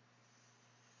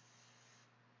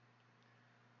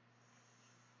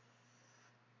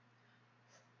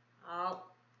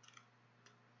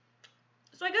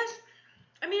 So I guess,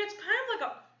 I mean, it's kind of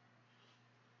like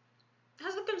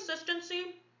has the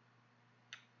consistency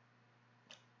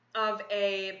of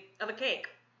a cake.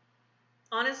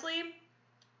 Honestly,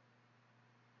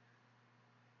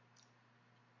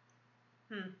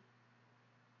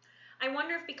 I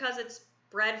wonder if because it's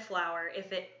bread flour, I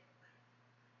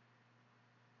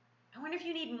wonder if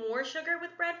you need more sugar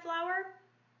with bread flour.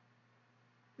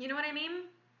 You know what I mean?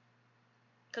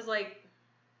 Because, like,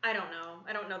 I don't know.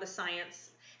 I don't know the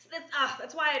science.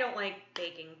 That's why I don't like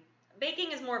baking.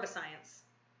 Baking is more of a science.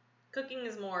 Cooking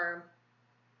is more...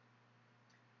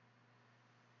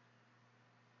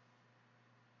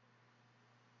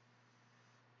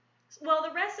 Well,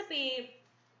 the recipe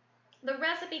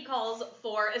calls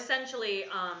for essentially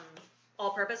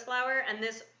all-purpose flour, and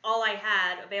all I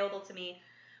had available to me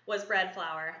was bread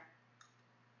flour.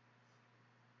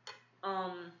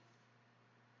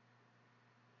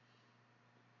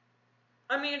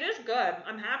 I mean, it is good.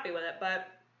 I'm happy with it, but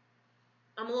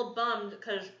I'm a little bummed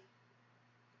because,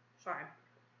 sorry.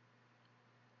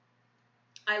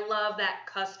 I love that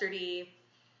custardy,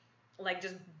 like,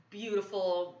 just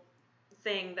beautiful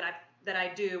thing that I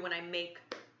do when I make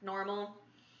normal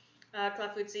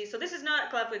clafouti. So this is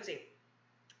not clafouti.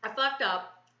 I fucked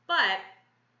up, but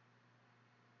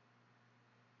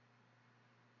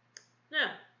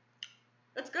yeah,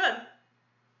 that's good.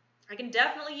 I can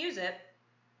definitely use it.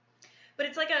 But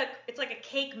it's like a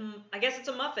cake. I guess it's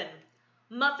a muffin.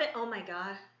 Muffin. Oh my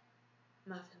god,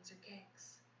 muffins are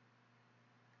cakes.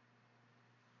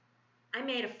 I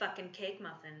made a fucking cake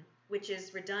muffin, which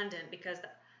is redundant because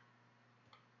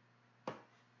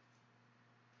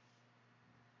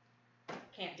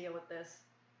deal with this.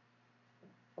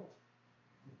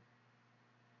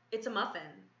 It's a muffin.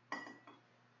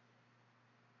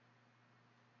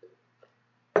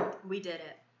 We did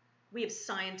it. We have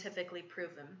scientifically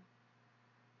proven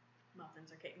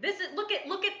muffins are cake. This is look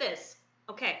at this.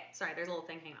 Okay, sorry, there's a little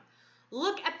thing hanging on.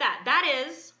 Look at that.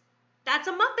 That's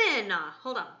a muffin.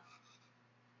 Hold on.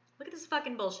 Look at this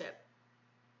fucking bullshit.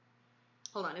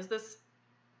 Hold on, is this...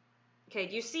 Okay,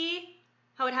 do you see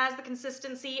how it has the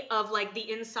consistency of, like,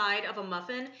 the inside of a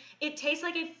muffin? It tastes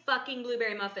like a fucking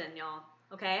blueberry muffin, y'all.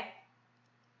 Okay?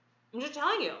 I'm just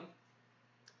telling you.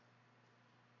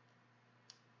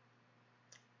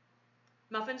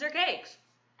 Muffins are cakes.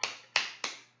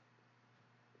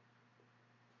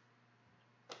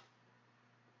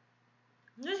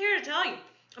 I'm just here to tell you.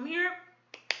 I'm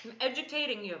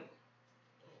educating you.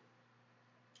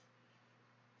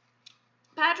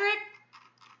 Patrick,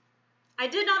 I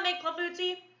did not make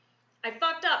Clafouti. I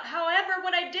fucked up. However,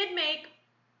 what I did make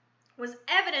was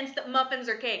evidence that muffins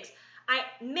are cakes. I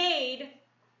made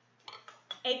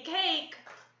a cake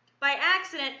by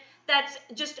accident that's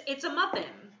just, it's a muffin.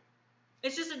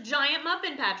 It's just a giant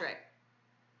muffin, Patrick.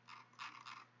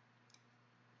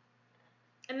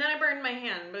 And then I burned my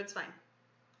hand, but it's fine.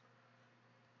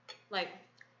 Like,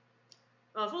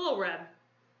 oh, it's a little red.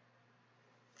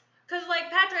 Because,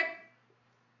 like, Patrick,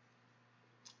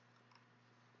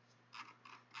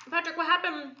 what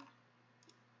happened?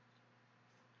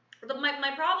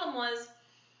 My problem was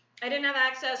I didn't have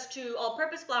access to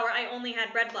all-purpose flour. I only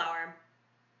had bread flour.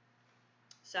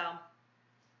 So,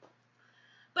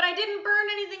 but I didn't burn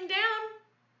anything down.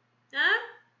 Huh?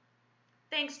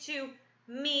 Thanks to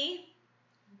me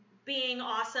being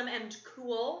awesome and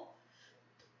cool.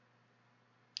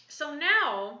 So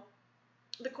now,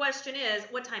 the question is,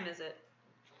 what time is it?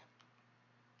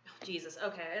 Oh, Jesus,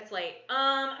 okay, it's late.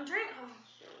 I'm trying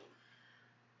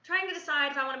to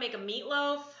decide if I want to make a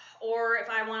meatloaf or if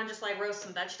I want to just like roast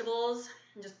some vegetables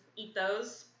and just eat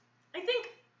those. I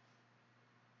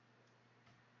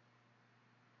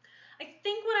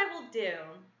think what I will do,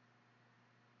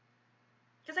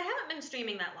 because I haven't been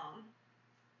streaming that long.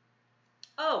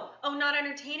 Oh, not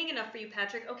entertaining enough for you,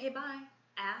 Patrick. Okay, bye,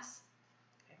 ass.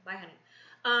 Okay, bye, honey.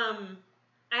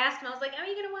 I asked him, I was like, are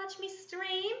you gonna watch me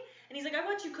stream? And he's like, I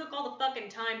watch you cook all the fucking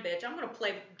time, bitch. I'm gonna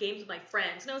play games with my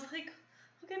friends. And I was like,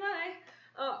 okay, bye.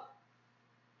 Oh,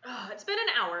 it's been an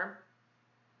hour.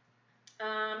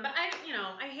 But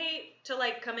I hate to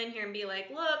like come in here and be like,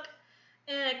 look,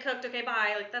 and it cooked, okay,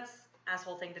 bye. Like, that's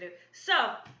asshole thing to do.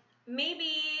 So,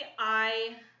 maybe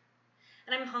and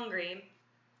I'm hungry,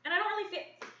 and I don't really feel,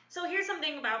 so here's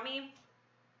something about me.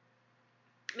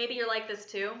 Maybe you're like this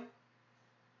too.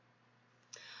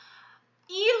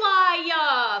 Eli,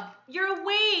 you're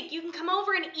awake. You can come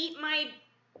over and eat my...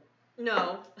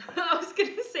 No. I was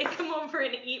going to say come over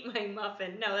and eat my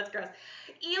muffin. No, that's gross.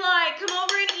 Eli, come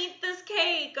over and eat this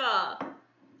cake.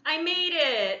 I made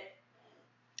it.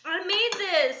 I made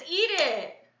this. Eat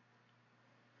it.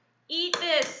 Eat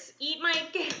this. Eat my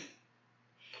cake.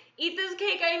 Eat this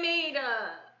cake I made.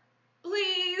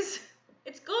 Please.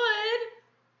 It's good.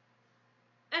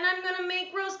 And I'm going to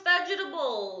make roast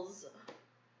vegetables.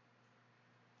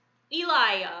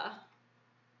 Eli,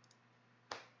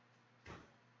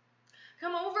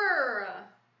 come over.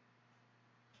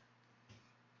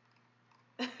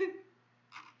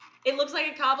 It looks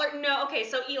like a cobbler. No, okay,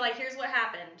 so Eli, here's what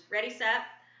happened. Ready, set?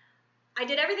 I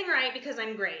did everything right because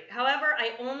I'm great. However,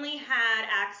 I only had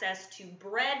access to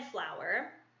bread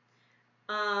flour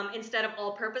instead of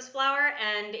all-purpose flour,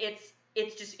 and it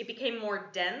became more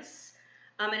dense,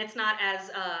 and it's not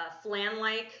as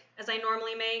flan-like as I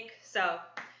normally make, so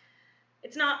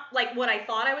it's not like what I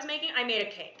thought I was making. I made a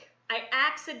cake. I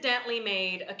accidentally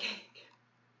made a cake.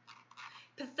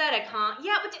 Pathetic, huh?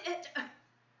 Yeah, but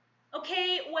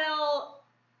okay, well,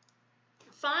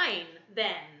 fine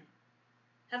then.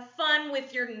 Have fun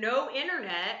with your no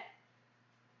internet.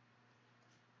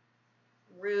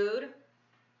 Rude.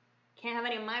 Can't have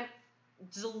any of my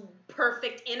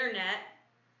perfect internet.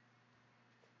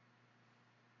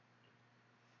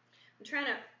 I'm trying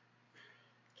to...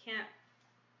 Can't...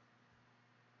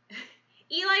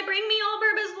 Eli, bring me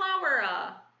all-purpose flour.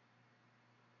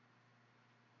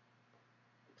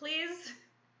 Please?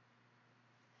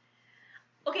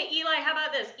 Okay, Eli, how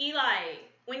about this? Eli,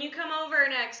 when you come over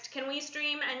next, can we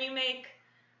stream and you make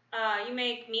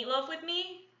meatloaf with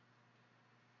me?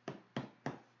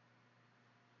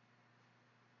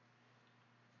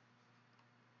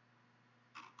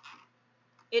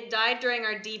 It died during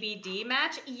our DBD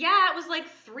match? Yeah, it was like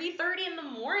 3:30 in the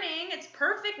morning. It's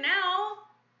perfect now.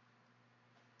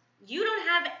 You don't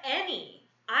have any.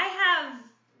 I have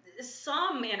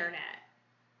some internet.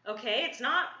 Okay, it's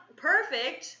not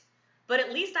perfect, but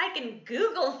at least I can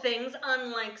Google things,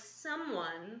 unlike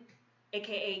someone,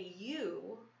 aka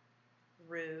you,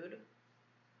 rude.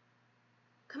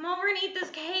 Come over and eat this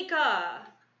cake.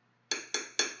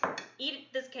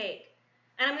 Eat this cake.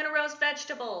 And I'm gonna roast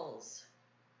vegetables.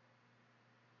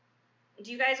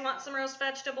 Do you guys want some roast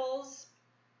vegetables?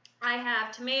 I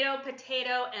have tomato,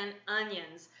 potato, and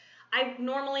onions. I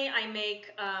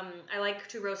like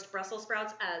to roast Brussels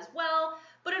sprouts as well,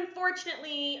 but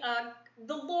unfortunately,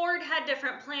 the Lord had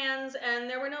different plans and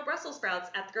there were no Brussels sprouts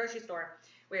at the grocery store.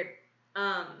 Weird.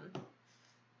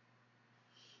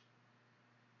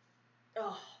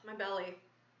 Oh, my belly.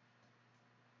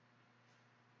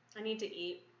 I need to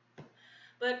eat.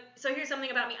 But, so here's something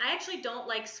about me. I actually don't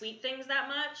like sweet things that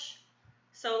much.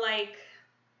 So, like,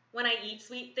 when I eat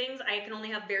sweet things, I can only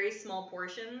have very small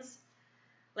portions.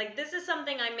 Like, this is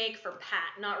something I make for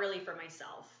Pat, not really for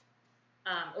myself.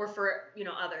 Or for,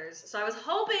 others. So I was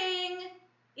hoping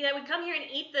that we'd come here and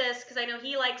eat this, because I know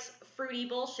he likes fruity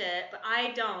bullshit, but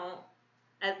I don't.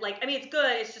 It's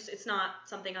good, it's not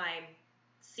something I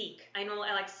seek. I know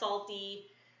I like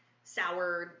salty,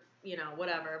 sour,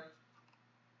 whatever.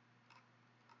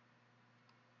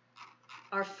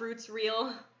 Are fruits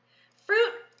real?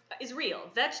 Fruit is real.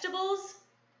 Vegetables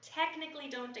technically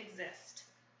don't exist.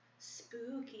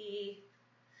 Spooky.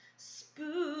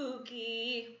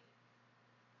 Spooky.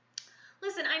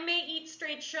 Listen, I may eat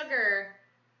straight sugar.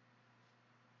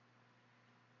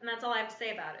 And that's all I have to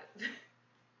say about it.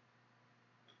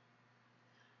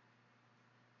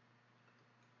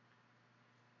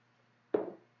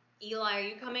 Eli, are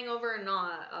you coming over or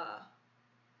not?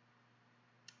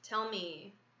 Tell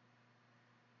me.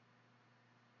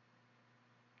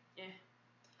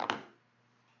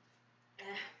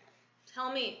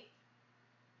 Tell me.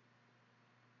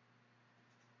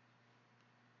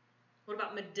 What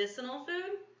about medicinal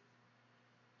food?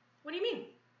 What do you mean?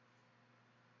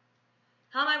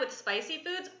 How am I with spicy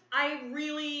foods? I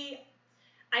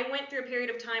went through a period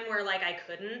of time where I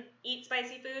couldn't eat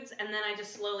spicy foods, and then I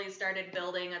just slowly started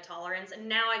building a tolerance, and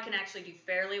now I can actually do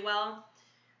fairly well.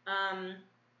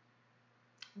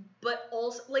 But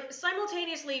also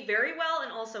simultaneously very well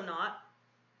and also not.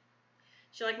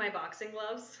 Do you like my boxing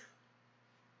gloves?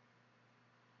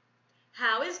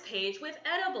 How is Paige with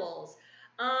edibles?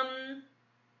 I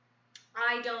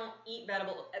don't eat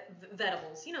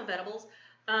vegetables. You know vegetables.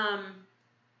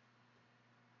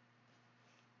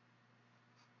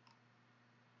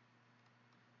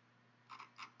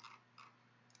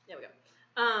 There we go.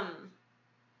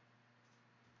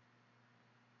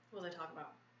 What was I talking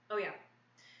about? Oh yeah.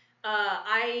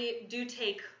 I do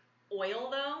take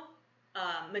oil though,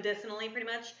 medicinally pretty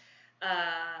much.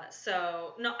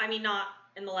 So no, I mean not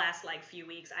in the last few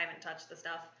weeks. I haven't touched the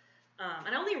stuff.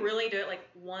 And I only really do it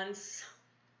once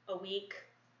a week.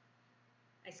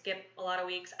 I skip a lot of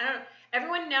weeks. I don't know.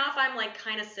 Everyone now, if I'm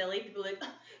kind of silly, people are like,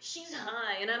 oh, she's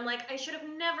high. And I'm like, I should have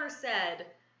never said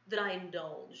that I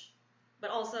indulge. But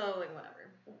also,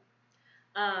 whatever.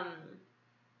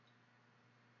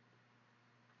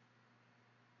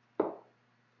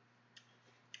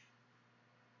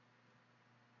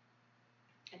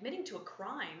 Admitting to a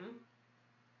crime?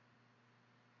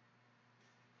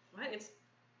 What? It's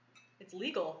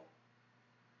legal.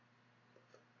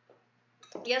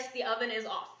 Yes, the oven is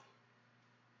off.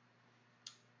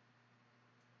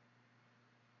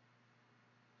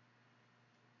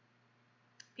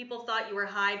 People thought you were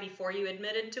high before you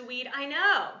admitted to weed. I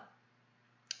know.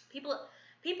 People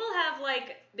have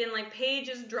been Paige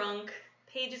is drunk,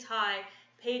 Paige is high,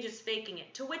 Paige is faking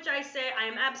it. To which I say I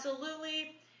am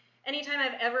absolutely, anytime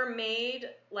I've ever made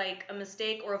a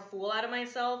mistake or a fool out of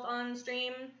myself on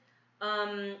stream,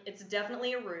 it's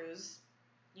definitely a ruse.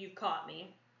 You've caught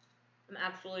me. I'm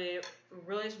absolutely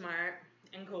really smart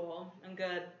and cool and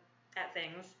good at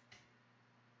things.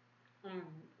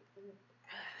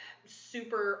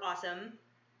 Super awesome.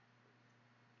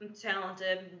 I'm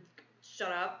talented.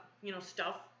 Shut up.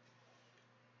 Stuff.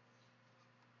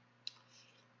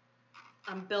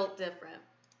 I'm built different.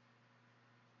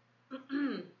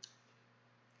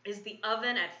 Is the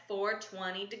oven at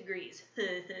 420 degrees?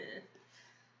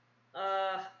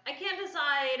 I can't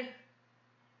decide.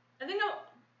 I think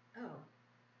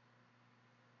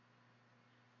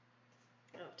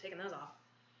taking those off.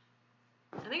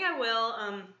 I think I will,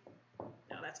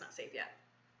 no, that's not safe yet.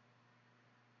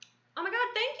 Oh my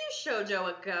god, thank you, Shoujo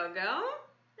a Go-Go.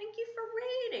 Thank you for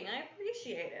rating. I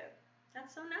appreciate it.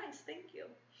 That's so nice. Thank you.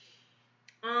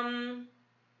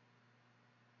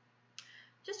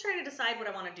 Just trying to decide what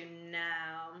I want to do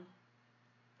now.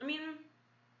 I mean,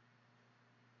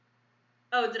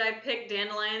 oh, did I pick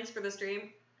dandelions for the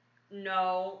stream?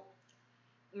 No.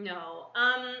 No.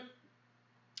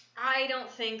 I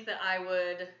don't think that I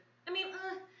would. I mean,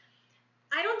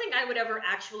 I don't think I would ever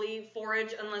actually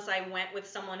forage unless I went with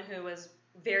someone who was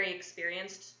very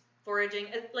experienced foraging.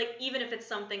 Like, even if it's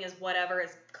something as whatever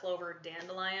as clover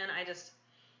dandelion,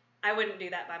 I wouldn't do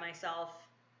that by myself.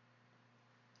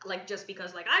 Like, just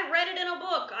because, like, I read it in a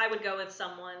book, I would go with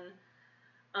someone,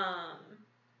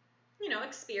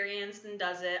 experienced and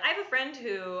does it. I have a friend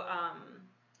who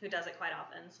does it quite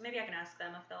often, so maybe I can ask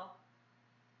them if they'll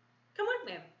come with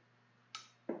me.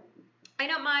 I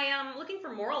know my looking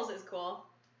for morels is cool.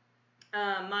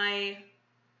 One of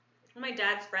my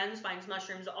dad's friends finds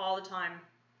mushrooms all the time,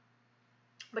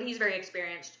 but he's very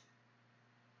experienced.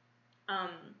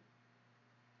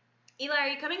 Eli, are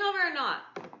you coming over or not?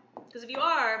 Because if you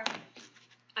are,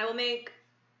 I will make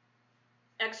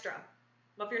extra.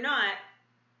 But if you're not,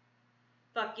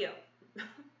 fuck you.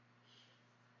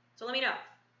 So let me know.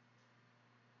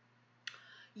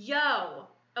 Yo,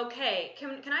 okay,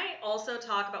 can I also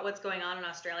talk about what's going on in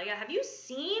Australia? Have you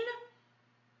seen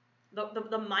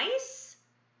the mice?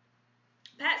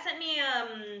 Pat sent me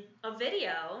a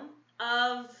video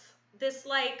of this,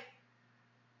 like,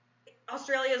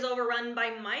 Australia's overrun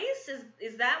by mice.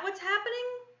 Is that what's happening?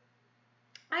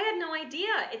 I had no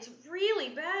idea. It's really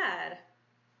bad.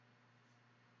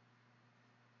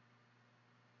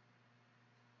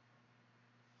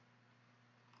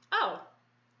 Oh,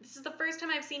 this is the first time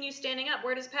I've seen you standing up.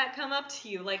 Where does Pat come up to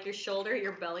you? Like your shoulder,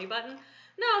 your belly button?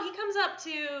 No, he comes up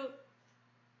to...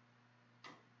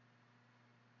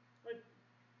 What?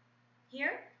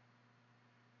 Here?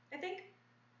 I think?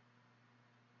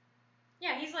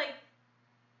 Yeah, he's like...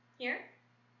 Here?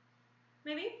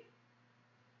 Maybe?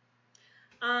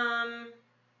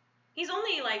 He's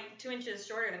only like 2 inches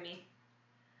shorter than me.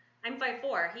 I'm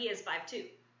 5'4", he is 5'2".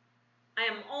 I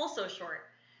am also short,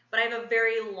 but I have a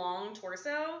very long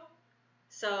torso,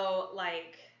 so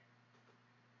like,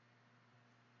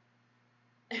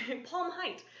 palm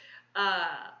height.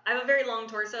 I have a very long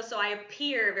torso, so I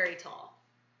appear very tall.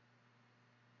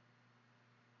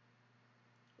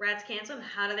 Rats can't swim.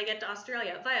 How do they get to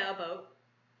Australia? Via a boat.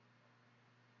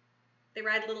 They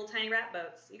ride little tiny rat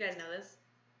boats. You guys know this.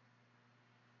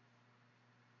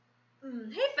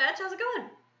 Hey, Fetch, how's it going?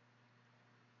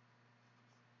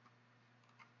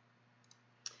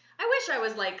 I wish I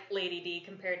was like Lady D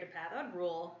compared to Pat. That would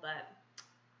rule, but,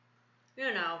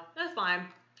 you know, that's fine.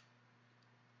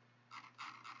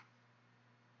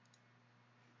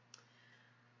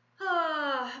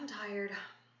 I'm tired.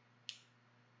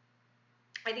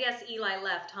 I guess Eli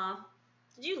left, huh?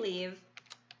 Did you leave?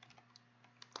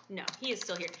 No, he is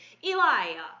still here. Eli,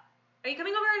 are you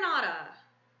coming over or not?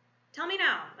 Tell me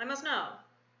now. I must know.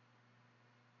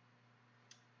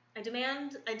 I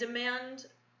demand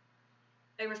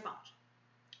a response.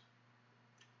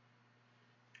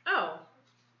 Oh.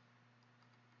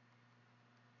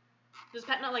 Does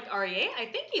Pat not like REA? I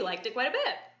think he liked it quite a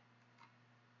bit.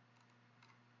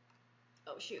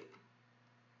 Oh, shoot.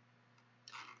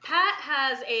 Pat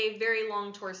has a very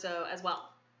long torso as well.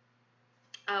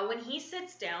 When he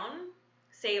sits down,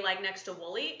 say like next to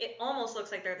Wooly, it almost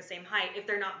looks like they're the same height if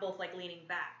they're not both like leaning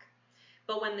back.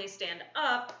 But when they stand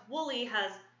up, Wooly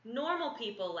has normal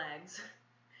people legs,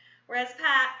 whereas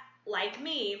Pat, like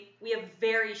me, we have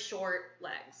very short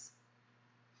legs.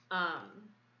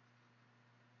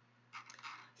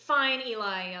 Fine,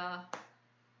 Eli,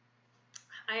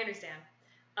 I understand.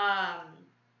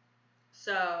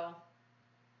 So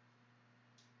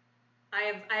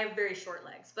I have very short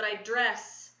legs, but I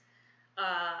dress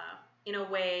in a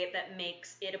way that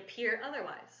makes it appear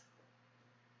otherwise.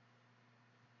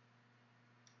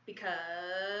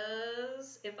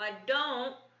 Because if I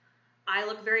don't, I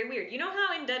look very weird. You know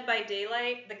how in Dead by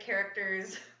Daylight the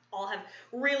characters all have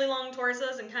really long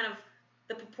torsos and kind of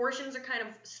the proportions are kind of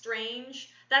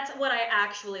strange? That's what I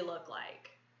actually look like.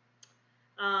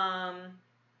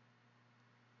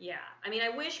 Yeah. I mean, I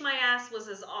wish my ass was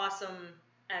as awesome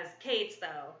as Kate's,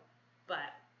 though,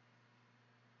 but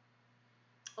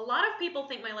a lot of people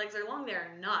think my legs are long.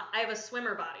 They're not. I have a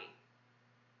swimmer body,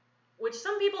 which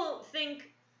some people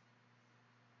think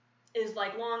is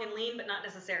like long and lean, but not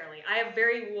necessarily. I have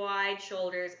very wide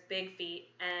shoulders, big feet,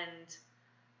 and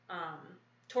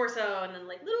torso, and then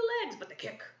like little legs, but they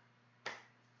kick.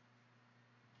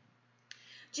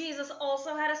 Jesus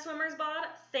also had a swimmer's bod.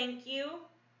 Thank you.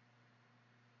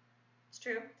 It's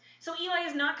true. So Eli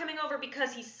is not coming over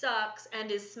because he sucks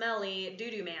and is smelly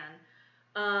doo-doo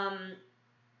man.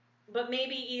 But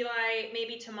maybe Eli,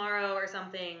 maybe tomorrow or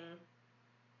something,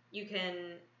 you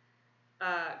can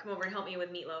come over and help me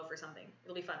with meatloaf or something.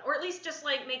 It'll be fun. Or at least just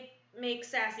like make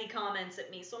sassy comments at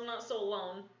me so I'm not so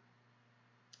alone.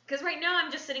 Because right now I'm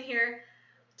just sitting here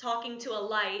talking to a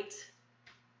light,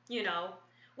 you know,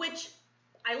 which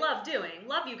I love doing,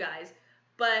 love you guys,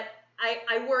 but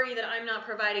I worry that I'm not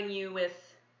providing you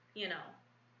with, you know,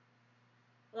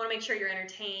 I want to make sure you're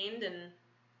entertained and,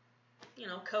 you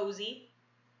know, cozy.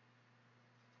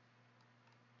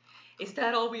 Is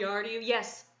that all we are to you?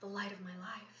 Yes, the light of my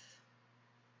life.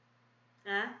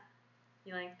 Huh?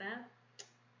 You like that?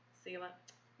 See what?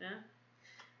 Yeah?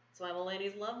 That's why the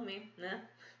ladies love me. Yeah?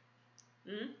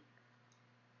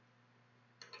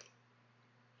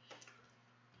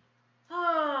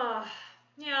 Oh,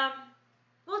 yeah.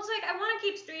 Well, it's like I want to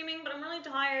keep streaming, but I'm really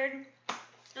tired.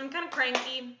 I'm kind of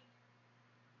cranky.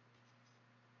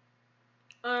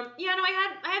 Yeah, no,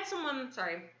 I had someone,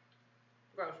 sorry.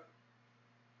 Gross.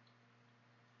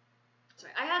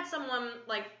 Sorry. I had someone,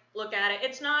 like, look at it.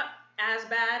 It's not as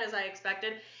bad as I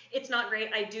expected. It's not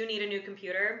great. I do need a new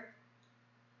computer.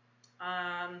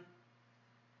 I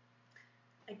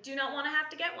do not want to have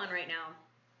to get one right now.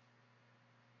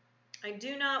 I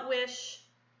do not wish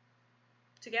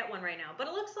to get one right now. But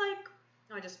it looks like,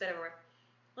 oh, I just spit everywhere.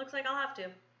 Looks like I'll have to.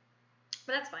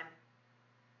 But that's fine.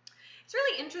 It's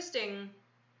really interesting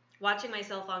watching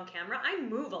myself on camera. I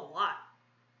move a lot.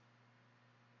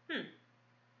 Very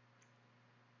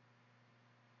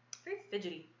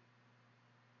fidgety.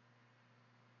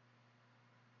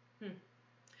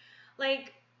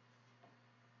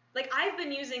 Like I've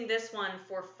been using this one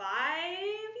for 5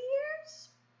 years.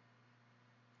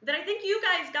 That I think you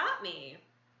guys got me.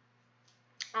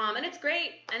 And it's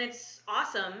great and it's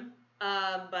awesome,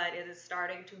 but it is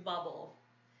starting to bubble.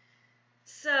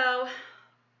 So,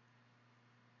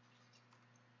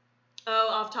 oh,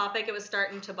 off topic, it was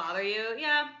starting to bother you.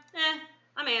 Yeah,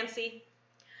 I'm antsy.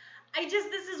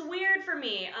 This is weird for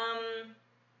me.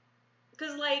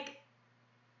 Cause like,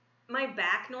 my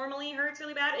back normally hurts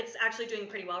really bad. It's actually doing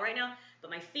pretty well right now, but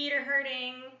my feet are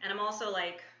hurting, and I'm also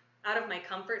like out of my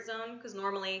comfort zone, cause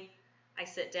normally I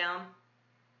sit down.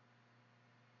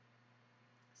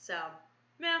 So,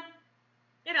 yeah,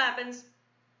 it happens.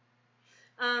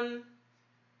 Let's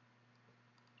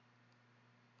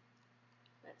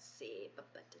see.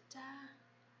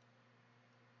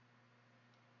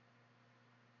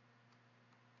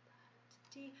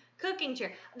 Cooking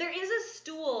chair. There is a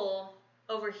stool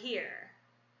over here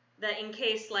that in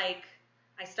case like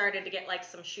I started to get like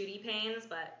some shooty pains,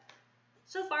 but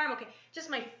so far I'm okay. Just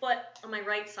my foot on my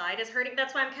right side is hurting.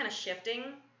 That's why I'm kind of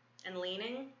shifting and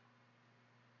leaning.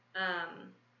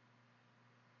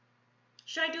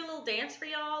 Should I do a little dance for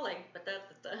y'all? Like,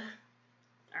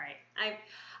 all right.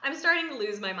 I'm starting to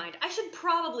lose my mind. I should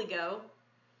probably go.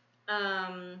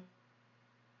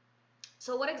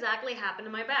 So what exactly happened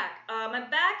to my back? My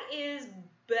back is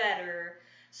better.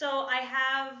 So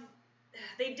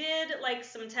they did like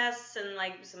some tests and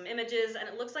like some images, and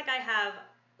it looks like I have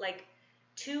like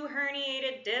 2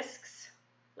 herniated discs,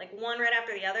 like one right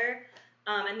after the other.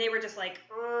 And they were just like,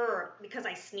 because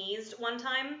I sneezed one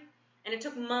time, and it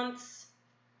took months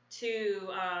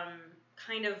to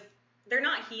kind of, they're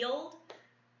not healed,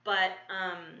 but,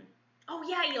 oh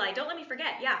yeah, Eli, don't let me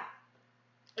forget, yeah.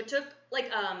 It took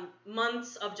like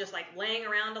months of just like laying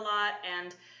around a lot,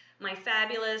 and my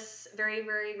fabulous, very,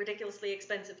 very ridiculously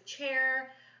expensive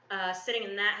chair, sitting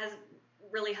in that has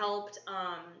really helped.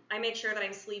 I make sure that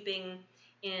I'm sleeping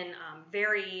in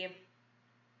very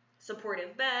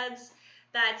supportive beds.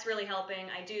 That's really helping.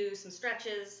 I do some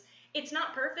stretches. It's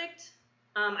not perfect.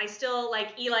 I still,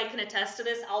 like, Eli can attest to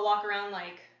this. I'll walk around,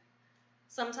 like,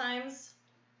 sometimes,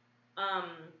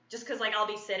 just because, like, I'll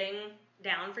be sitting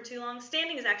down for too long.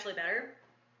 Standing is actually better,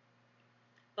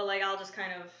 but, like, I'll just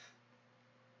kind of,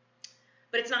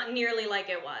 but it's not nearly like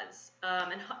it was.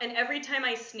 And every time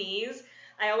I sneeze,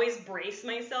 I always brace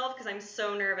myself because I'm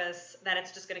so nervous that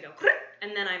it's just going to go,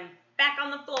 and then I'm back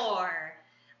on the floor,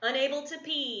 unable to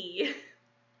pee.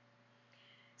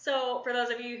 So, for those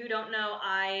of you who don't know,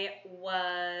 I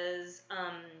was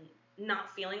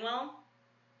not feeling well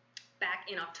back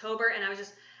in October, and I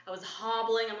was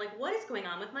hobbling. I'm like, what is going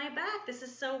on with my back? This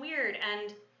is so weird.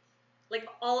 And like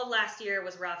all of last year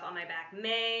was rough on my back.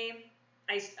 May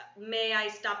I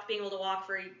stopped being able to walk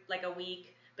for like a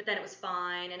week, but then it was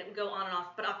fine, and it would go on and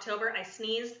off. But October, I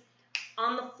sneezed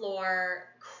on the floor,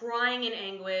 crying in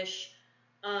anguish,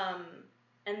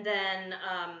 and then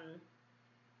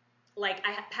like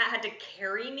I had to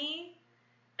carry me,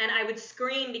 and I would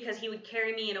scream because he would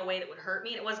carry me in a way that would hurt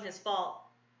me, and it wasn't his fault.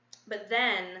 But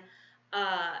then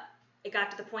it got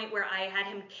to the point where I had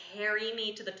him carry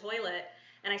me to the toilet,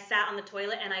 and I sat on the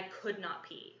toilet, and I could not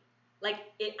pee. Like,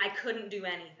 I couldn't do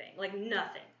anything. Like,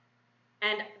 nothing.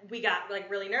 And we got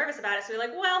like really nervous about it. So we were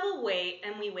like, well, we'll wait.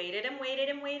 And we waited and waited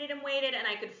and waited and waited. And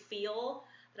I could feel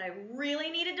that I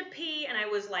really needed to pee. And I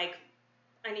was like,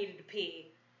 I needed to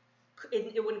pee.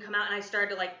 It wouldn't come out. And I started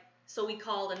to like, so we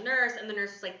called a nurse. And the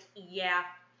nurse was like, yeah,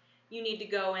 you need to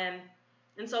go in.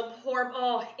 And so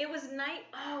it was a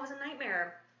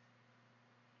nightmare.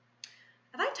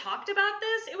 Have I talked about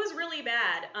this? It was really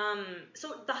bad.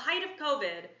 So the height of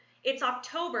COVID, it's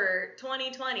October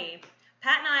 2020.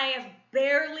 Pat and I have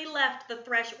barely left the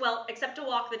threshold, well, except to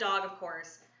walk the dog, of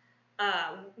course.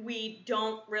 We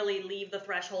don't really leave the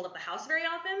threshold of the house very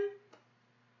often.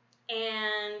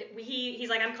 And he's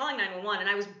like, I'm calling 911, and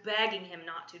I was begging him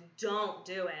not to. Don't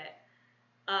do it.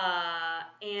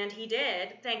 And he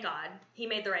did, thank God. He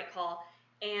made the right call.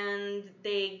 And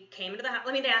they came into the house.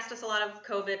 I mean, they asked us a lot of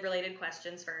COVID-related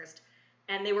questions first.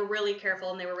 And they were really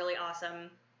careful, and they were really awesome.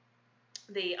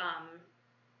 The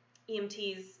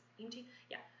EMTs... EMT?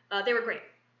 Yeah. They were great.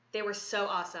 They were so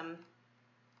awesome.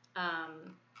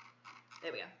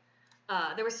 There we go.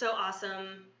 They were so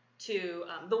awesome to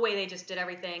the way they just did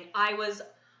everything. I was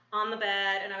on the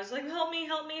bed, and I was like, help me,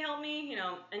 help me, help me, you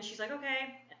know. And she's like,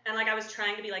 okay. And, like, I was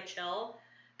trying to be, like, chill.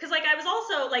 Because, like, I was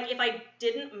also, like, if I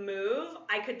didn't move,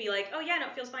 I could be like, oh, yeah, no,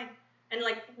 it feels fine. And,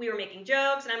 like, we were making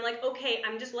jokes, and I'm like, okay,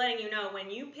 I'm just letting you know, when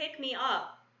you pick me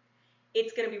up,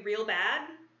 it's going to be real bad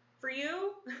for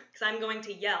you, because I'm going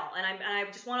to yell, and I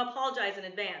just want to apologize in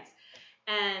advance.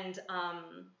 And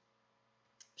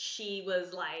she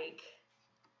was like,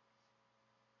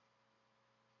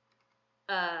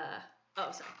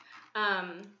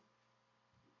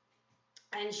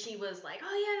 and she was like,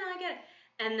 oh yeah, no, I get it.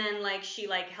 And then like she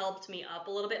like helped me up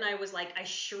a little bit, and I was like, I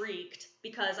shrieked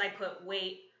because I put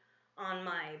weight on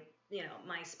my, you know,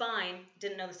 my spine.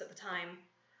 Didn't know this at the time.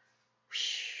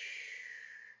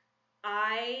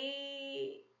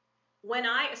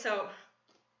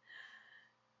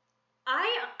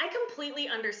 I completely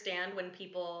understand when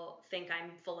people think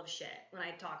I'm full of shit when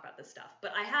I talk about this stuff,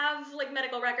 but I have like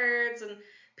medical records and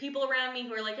people around me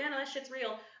who are like, yeah, no, that shit's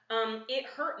real. It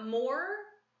hurt more.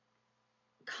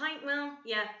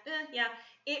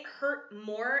 It hurt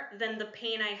more than the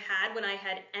pain I had when I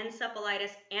had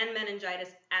encephalitis and meningitis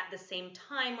at the same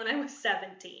time when I was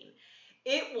 17.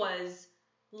 It was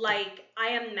like,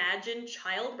 I imagine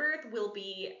childbirth will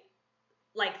be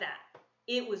like that.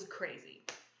 It was crazy.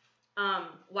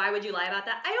 Why would you lie about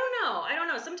that? I don't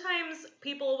know. Sometimes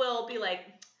people will be like,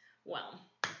 well,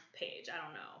 Paige, I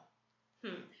don't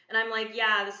know. And I'm like,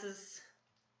 yeah, this is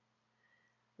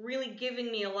really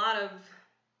giving me a lot of,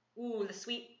 the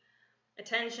sweet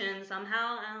attention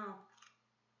somehow. I don't know.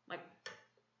 Like,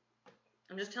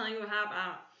 I'm just telling you what happened.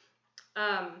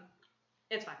 I don't know.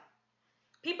 It's fine.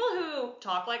 People who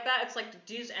talk like that, it's like,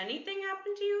 does anything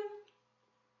happen to you?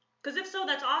 Because if so,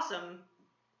 that's awesome.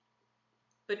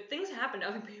 But things happen to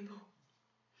other people.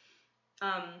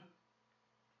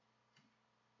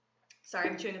 Sorry,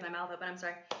 I'm chewing with my mouth open. I'm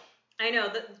sorry. I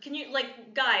know. Can you,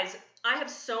 like, guys, I have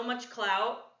so much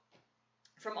clout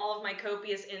from all of my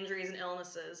copious injuries and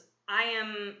illnesses. I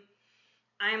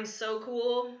am so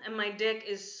cool, and my dick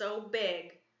is so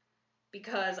big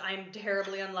because I'm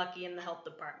terribly unlucky in the health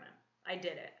department. I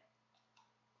did it.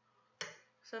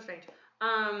 So strange.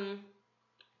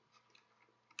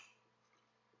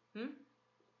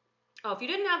 Oh, if you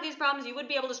didn't have these problems, you would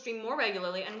be able to stream more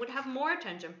regularly and would have more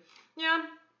attention. Yeah,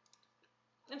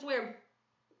 it's weird.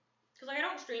 Because, like, I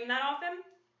don't stream that often.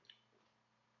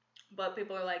 But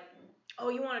people are like, oh,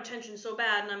 you want attention so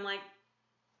bad. And I'm like,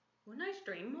 wouldn't I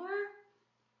stream more?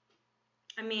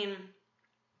 I mean,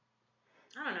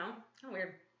 I don't know. Kind of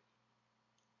weird.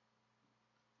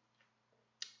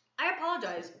 I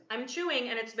apologize. I'm chewing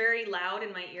and it's very loud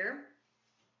in my ear.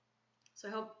 So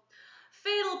I hope.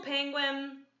 Fatal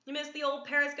Penguin. You missed the old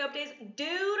Periscope days.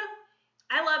 Dude,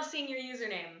 I love seeing your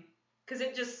username. Because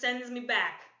it just sends me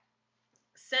back.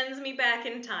 Sends me back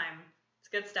in time. It's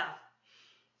good stuff.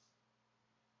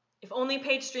 If only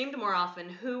Paige streamed more often,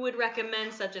 who would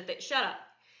recommend such a thing? Shut up.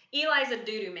 Eli's a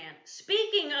doo-doo man.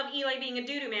 Speaking of Eli being a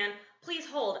doo-doo man, please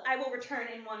hold. I will return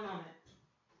in one moment.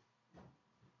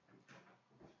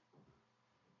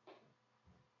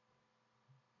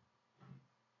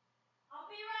 I'll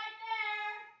be right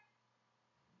there.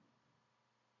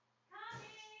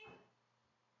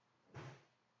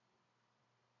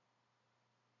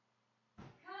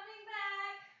 Coming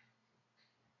back.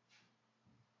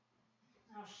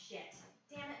 Oh, shit.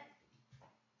 Damn it.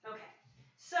 Okay.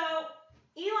 So,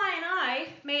 Eli and I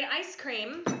made ice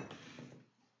cream,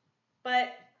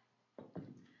 but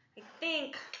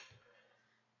I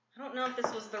don't know if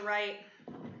this was the right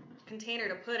container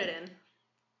to put it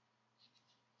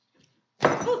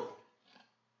in. Ooh.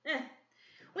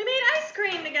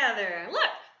 cream together. Look.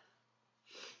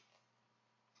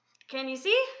 Can you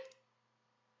see?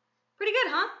 Pretty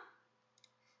good, huh?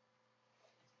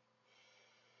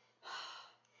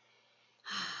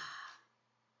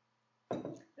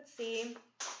 Let's see.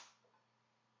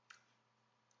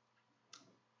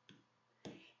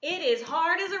 It is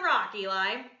hard as a rock,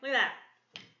 Eli. Look at that.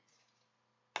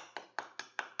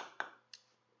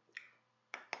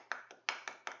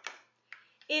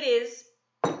 It is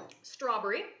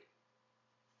strawberry.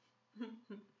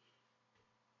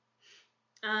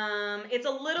 It's a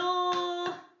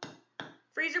little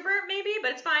freezer burnt maybe,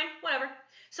 but it's fine, whatever.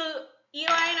 So Eli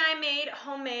and I made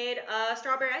homemade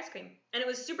strawberry ice cream, and it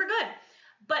was super good.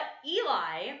 But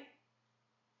Eli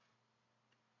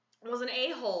was an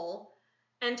a-hole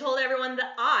and told everyone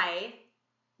that I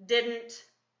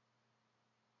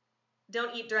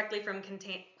don't eat directly from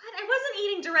container. What? I wasn't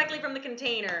eating directly from the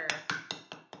container.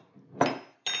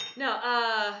 No,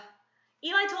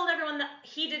 Eli told everyone that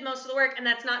he did most of the work, and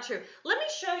that's not true. Let me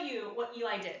show you what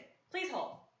Eli did. Please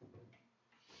hold.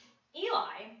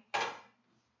 Eli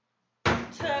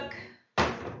took,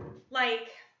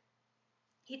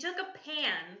 he took a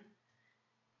pan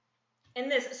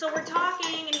and this. So we're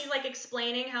talking, and he's,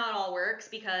 explaining how it all works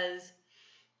because,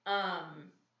 I've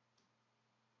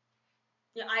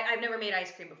never made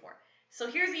ice cream before. So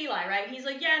here's Eli, right? He's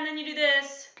like, yeah, and then you do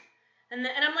this. And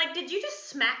I'm like, did you just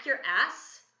smack your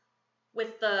ass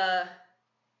with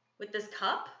this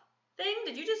cup thing?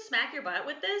 Did you just smack your butt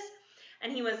with this?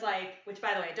 And he was like, which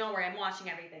by the way, don't worry, I'm watching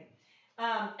everything.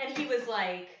 And he was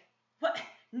like, what?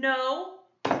 No.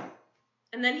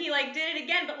 And then he did it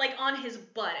again, but on his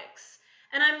buttocks.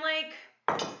 And I'm like,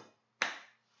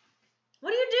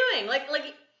 what are you doing?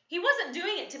 He wasn't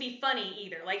doing it to be funny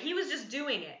either. He was just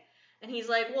doing it. And he's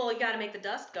like, well, you got to make the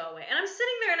dust go away. And I'm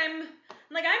sitting there and I'm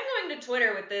like, I'm going to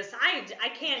Twitter with this. I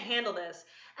can't handle this.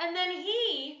 And then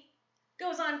he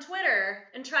goes on Twitter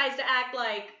and tries to act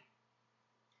like,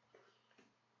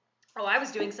 oh, I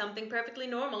was doing something perfectly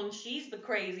normal and she's the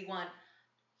crazy one.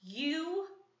 You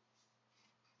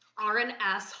are an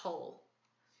asshole.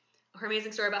 Her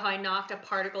amazing story about how I knocked a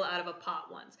particle out of a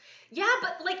pot once. Yeah,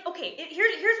 but okay,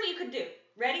 here's what you could do.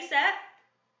 Ready, set?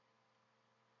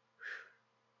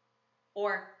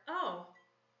 Or, oh.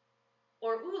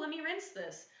 Or, ooh, let me rinse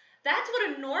this. That's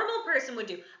what a normal person would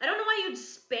do. I don't know why you'd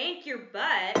spank your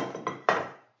butt.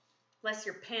 Unless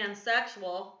you're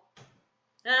pansexual.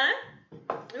 Huh?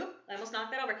 Oop, I almost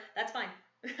knocked that over. That's fine.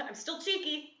 I'm still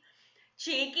cheeky.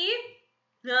 Cheeky?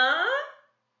 Huh?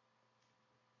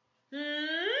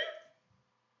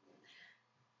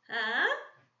 Huh?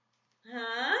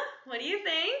 Huh? What do you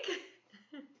think?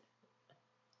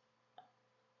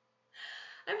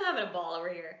 I'm having a ball over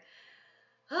here.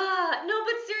 No,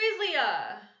 but seriously,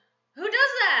 who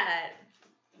does that?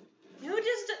 Who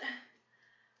just,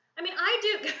 I mean, I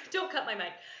do, don't cut my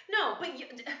mic. No, but you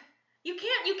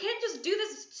can't just do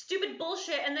this stupid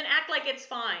bullshit and then act like it's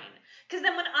fine. Because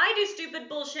then when I do stupid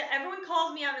bullshit, everyone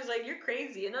calls me out and is like, you're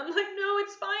crazy. And I'm like, no,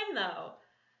 it's fine though.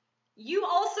 You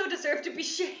also deserve to be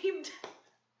shamed.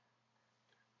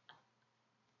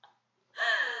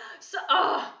 So,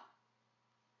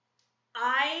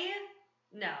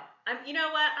 you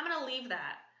know what? I'm going to leave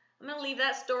that. I'm going to leave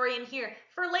that story in here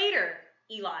for later,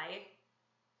 Eli.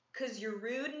 Because you're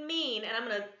rude and mean, and I'm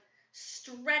going to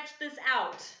stretch this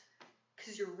out.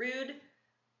 Because you're rude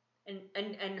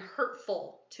and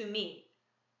hurtful to me.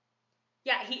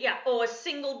 Yeah, a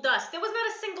single dust. There was not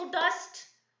a single dust.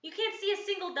 You can't see a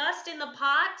single dust in the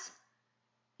pot.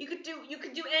 You could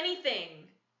do anything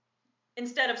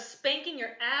instead of spanking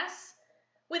your ass.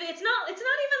 It's not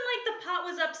even like the pot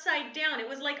was upside down. It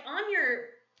was on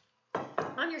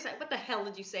your side. What the hell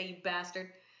did you say, you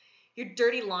bastard? Your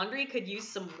dirty laundry could use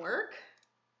some work?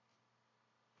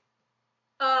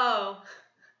 Oh.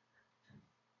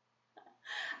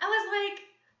 I was like,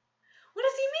 what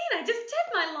does he mean? I just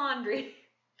did my laundry.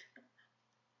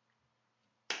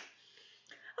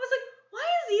 I was like, why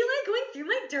is Eli going through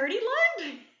my dirty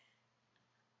laundry?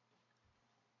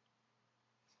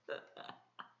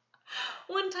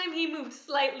 One time he moved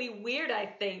slightly weird, I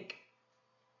think.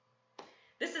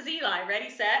 This is Eli. Ready,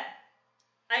 set?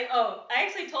 I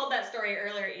actually told that story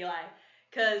earlier, Eli,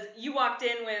 because you walked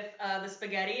in with the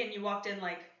spaghetti, and you walked in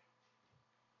like,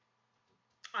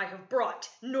 I have brought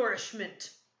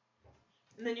nourishment.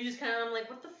 And then you just kind of, I'm like,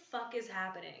 what the fuck is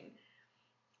happening?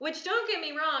 Which, don't get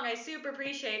me wrong, I super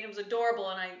appreciate it. It was adorable,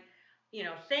 and I,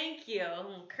 thank you, a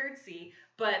little curtsy.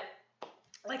 But,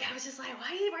 I was just like, why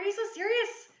are you so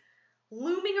serious?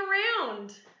 Looming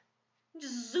around.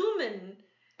 Just zooming.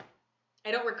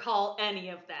 I don't recall any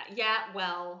of that. Yeah,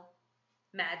 well,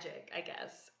 magic, I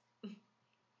guess.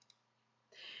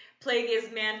 Plague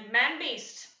is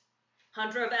man-beast.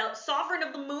 Hunter of elk, sovereign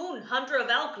of the moon, hunter of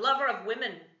elk, lover of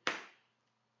women.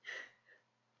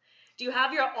 Do you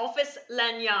have your office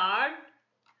lanyard?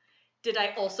 Did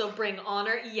I also bring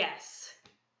honor? Yes.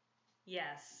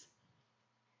 Yes.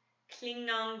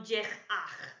 Klingang jich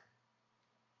ach.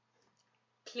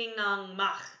 Klingang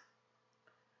mach.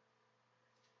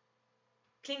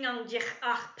 Klingang jich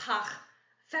ach pach.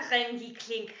 Ferengi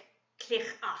klink klich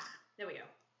ach. There we go.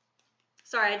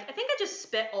 Sorry, I think I just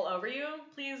spit all over you.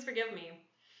 Please forgive me.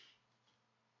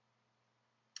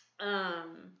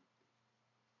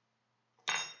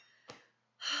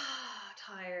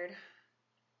 Tired.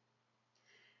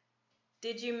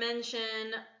 Did you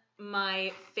mention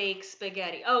my fake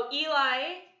spaghetti? Oh,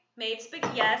 Eli made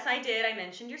spaghetti. Yes, I did. I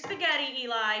mentioned your spaghetti,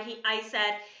 Eli. I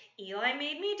said, Eli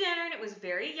made me dinner and it was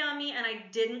very yummy and I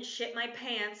didn't shit my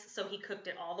pants, so he cooked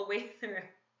it all the way through.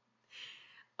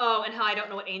 Oh, and how I don't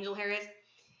know what angel hair is.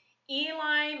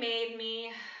 Eli made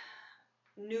me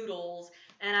noodles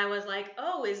and I was like,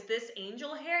 oh, is this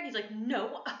angel hair? And he's like,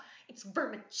 no, it's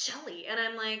vermicelli. And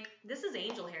I'm like, this is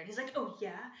angel hair. And he's like, oh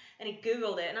yeah? And he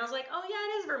Googled it and I was like, oh yeah,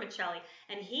 it is vermicelli.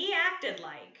 And he acted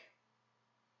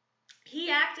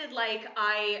like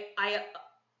I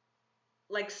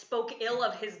like spoke ill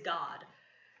of his God.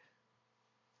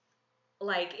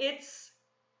 Like it's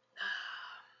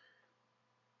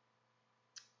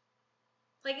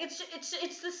like it's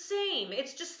the same.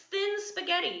 It's just thin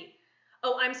spaghetti.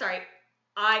 Oh, I'm sorry.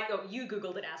 You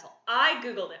Googled it, asshole. I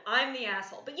Googled it. I'm the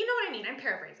asshole. But you know what I mean. I'm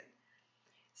paraphrasing.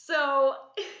 So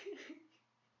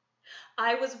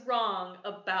I was wrong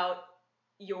about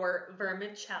your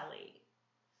vermicelli.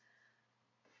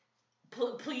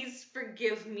 Please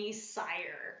forgive me,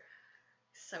 sire.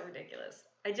 So ridiculous.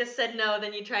 I just said no,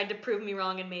 then you tried to prove me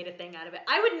wrong and made a thing out of it.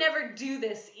 I would never do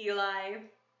this, Eli.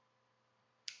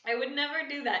 I would never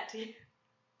do that to you.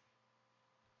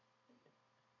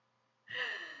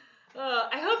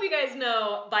 I hope you guys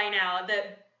know by now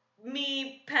that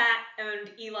me, Pat,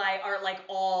 and Eli are like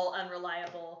all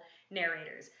unreliable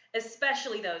narrators,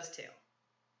 especially those two.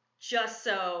 Just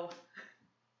so,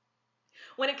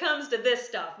 when it comes to this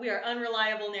stuff, we are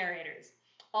unreliable narrators.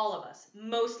 All of us.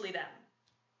 Mostly them.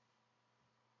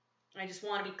 I just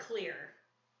want to be clear.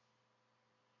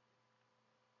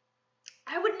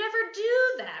 I would never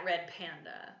do that, Red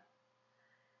Panda.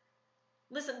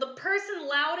 Listen, the person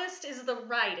loudest is the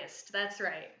rightest. That's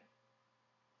right.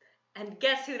 And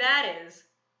guess who that is?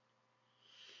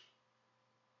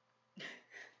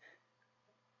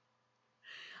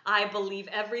 I believe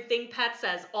everything Pat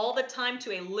says all the time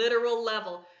to a literal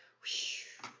level.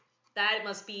 That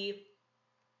must be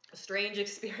a strange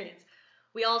experience.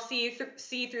 We all see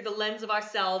through the lens of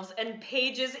ourselves, and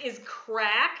Pages is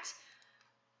cracked.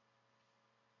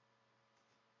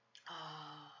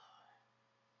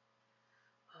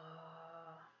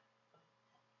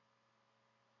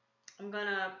 I'm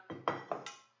gonna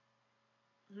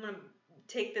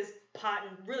take this pot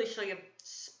and really show you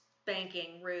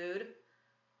spanking rude.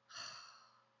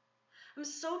 I'm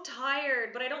so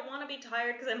tired, but I don't want to be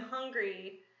tired because I'm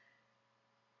hungry.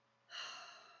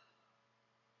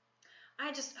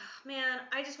 I just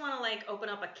want to like open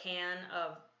up a can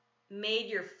of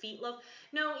made your feet loaf.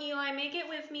 No, Eli, make it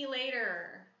with me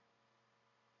later.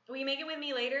 Will you make it with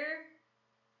me later?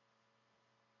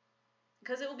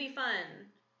 Because it will be fun.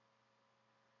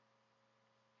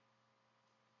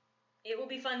 It will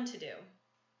be fun to do.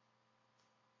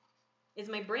 Is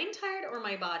my brain tired or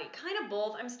my body? Kind of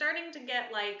both. I'm starting to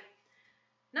get like,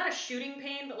 not a shooting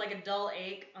pain, but like a dull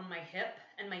ache on my hip,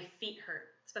 and my feet hurt,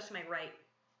 especially my right.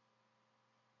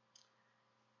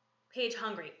 Paige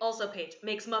hungry. Also Paige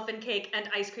makes muffin cake and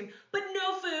ice cream, but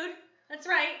no food. That's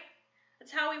right.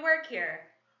 That's how we work here.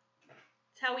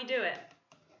 That's how we do it.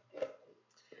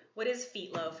 What is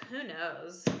feet loaf? Who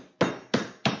knows?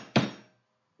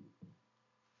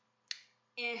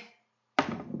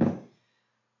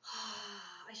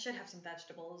 I should have some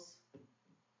vegetables.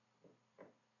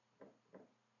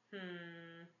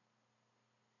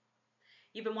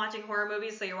 You've been watching horror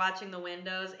movies, so you're watching the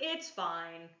windows. It's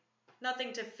fine.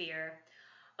 Nothing to fear.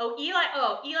 Oh,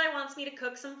 Eli wants me to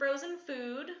cook some frozen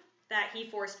food that he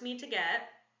forced me to get.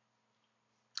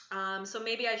 So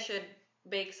maybe I should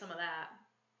bake some of that.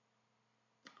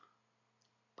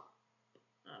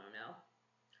 I don't know.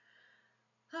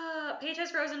 Paige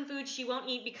has frozen food she won't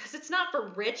eat because it's not for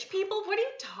rich people? What are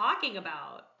you talking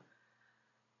about?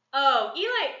 Oh,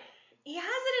 Eli, he has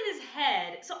it in his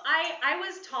head. So I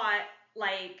was taught,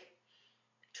 like,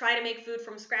 try to make food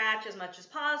from scratch as much as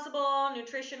possible,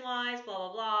 nutrition-wise, blah,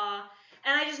 blah, blah.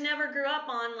 And I just never grew up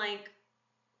on, like,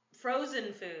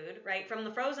 frozen food, right, from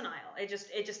the frozen aisle. It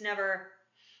just never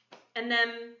And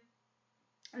then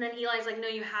Eli's like, no,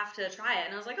 you have to try it.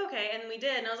 And I was like, okay. And we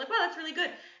did. And I was like, wow, that's really good.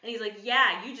 And he's like,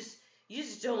 yeah, you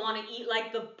just don't want to eat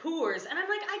like the poors. And I'm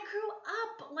like, I grew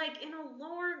up like in a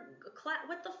lower class.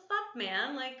 What the fuck,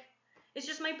 man? Like, it's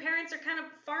just my parents are kind of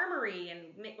farmery and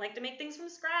like to make things from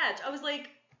scratch. I was like,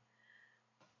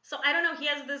 so I don't know. He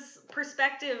has this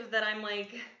perspective that I'm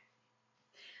like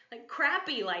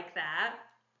crappy like that.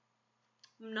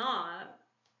 I'm not.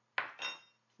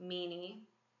 Meanie.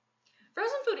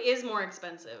 Frozen food is more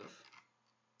expensive.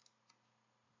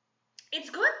 It's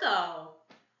good though.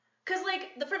 Cause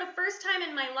like for the first time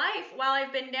in my life, while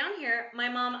I've been down here, my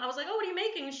mom, I was like, oh, what are you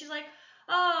making? And she's like,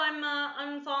 oh,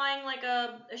 I'm thawing like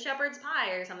a shepherd's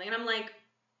pie or something. And I'm like,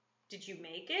 did you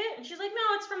make it? And she's like,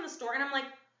 no, it's from the store. And I'm like,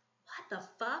 what the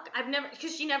fuck?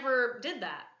 Cause she never did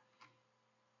that.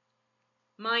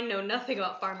 Mine know nothing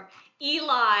about farmer.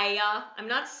 Eli, I'm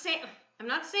not saying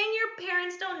your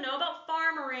parents don't know about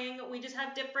farmering. We just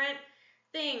have different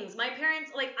things. My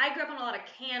parents, like, I grew up on a lot of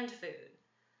canned food.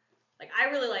 Like,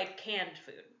 I really like canned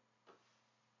food.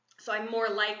 So I'm more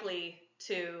likely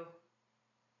to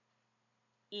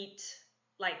eat,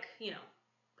 like, you know,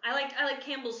 I like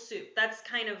Campbell's soup. That's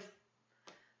kind of,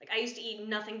 like, I used to eat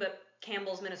nothing but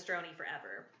Campbell's minestrone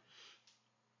forever.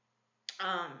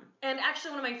 And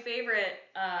actually one of my favorite,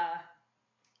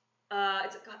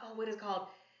 what is it called?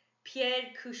 Pierre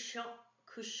Couchon,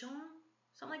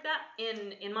 something like that,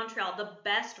 in Montreal, the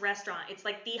best restaurant. It's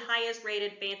like the highest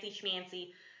rated fancy schmancy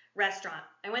restaurant.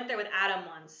 I went there with Adam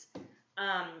once.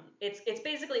 It's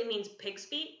basically, it means pig's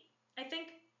feet, I think.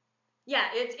 Yeah,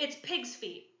 it's pig's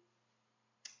feet.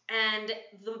 And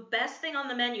the best thing on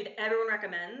the menu that everyone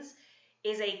recommends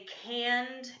is a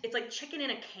canned, it's like chicken in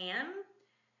a can.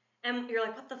 And you're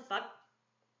like, what the fuck?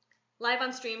 Live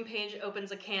on stream page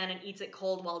opens a can and eats it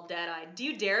cold while dead-eyed. Do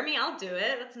you dare me? I'll do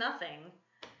it. That's nothing.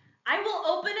 I will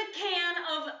open a can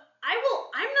of,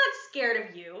 I'm not scared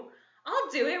of you. I'll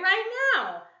do it right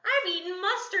now. I've eaten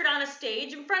mustard on a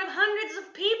stage in front of hundreds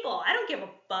of people. I don't give a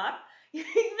fuck. You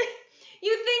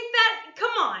think that,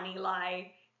 come on, Eli.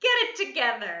 Get it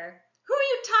together. Who are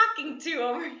you talking to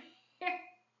over here?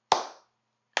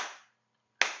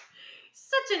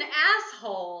 Such an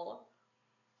asshole.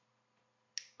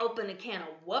 Open a can of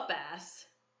whoop ass.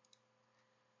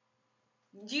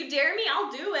 Do you dare me?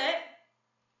 I'll do it.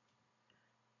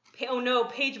 Oh no,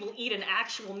 Paige will eat an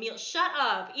actual meal. Shut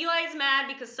up. Eli's mad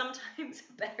because sometimes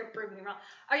better prove me wrong.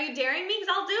 Are you daring me?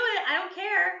 Because I'll do it. I don't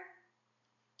care.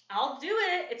 I'll do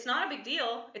it. It's not a big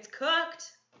deal. It's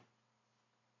cooked.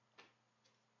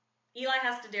 Eli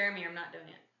has to dare me or I'm not doing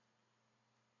it.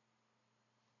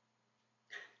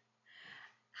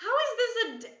 How is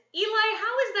this Eli,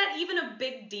 how is that even a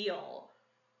big deal?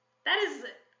 That is,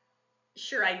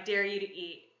 sure, I dare you to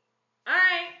eat. All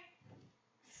right.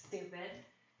 Stupid.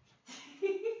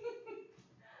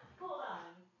 Hold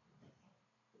on.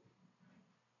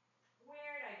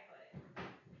 Where did I put it?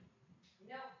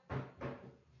 Nope.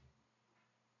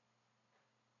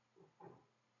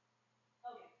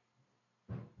 Okay.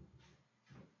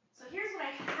 So here's what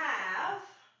I have.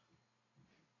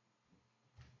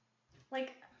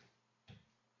 Like,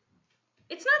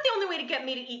 it's not the only way to get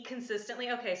me to eat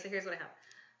consistently. Okay, so here's what I have.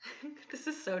 This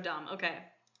is so dumb. Okay.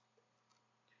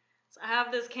 So I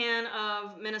have this can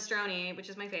of minestrone, which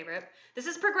is my favorite. This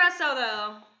is Progresso,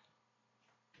 though.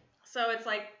 So it's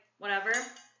like, whatever.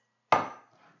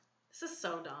 This is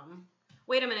so dumb.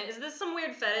 Wait a minute. Is this some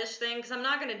weird fetish thing? Because I'm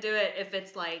not going to do it if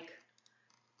it's like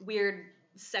weird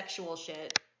sexual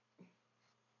shit.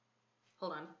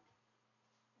 Hold on.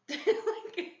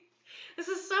 Like, this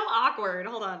is so awkward.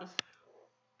 Hold on.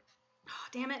 Oh,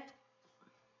 damn it.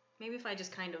 Maybe if I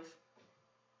just kind of...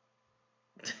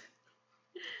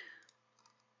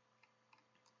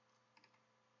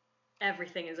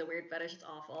 Everything is a weird fetish. It's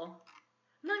awful.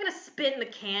 I'm not going to spit in the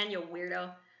can, you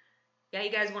weirdo. Yeah, you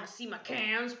guys want to see my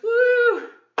cans? Woo!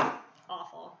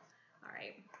 Awful. All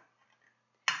right.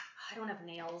 I don't have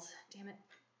nails. Damn it.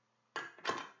 Oh,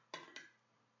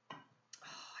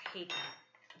 I hate that.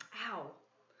 Ow.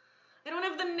 I don't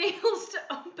have the nails to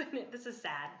open it. This is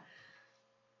sad.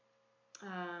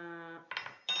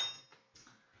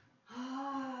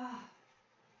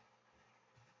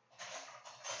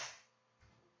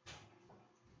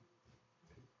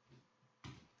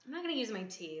 I'm not going to use my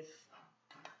teeth.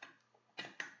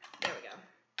 There we go.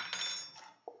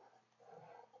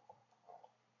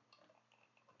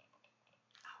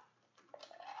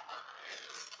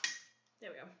 There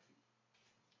we go.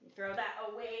 Throw that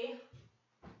away.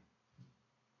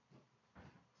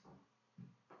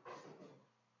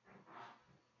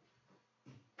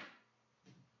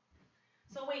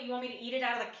 So wait, you want me to eat it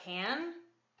out of the can?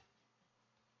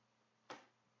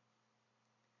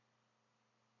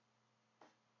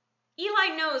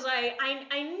 Eli knows I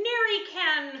nary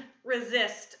can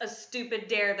resist a stupid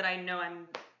dare that I know I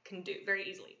can do very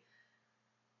easily.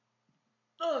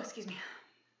 Oh, excuse me.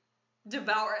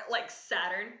 Devour it like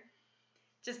Saturn.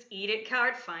 Just eat it,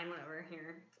 coward. Fine, whatever.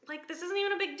 Here. Like, this isn't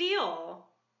even a big deal.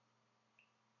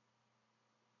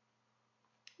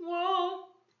 Whoa.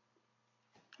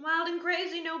 Wild and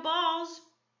crazy, no balls.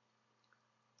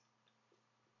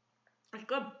 It's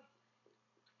good.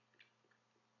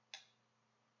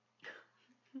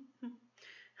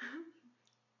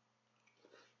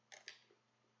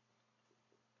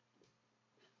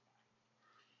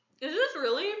 Is this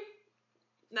really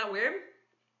that weird?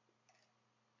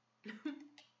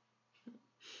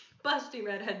 Busty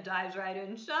redhead dives right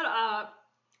in. Shut up.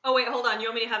 Oh, wait, hold on. You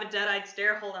want me to have a dead-eyed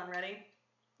stare? Hold on, ready?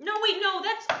 No, wait, no,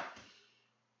 that's...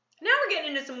 Now we're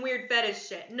getting into some weird fetish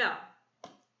shit. No.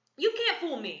 You can't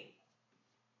fool me.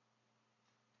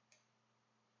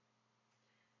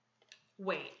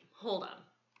 Wait, hold on.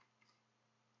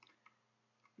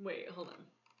 Wait, hold on.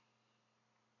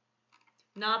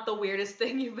 Not the weirdest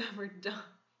thing you've ever done.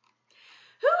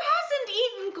 Who hasn't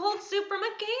eaten cold soup from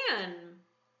a can?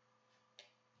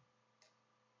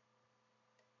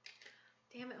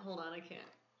 Damn it, hold on, I can't.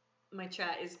 My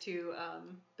chat is too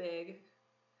big.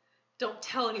 Don't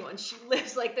tell anyone she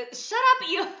lives like that. Shut up,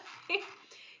 Eli.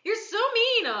 You're so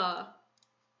mean.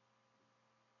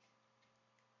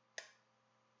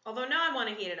 Although now I want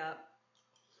to heat it up.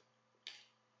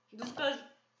 Just because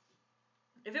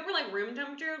if it were like room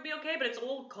temperature, it would be okay, but it's a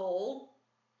little cold.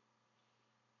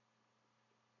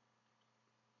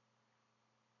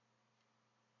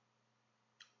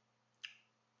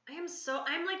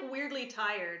 I'm like weirdly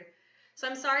tired. So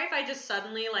I'm sorry if I just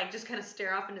suddenly like just kind of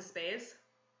stare off into space.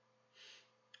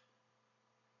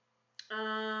 What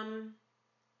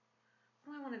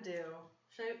do I want to do?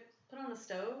 Should I put it on the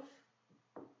stove?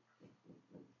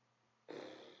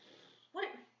 What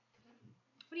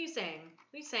are you saying?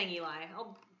 What are you saying, Eli?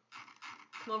 I'll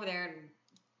come over there and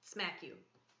smack you.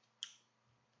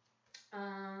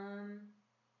 I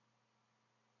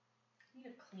need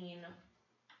a clean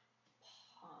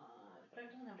pot, but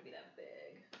it doesn't have to be that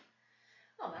big.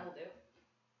 Oh, that'll do.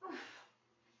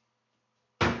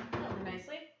 That'll do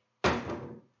nicely.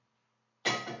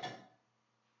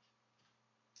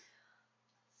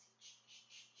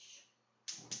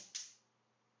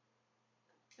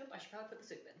 Nope, I should probably put the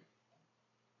soup in.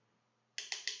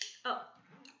 Oh.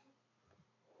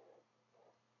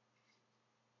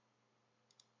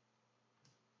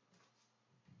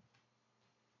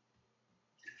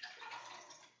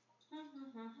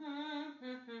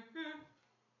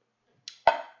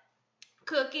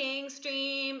 Cooking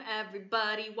stream,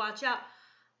 everybody watch out.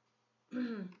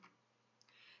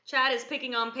 Chad is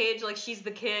picking on Paige like she's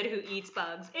the kid who eats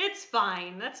bugs. It's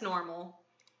fine, that's normal.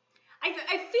 I feel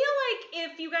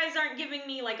like if you guys aren't giving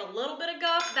me like a little bit of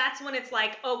guff, that's when it's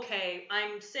like, okay,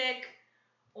 I'm sick,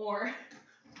 or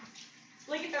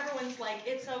like if everyone's like,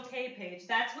 it's okay, Paige,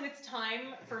 that's when it's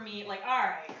time for me, like,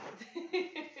 alright.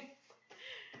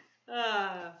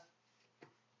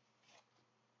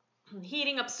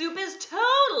 Heating up soup is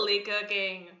totally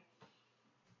cooking.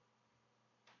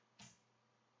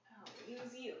 I'll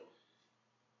use you.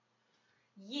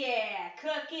 Yeah,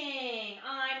 cooking.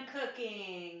 I'm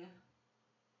cooking.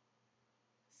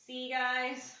 See,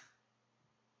 guys?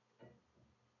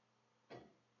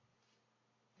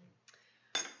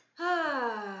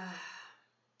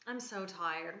 I'm so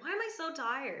tired. Why am I so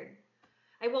tired?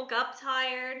 I woke up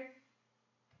tired.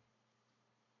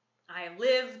 I have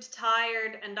lived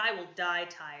tired, and I will die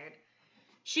tired.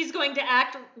 She's going to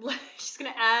add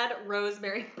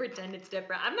rosemary and pretend it's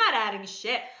different. I'm not adding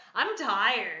shit. I'm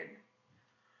tired.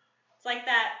 It's like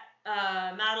that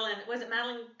Madeline, was it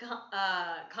Madeline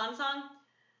Kahn song?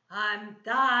 I'm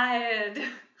tired.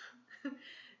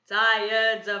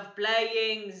 Tired of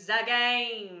playing the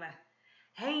game.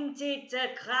 Ain't it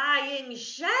a crying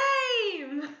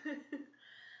shame?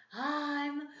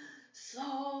 I'm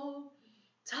so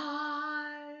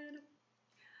tired.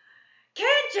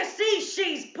 Can't you see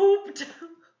she's pooped?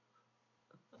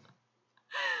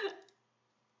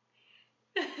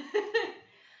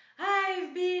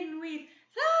 I've been with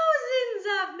thousands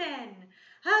of men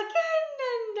again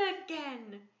and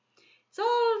again. It's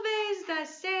always the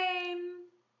same.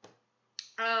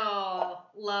 Oh,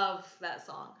 love that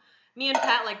song. Me and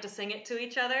Pat like to sing it to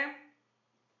each other.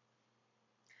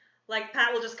 Like,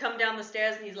 Pat will just come down the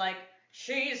stairs and he's like,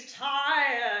 she's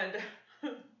tired.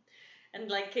 And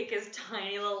like kick his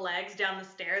tiny little legs down the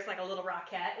stairs like a little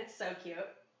rocket. It's so cute.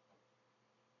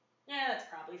 Yeah, that's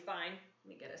probably fine. Let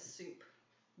me get a soup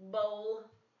bowl.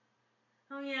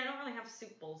 Oh yeah, I don't really have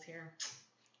soup bowls here.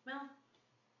 Well,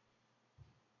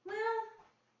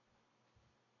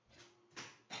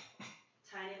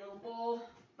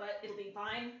 be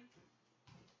fine.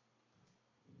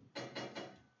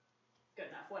 Good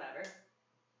enough, whatever.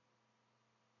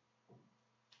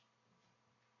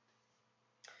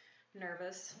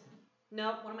 Nervous.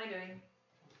 Nope, what am I doing?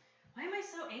 Why am I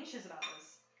so anxious about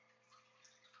this?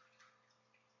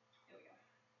 Here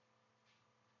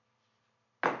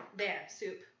we go. There,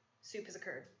 soup. Soup has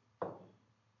occurred.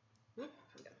 Here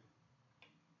we go.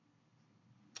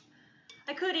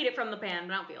 I could eat it from the pan,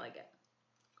 but I don't feel like it.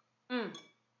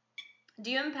 Do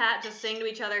you and Pat just sing to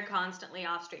each other constantly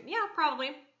off stream? Yeah,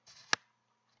 probably.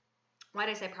 Why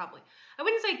did I say probably? I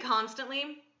wouldn't say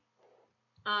constantly.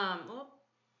 Well,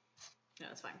 no,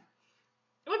 it's fine.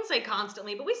 I wouldn't say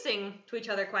constantly, but we sing to each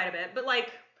other quite a bit. But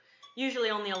like, usually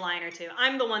only a line or two.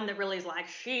 I'm the one that really is like,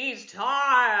 she's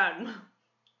tired.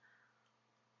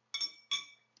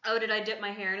 Oh, did I dip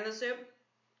my hair into the soup?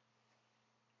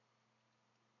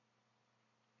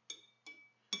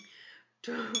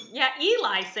 Yeah,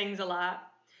 Eli sings a lot.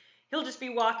 He'll just be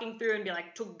walking through and be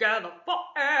like, together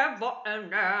forever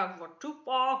and ever too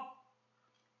far.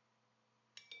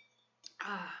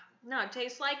 Ah, no, it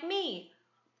tastes like me.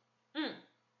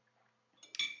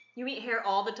 You eat hair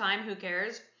all the time, who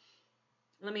cares?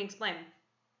 Let me explain.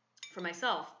 For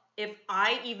myself, if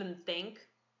I even think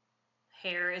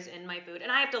hair is in my food,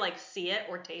 and I have to like see it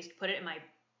or put it in my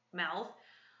mouth,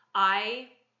 I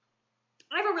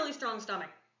have a really strong stomach.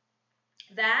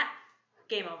 That,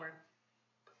 game over.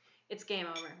 It's game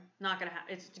over. Not gonna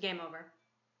happen. It's game over.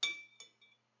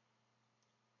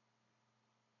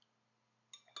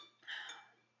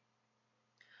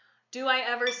 Do I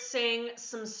ever sing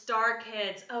some Star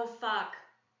Kids? Oh, fuck.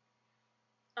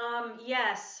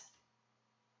 Yes.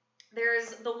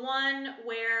 There's the one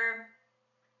where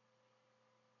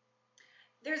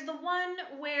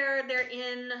they're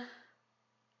in,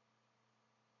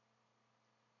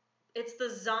 it's the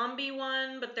zombie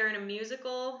one, but they're in a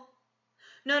musical.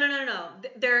 No.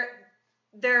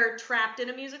 They're trapped in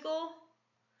a musical.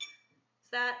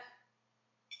 Is that?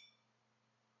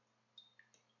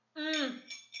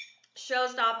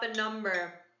 Showstopping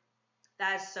number.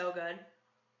 That is so good.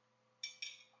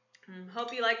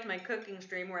 Hope you liked my cooking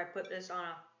stream where I put this on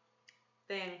a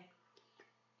thing.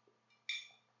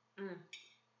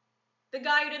 The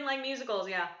guy who didn't like musicals,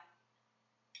 yeah.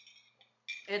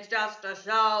 It's just a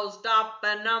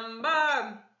show-stopping number.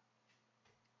 I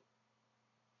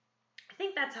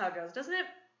think that's how it goes, doesn't it?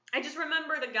 I just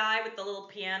remember the guy with the little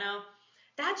piano.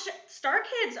 Star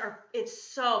Kids it's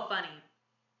so funny.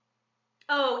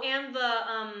 Oh, and the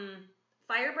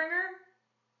Firebringer.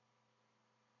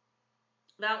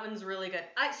 That one's really good.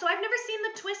 So I've never seen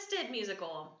the Twisted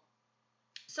musical.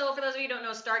 So for those of you who don't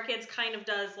know, Star Kids kind of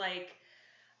does like,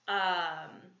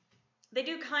 they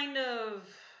do kind of,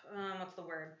 what's the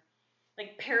word?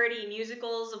 Like parody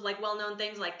musicals of like well-known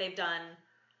things. Like they've done,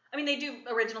 I mean, they do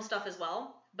original stuff as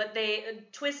well, but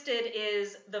Twisted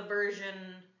is the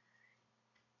version,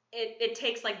 it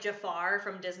takes like Jafar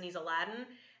from Disney's Aladdin,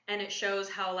 and it shows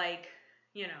how like,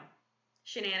 you know,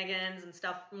 shenanigans and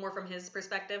stuff more from his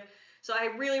perspective. So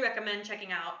I really recommend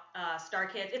checking out Star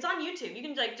Kids. It's on YouTube. You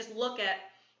can like just look at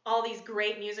all these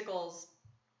great musicals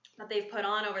that they've put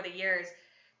on over the years.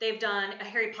 They've done a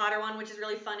Harry Potter one, which is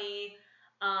really funny.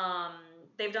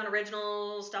 They've done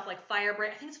original stuff like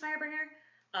Firebringer. I think it's Firebringer.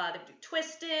 They do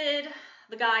Twisted.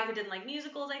 The guy who didn't like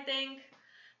musicals, I think.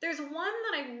 There's one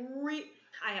that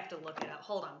I have to look it up.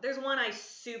 Hold on. There's one I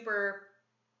super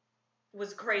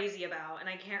was crazy about, and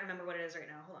I can't remember what it is right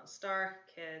now. Hold on. Star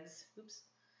Kids. Oops.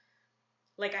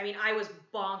 Like, I mean, I was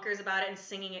bonkers about it and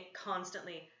singing it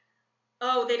constantly.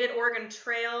 Oh, they did Oregon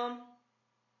Trail.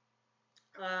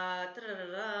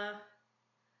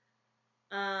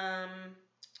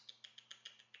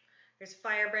 There's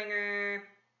Firebringer.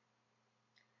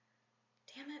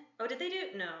 Damn it. Oh, did they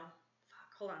do? No.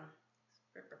 Fuck, hold on.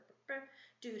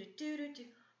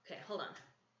 Okay, hold on.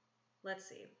 Let's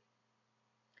see.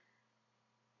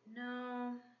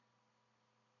 No.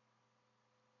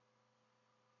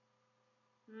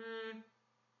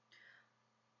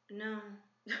 No.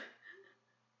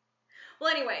 Well,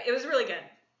 anyway, it was really good.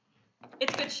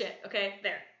 It's good shit, okay?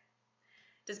 There.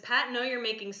 Does Pat know you're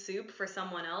making soup for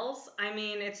someone else? I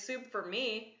mean, it's soup for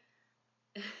me.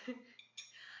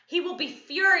 He will be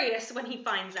furious when he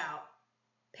finds out.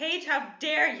 Paige, how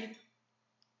dare you?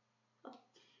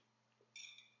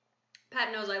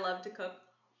 Pat knows I love to cook.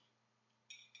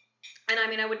 And I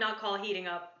mean, I would not call heating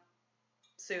up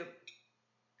soup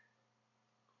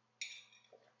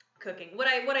cooking. What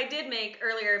I did make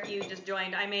earlier, if you just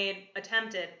joined,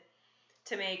 attempted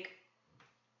to make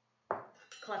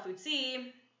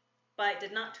clafouti, but it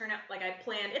did not turn out like I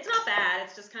planned. It's not bad.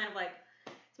 It's just kind of like,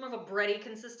 it's more of a bready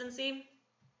consistency.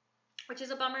 which is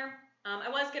a bummer. I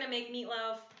was going to make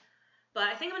meatloaf, but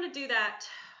I think I'm going to do that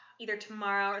either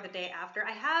tomorrow or the day after.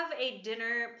 I have a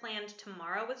dinner planned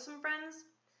tomorrow with some friends,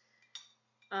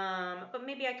 but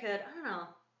maybe I could, I don't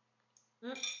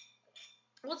know.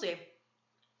 We'll see.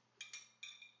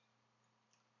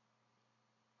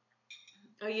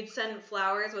 Oh, you'd send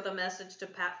flowers with a message to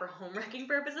Pat for home wrecking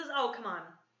purposes? Oh, come on.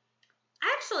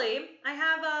 Actually, I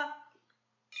have a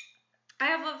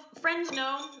friends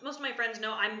know, most of my friends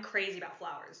know I'm crazy about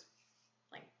flowers.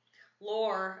 Like,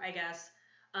 lore, I guess.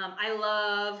 I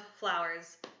love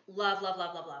flowers. Love, love,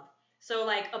 love, love, love. So,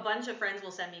 like, a bunch of friends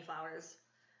will send me flowers.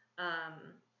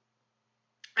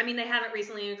 I mean, they haven't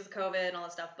recently because of COVID and all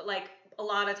that stuff, but, like, a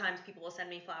lot of times people will send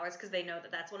me flowers because they know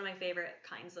that that's one of my favorite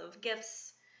kinds of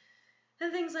gifts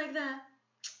and things like that.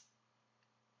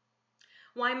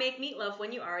 Why make meatloaf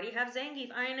when you already have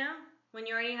Zangief? I know. When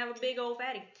you already have a big old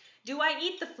fatty. Do I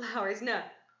eat the flowers? No.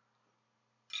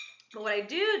 But what I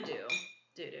do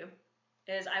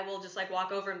is I will just like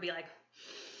walk over and be like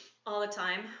all the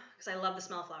time because I love the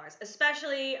smell of flowers,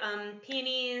 especially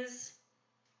peonies.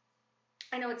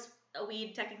 I know it's a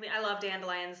weed technically. I love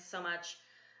dandelions so much.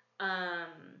 I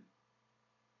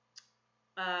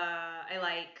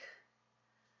like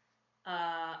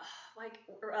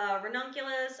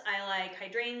ranunculus. I like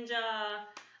hydrangea.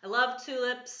 I love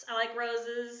tulips. I like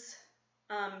roses,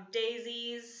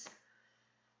 daisies,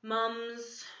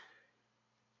 mums.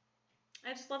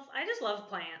 I just love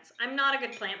plants. I'm not a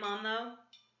good plant mom though.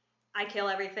 I kill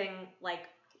everything. Like,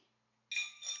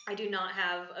 I do not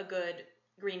have a good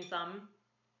green thumb.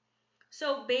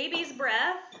 So baby's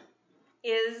breath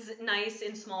is nice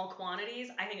in small quantities.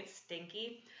 I think it's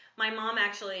stinky. My mom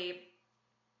actually,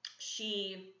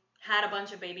 she had a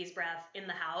bunch of baby's breath in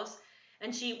the house,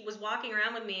 and she was walking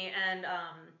around with me, and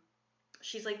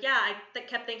she's like, yeah, I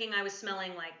kept thinking I was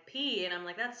smelling like pee, and I'm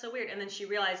like, that's so weird. And then she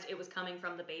realized it was coming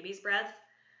from the baby's breath,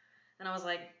 and I was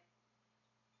like,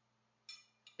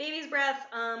 baby's breath,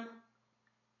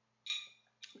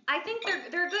 I think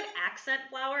they're a good accent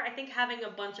flower. I think having a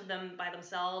bunch of them by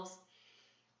themselves,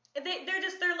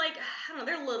 they're like, I don't know,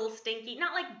 they're a little stinky.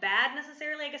 Not like bad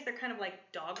necessarily. I guess they're kind of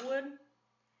like dogwood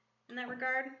in that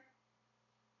regard.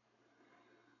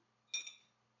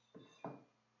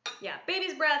 Yeah,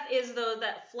 baby's breath is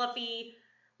that fluffy,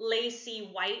 lacy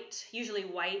white, usually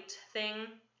white thing,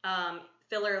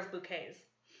 filler of bouquets.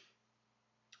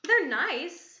 They're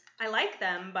nice. I like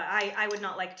them, but I would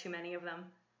not like too many of them.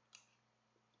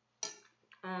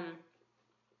 I'm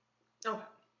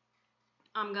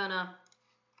gonna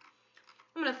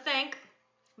thank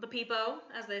the peepo,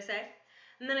 as they say,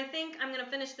 and then I think I'm gonna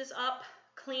finish this up,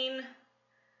 clean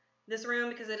this room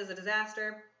because it is a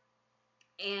disaster,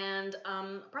 and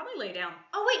probably lay down.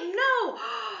 Oh wait, no!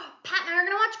 Pat and I are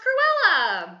gonna watch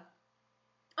Cruella!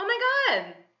 Oh my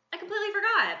god! I completely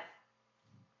forgot.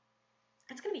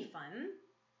 It's gonna be fun.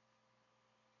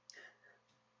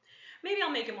 Maybe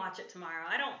I'll make him watch it tomorrow.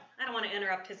 I don't want to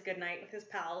interrupt his good night with his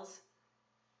pals.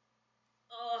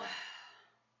 Oh,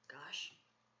 gosh.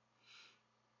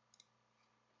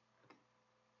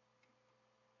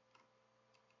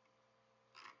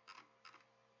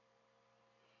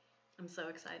 I'm so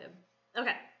excited.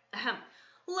 Okay. Ahem.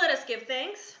 Let us give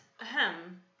thanks.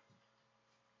 Ahem.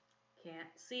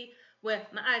 Can't see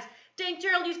with my eyes. Dank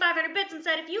Gerald used 500 bits and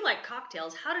said, if you like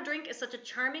cocktails, How to Drink is such a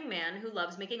charming man who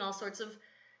loves making all sorts of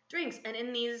drinks, and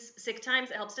in these sick times,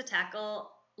 it helps to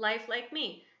tackle life like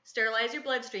me. Sterilize your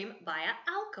bloodstream via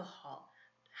alcohol.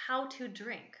 How to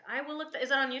drink. I will look that. Is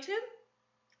that on YouTube?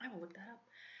 I will look that up.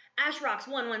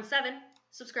 Ashrocks117.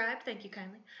 Subscribed. Thank you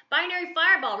kindly. Binary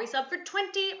Fireball resub for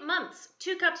 20 months.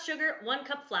 2 cups sugar, 1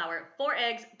 cup flour, 4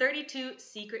 eggs, 32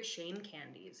 secret Shane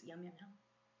candies. Yum, yum, yum.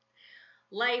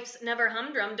 Life's Never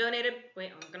Humdrum donated.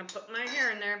 Wait, I'm going to put my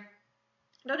hair in there.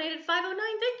 Donated $509.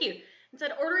 Thank you. And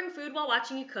said, ordering food while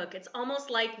watching you cook. It's almost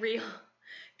like real.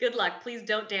 Good luck. Please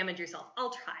don't damage yourself. I'll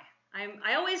try.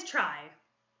 I always try,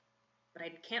 but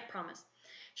I can't promise.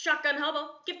 Shotgun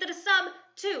Hobo gifted a sub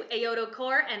to Ayoto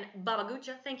Core and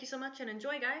Babagucha. Thank you so much and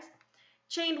enjoy, guys.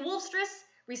 Chained Wolfstress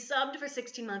resubbed for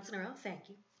 16 months in a row. Thank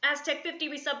you. Aztec 50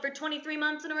 resubbed for 23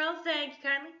 months in a row. Thank you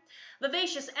kindly.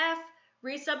 Vivacious F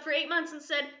resubbed for 8 months and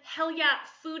said, hell yeah,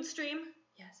 food stream.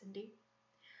 Yes, indeed.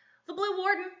 The Blue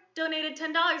Warden donated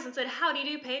 $10 and said, howdy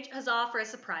do, Paige. Huzzah for a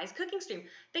surprise cooking stream.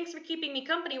 Thanks for keeping me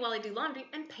company while I do laundry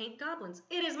and paint goblins.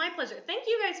 It is my pleasure. Thank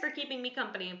you guys for keeping me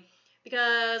company,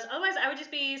 because otherwise I would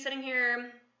just be sitting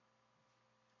here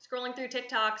scrolling through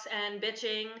TikToks and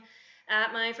bitching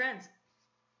at my friends.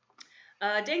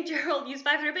 Dank Gerald used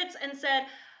 500 bits and said,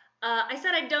 I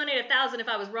said I'd donate 1,000 if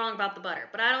I was wrong about the butter,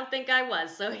 but I don't think I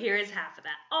was, so here is half of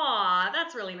that. Aw,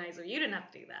 that's really nice of you. You didn't have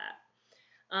to do that.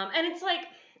 And it's like,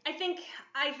 I think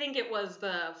it was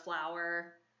the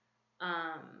flour,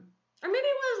 or maybe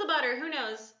it was the butter. Who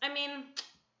knows? I mean,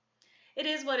 it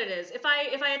is what it is. If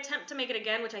I attempt to make it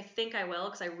again, which I think I will,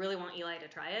 because I really want Eli to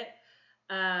try it,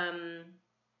 I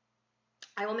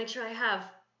will make sure I have,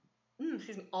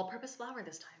 all-purpose flour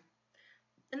this time.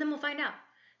 And then we'll find out.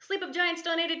 Sleep of Giants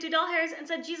donated $2 and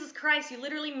said, Jesus Christ, you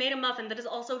literally made a muffin that is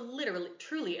also literally,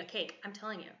 truly a cake. I'm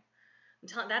telling you.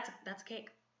 That's a cake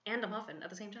and a muffin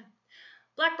at the same time.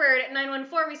 Blackbird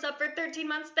 914 resubbed for 13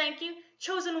 months. Thank you.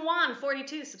 Chosen Juan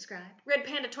 42 subscribed. Red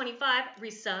Panda 25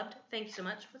 resubbed. Thank you so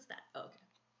much. What's that? Oh, okay.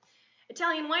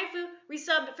 Italian Waifu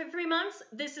resubbed for 3 months.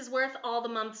 This is worth all the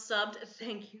months subbed.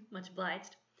 Thank you. Much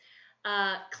obliged.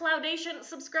 Cloudation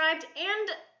subscribed,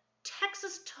 and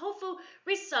Texas Tofu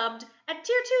resubbed at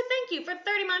tier 2. Thank you for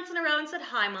 30 months in a row and said,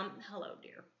 hi, Mom. Hello,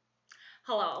 dear.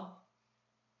 Hello.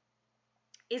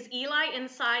 Is Eli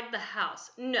inside the house?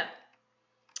 No,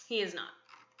 he is not.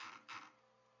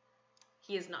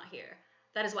 He is not here.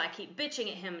 That is why I keep bitching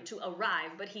at him to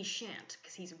arrive, but he shan't,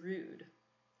 because he's rude.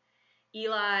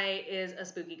 Eli is a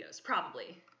spooky ghost,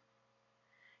 probably.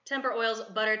 Temper oils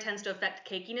butter tends to affect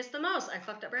cakiness the most. I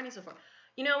fucked up brownies before.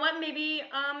 You know what? Maybe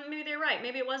they're right.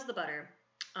 Maybe it was the butter.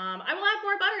 I will add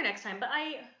more butter next time, but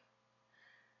I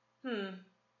don't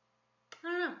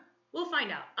know. We'll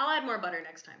find out. I'll add more butter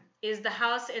next time. Is the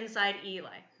house inside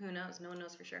Eli? Who knows? No one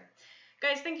knows for sure.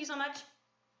 Guys, thank you so much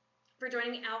for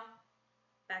joining me. Ow.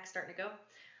 Back's starting to go.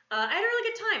 I had a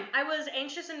really good time. I was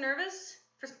anxious and nervous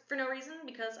for no reason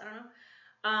because, I don't know.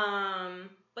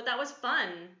 But that was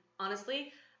fun,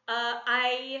 honestly.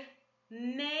 I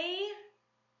may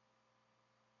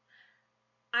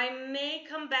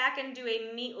come back and do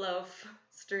a meatloaf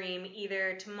stream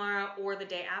either tomorrow or the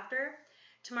day after.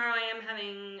 Tomorrow I am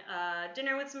having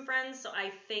dinner with some friends, so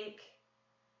I think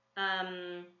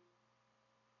I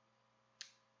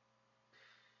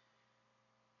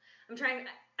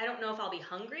don't know if I'll be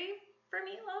hungry for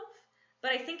meatloaf,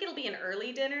 but I think it'll be an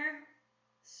early dinner,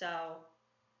 so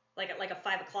like a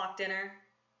 5 o'clock dinner.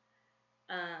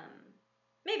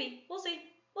 Maybe. We'll see.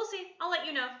 I'll let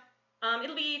you know.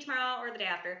 It'll be tomorrow or the day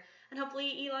after, and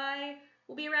hopefully Eli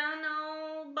will be around and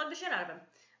I'll bug the shit out of him.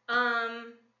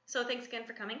 So thanks again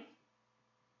for coming.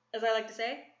 As I like to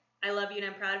say, I love you and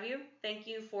I'm proud of you. Thank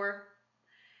you for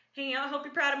hanging out. I hope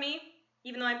you're proud of me,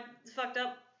 even though I fucked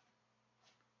up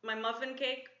my muffin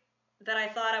cake that I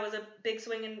thought I was a big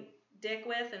swinging dick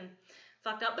with and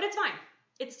fucked up, but it's fine.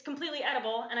 It's completely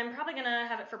edible, and I'm probably gonna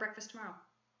have it for breakfast tomorrow.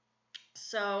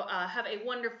 So have a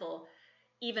wonderful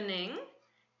evening,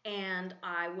 and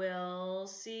I will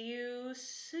see you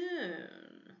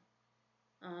soon.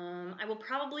 I will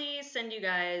probably send you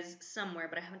guys somewhere,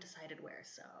 but I haven't decided where,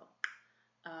 so.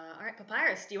 Alright,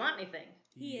 Papyrus, do you want anything?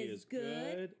 He is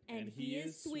good, and he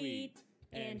is sweet,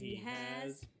 and he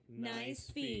has nice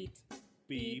feet.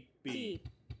 Beep, beep.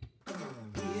 He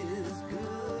is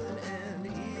good and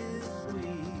he is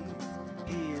sweet.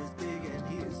 He is big and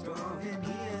he is strong and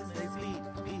he is nice feet.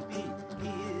 Beep, beep. He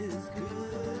is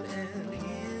good and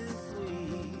he is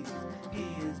sweet. He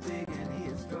is big and he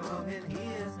is strong and he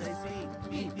is nice feet.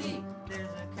 Beep, beep. There's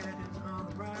a cat who's on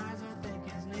the rise. I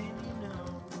think his name you know.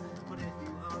 But if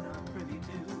you are not privy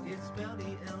to, it's spelled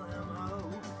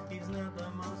E-L-M-O. He's not the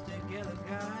most together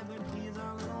guy, but he's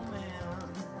our little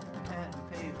man. Pat and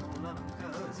Paige will love him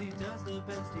 'cause he does the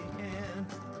best he can.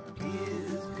 He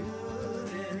is good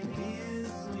and he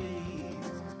is sweet.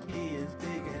 He is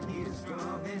big and he is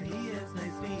strong and he has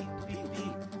nice feet. Beep,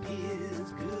 beep. He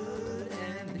is good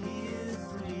and he is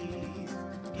sweet.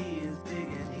 He is big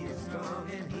and he is strong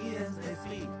and he has nice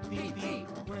feet. Beep, beep.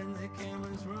 When the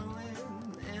camera's rolling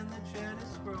and the chat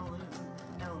is scrolling,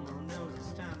 Elmo knows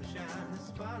it's time to shine. The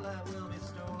spotlight will be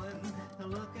stolen. He'll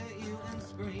look at you and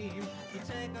scream. You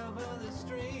take over the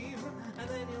stream, and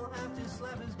then you'll have to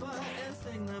slap his butt and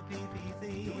sing the PP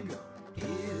theme. Here we go. He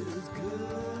is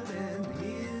good and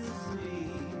he is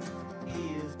sweet.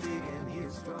 He is big and he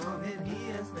is strong and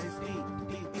he has nice feet.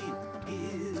 Beep, beep. He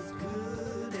is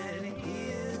good and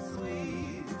he is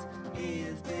sweet. He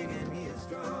is big and he is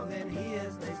strong and he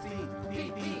has nice feet.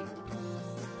 Beep, beep.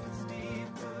 Steve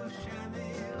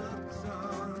Buscemi looks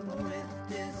on with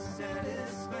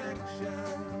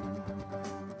dissatisfaction.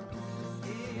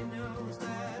 He knows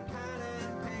that Pat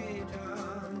and Paige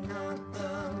are not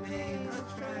the main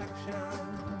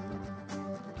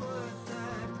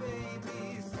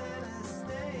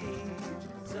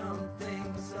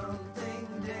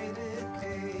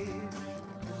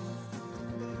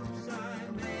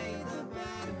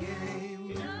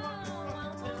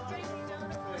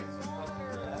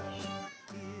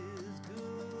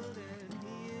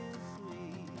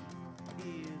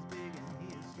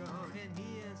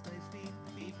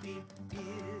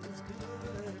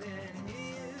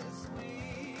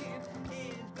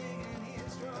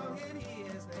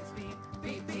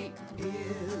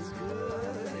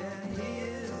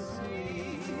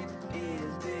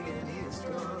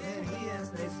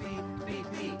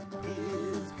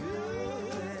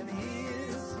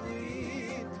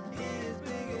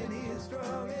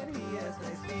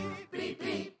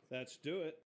Let's do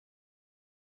it.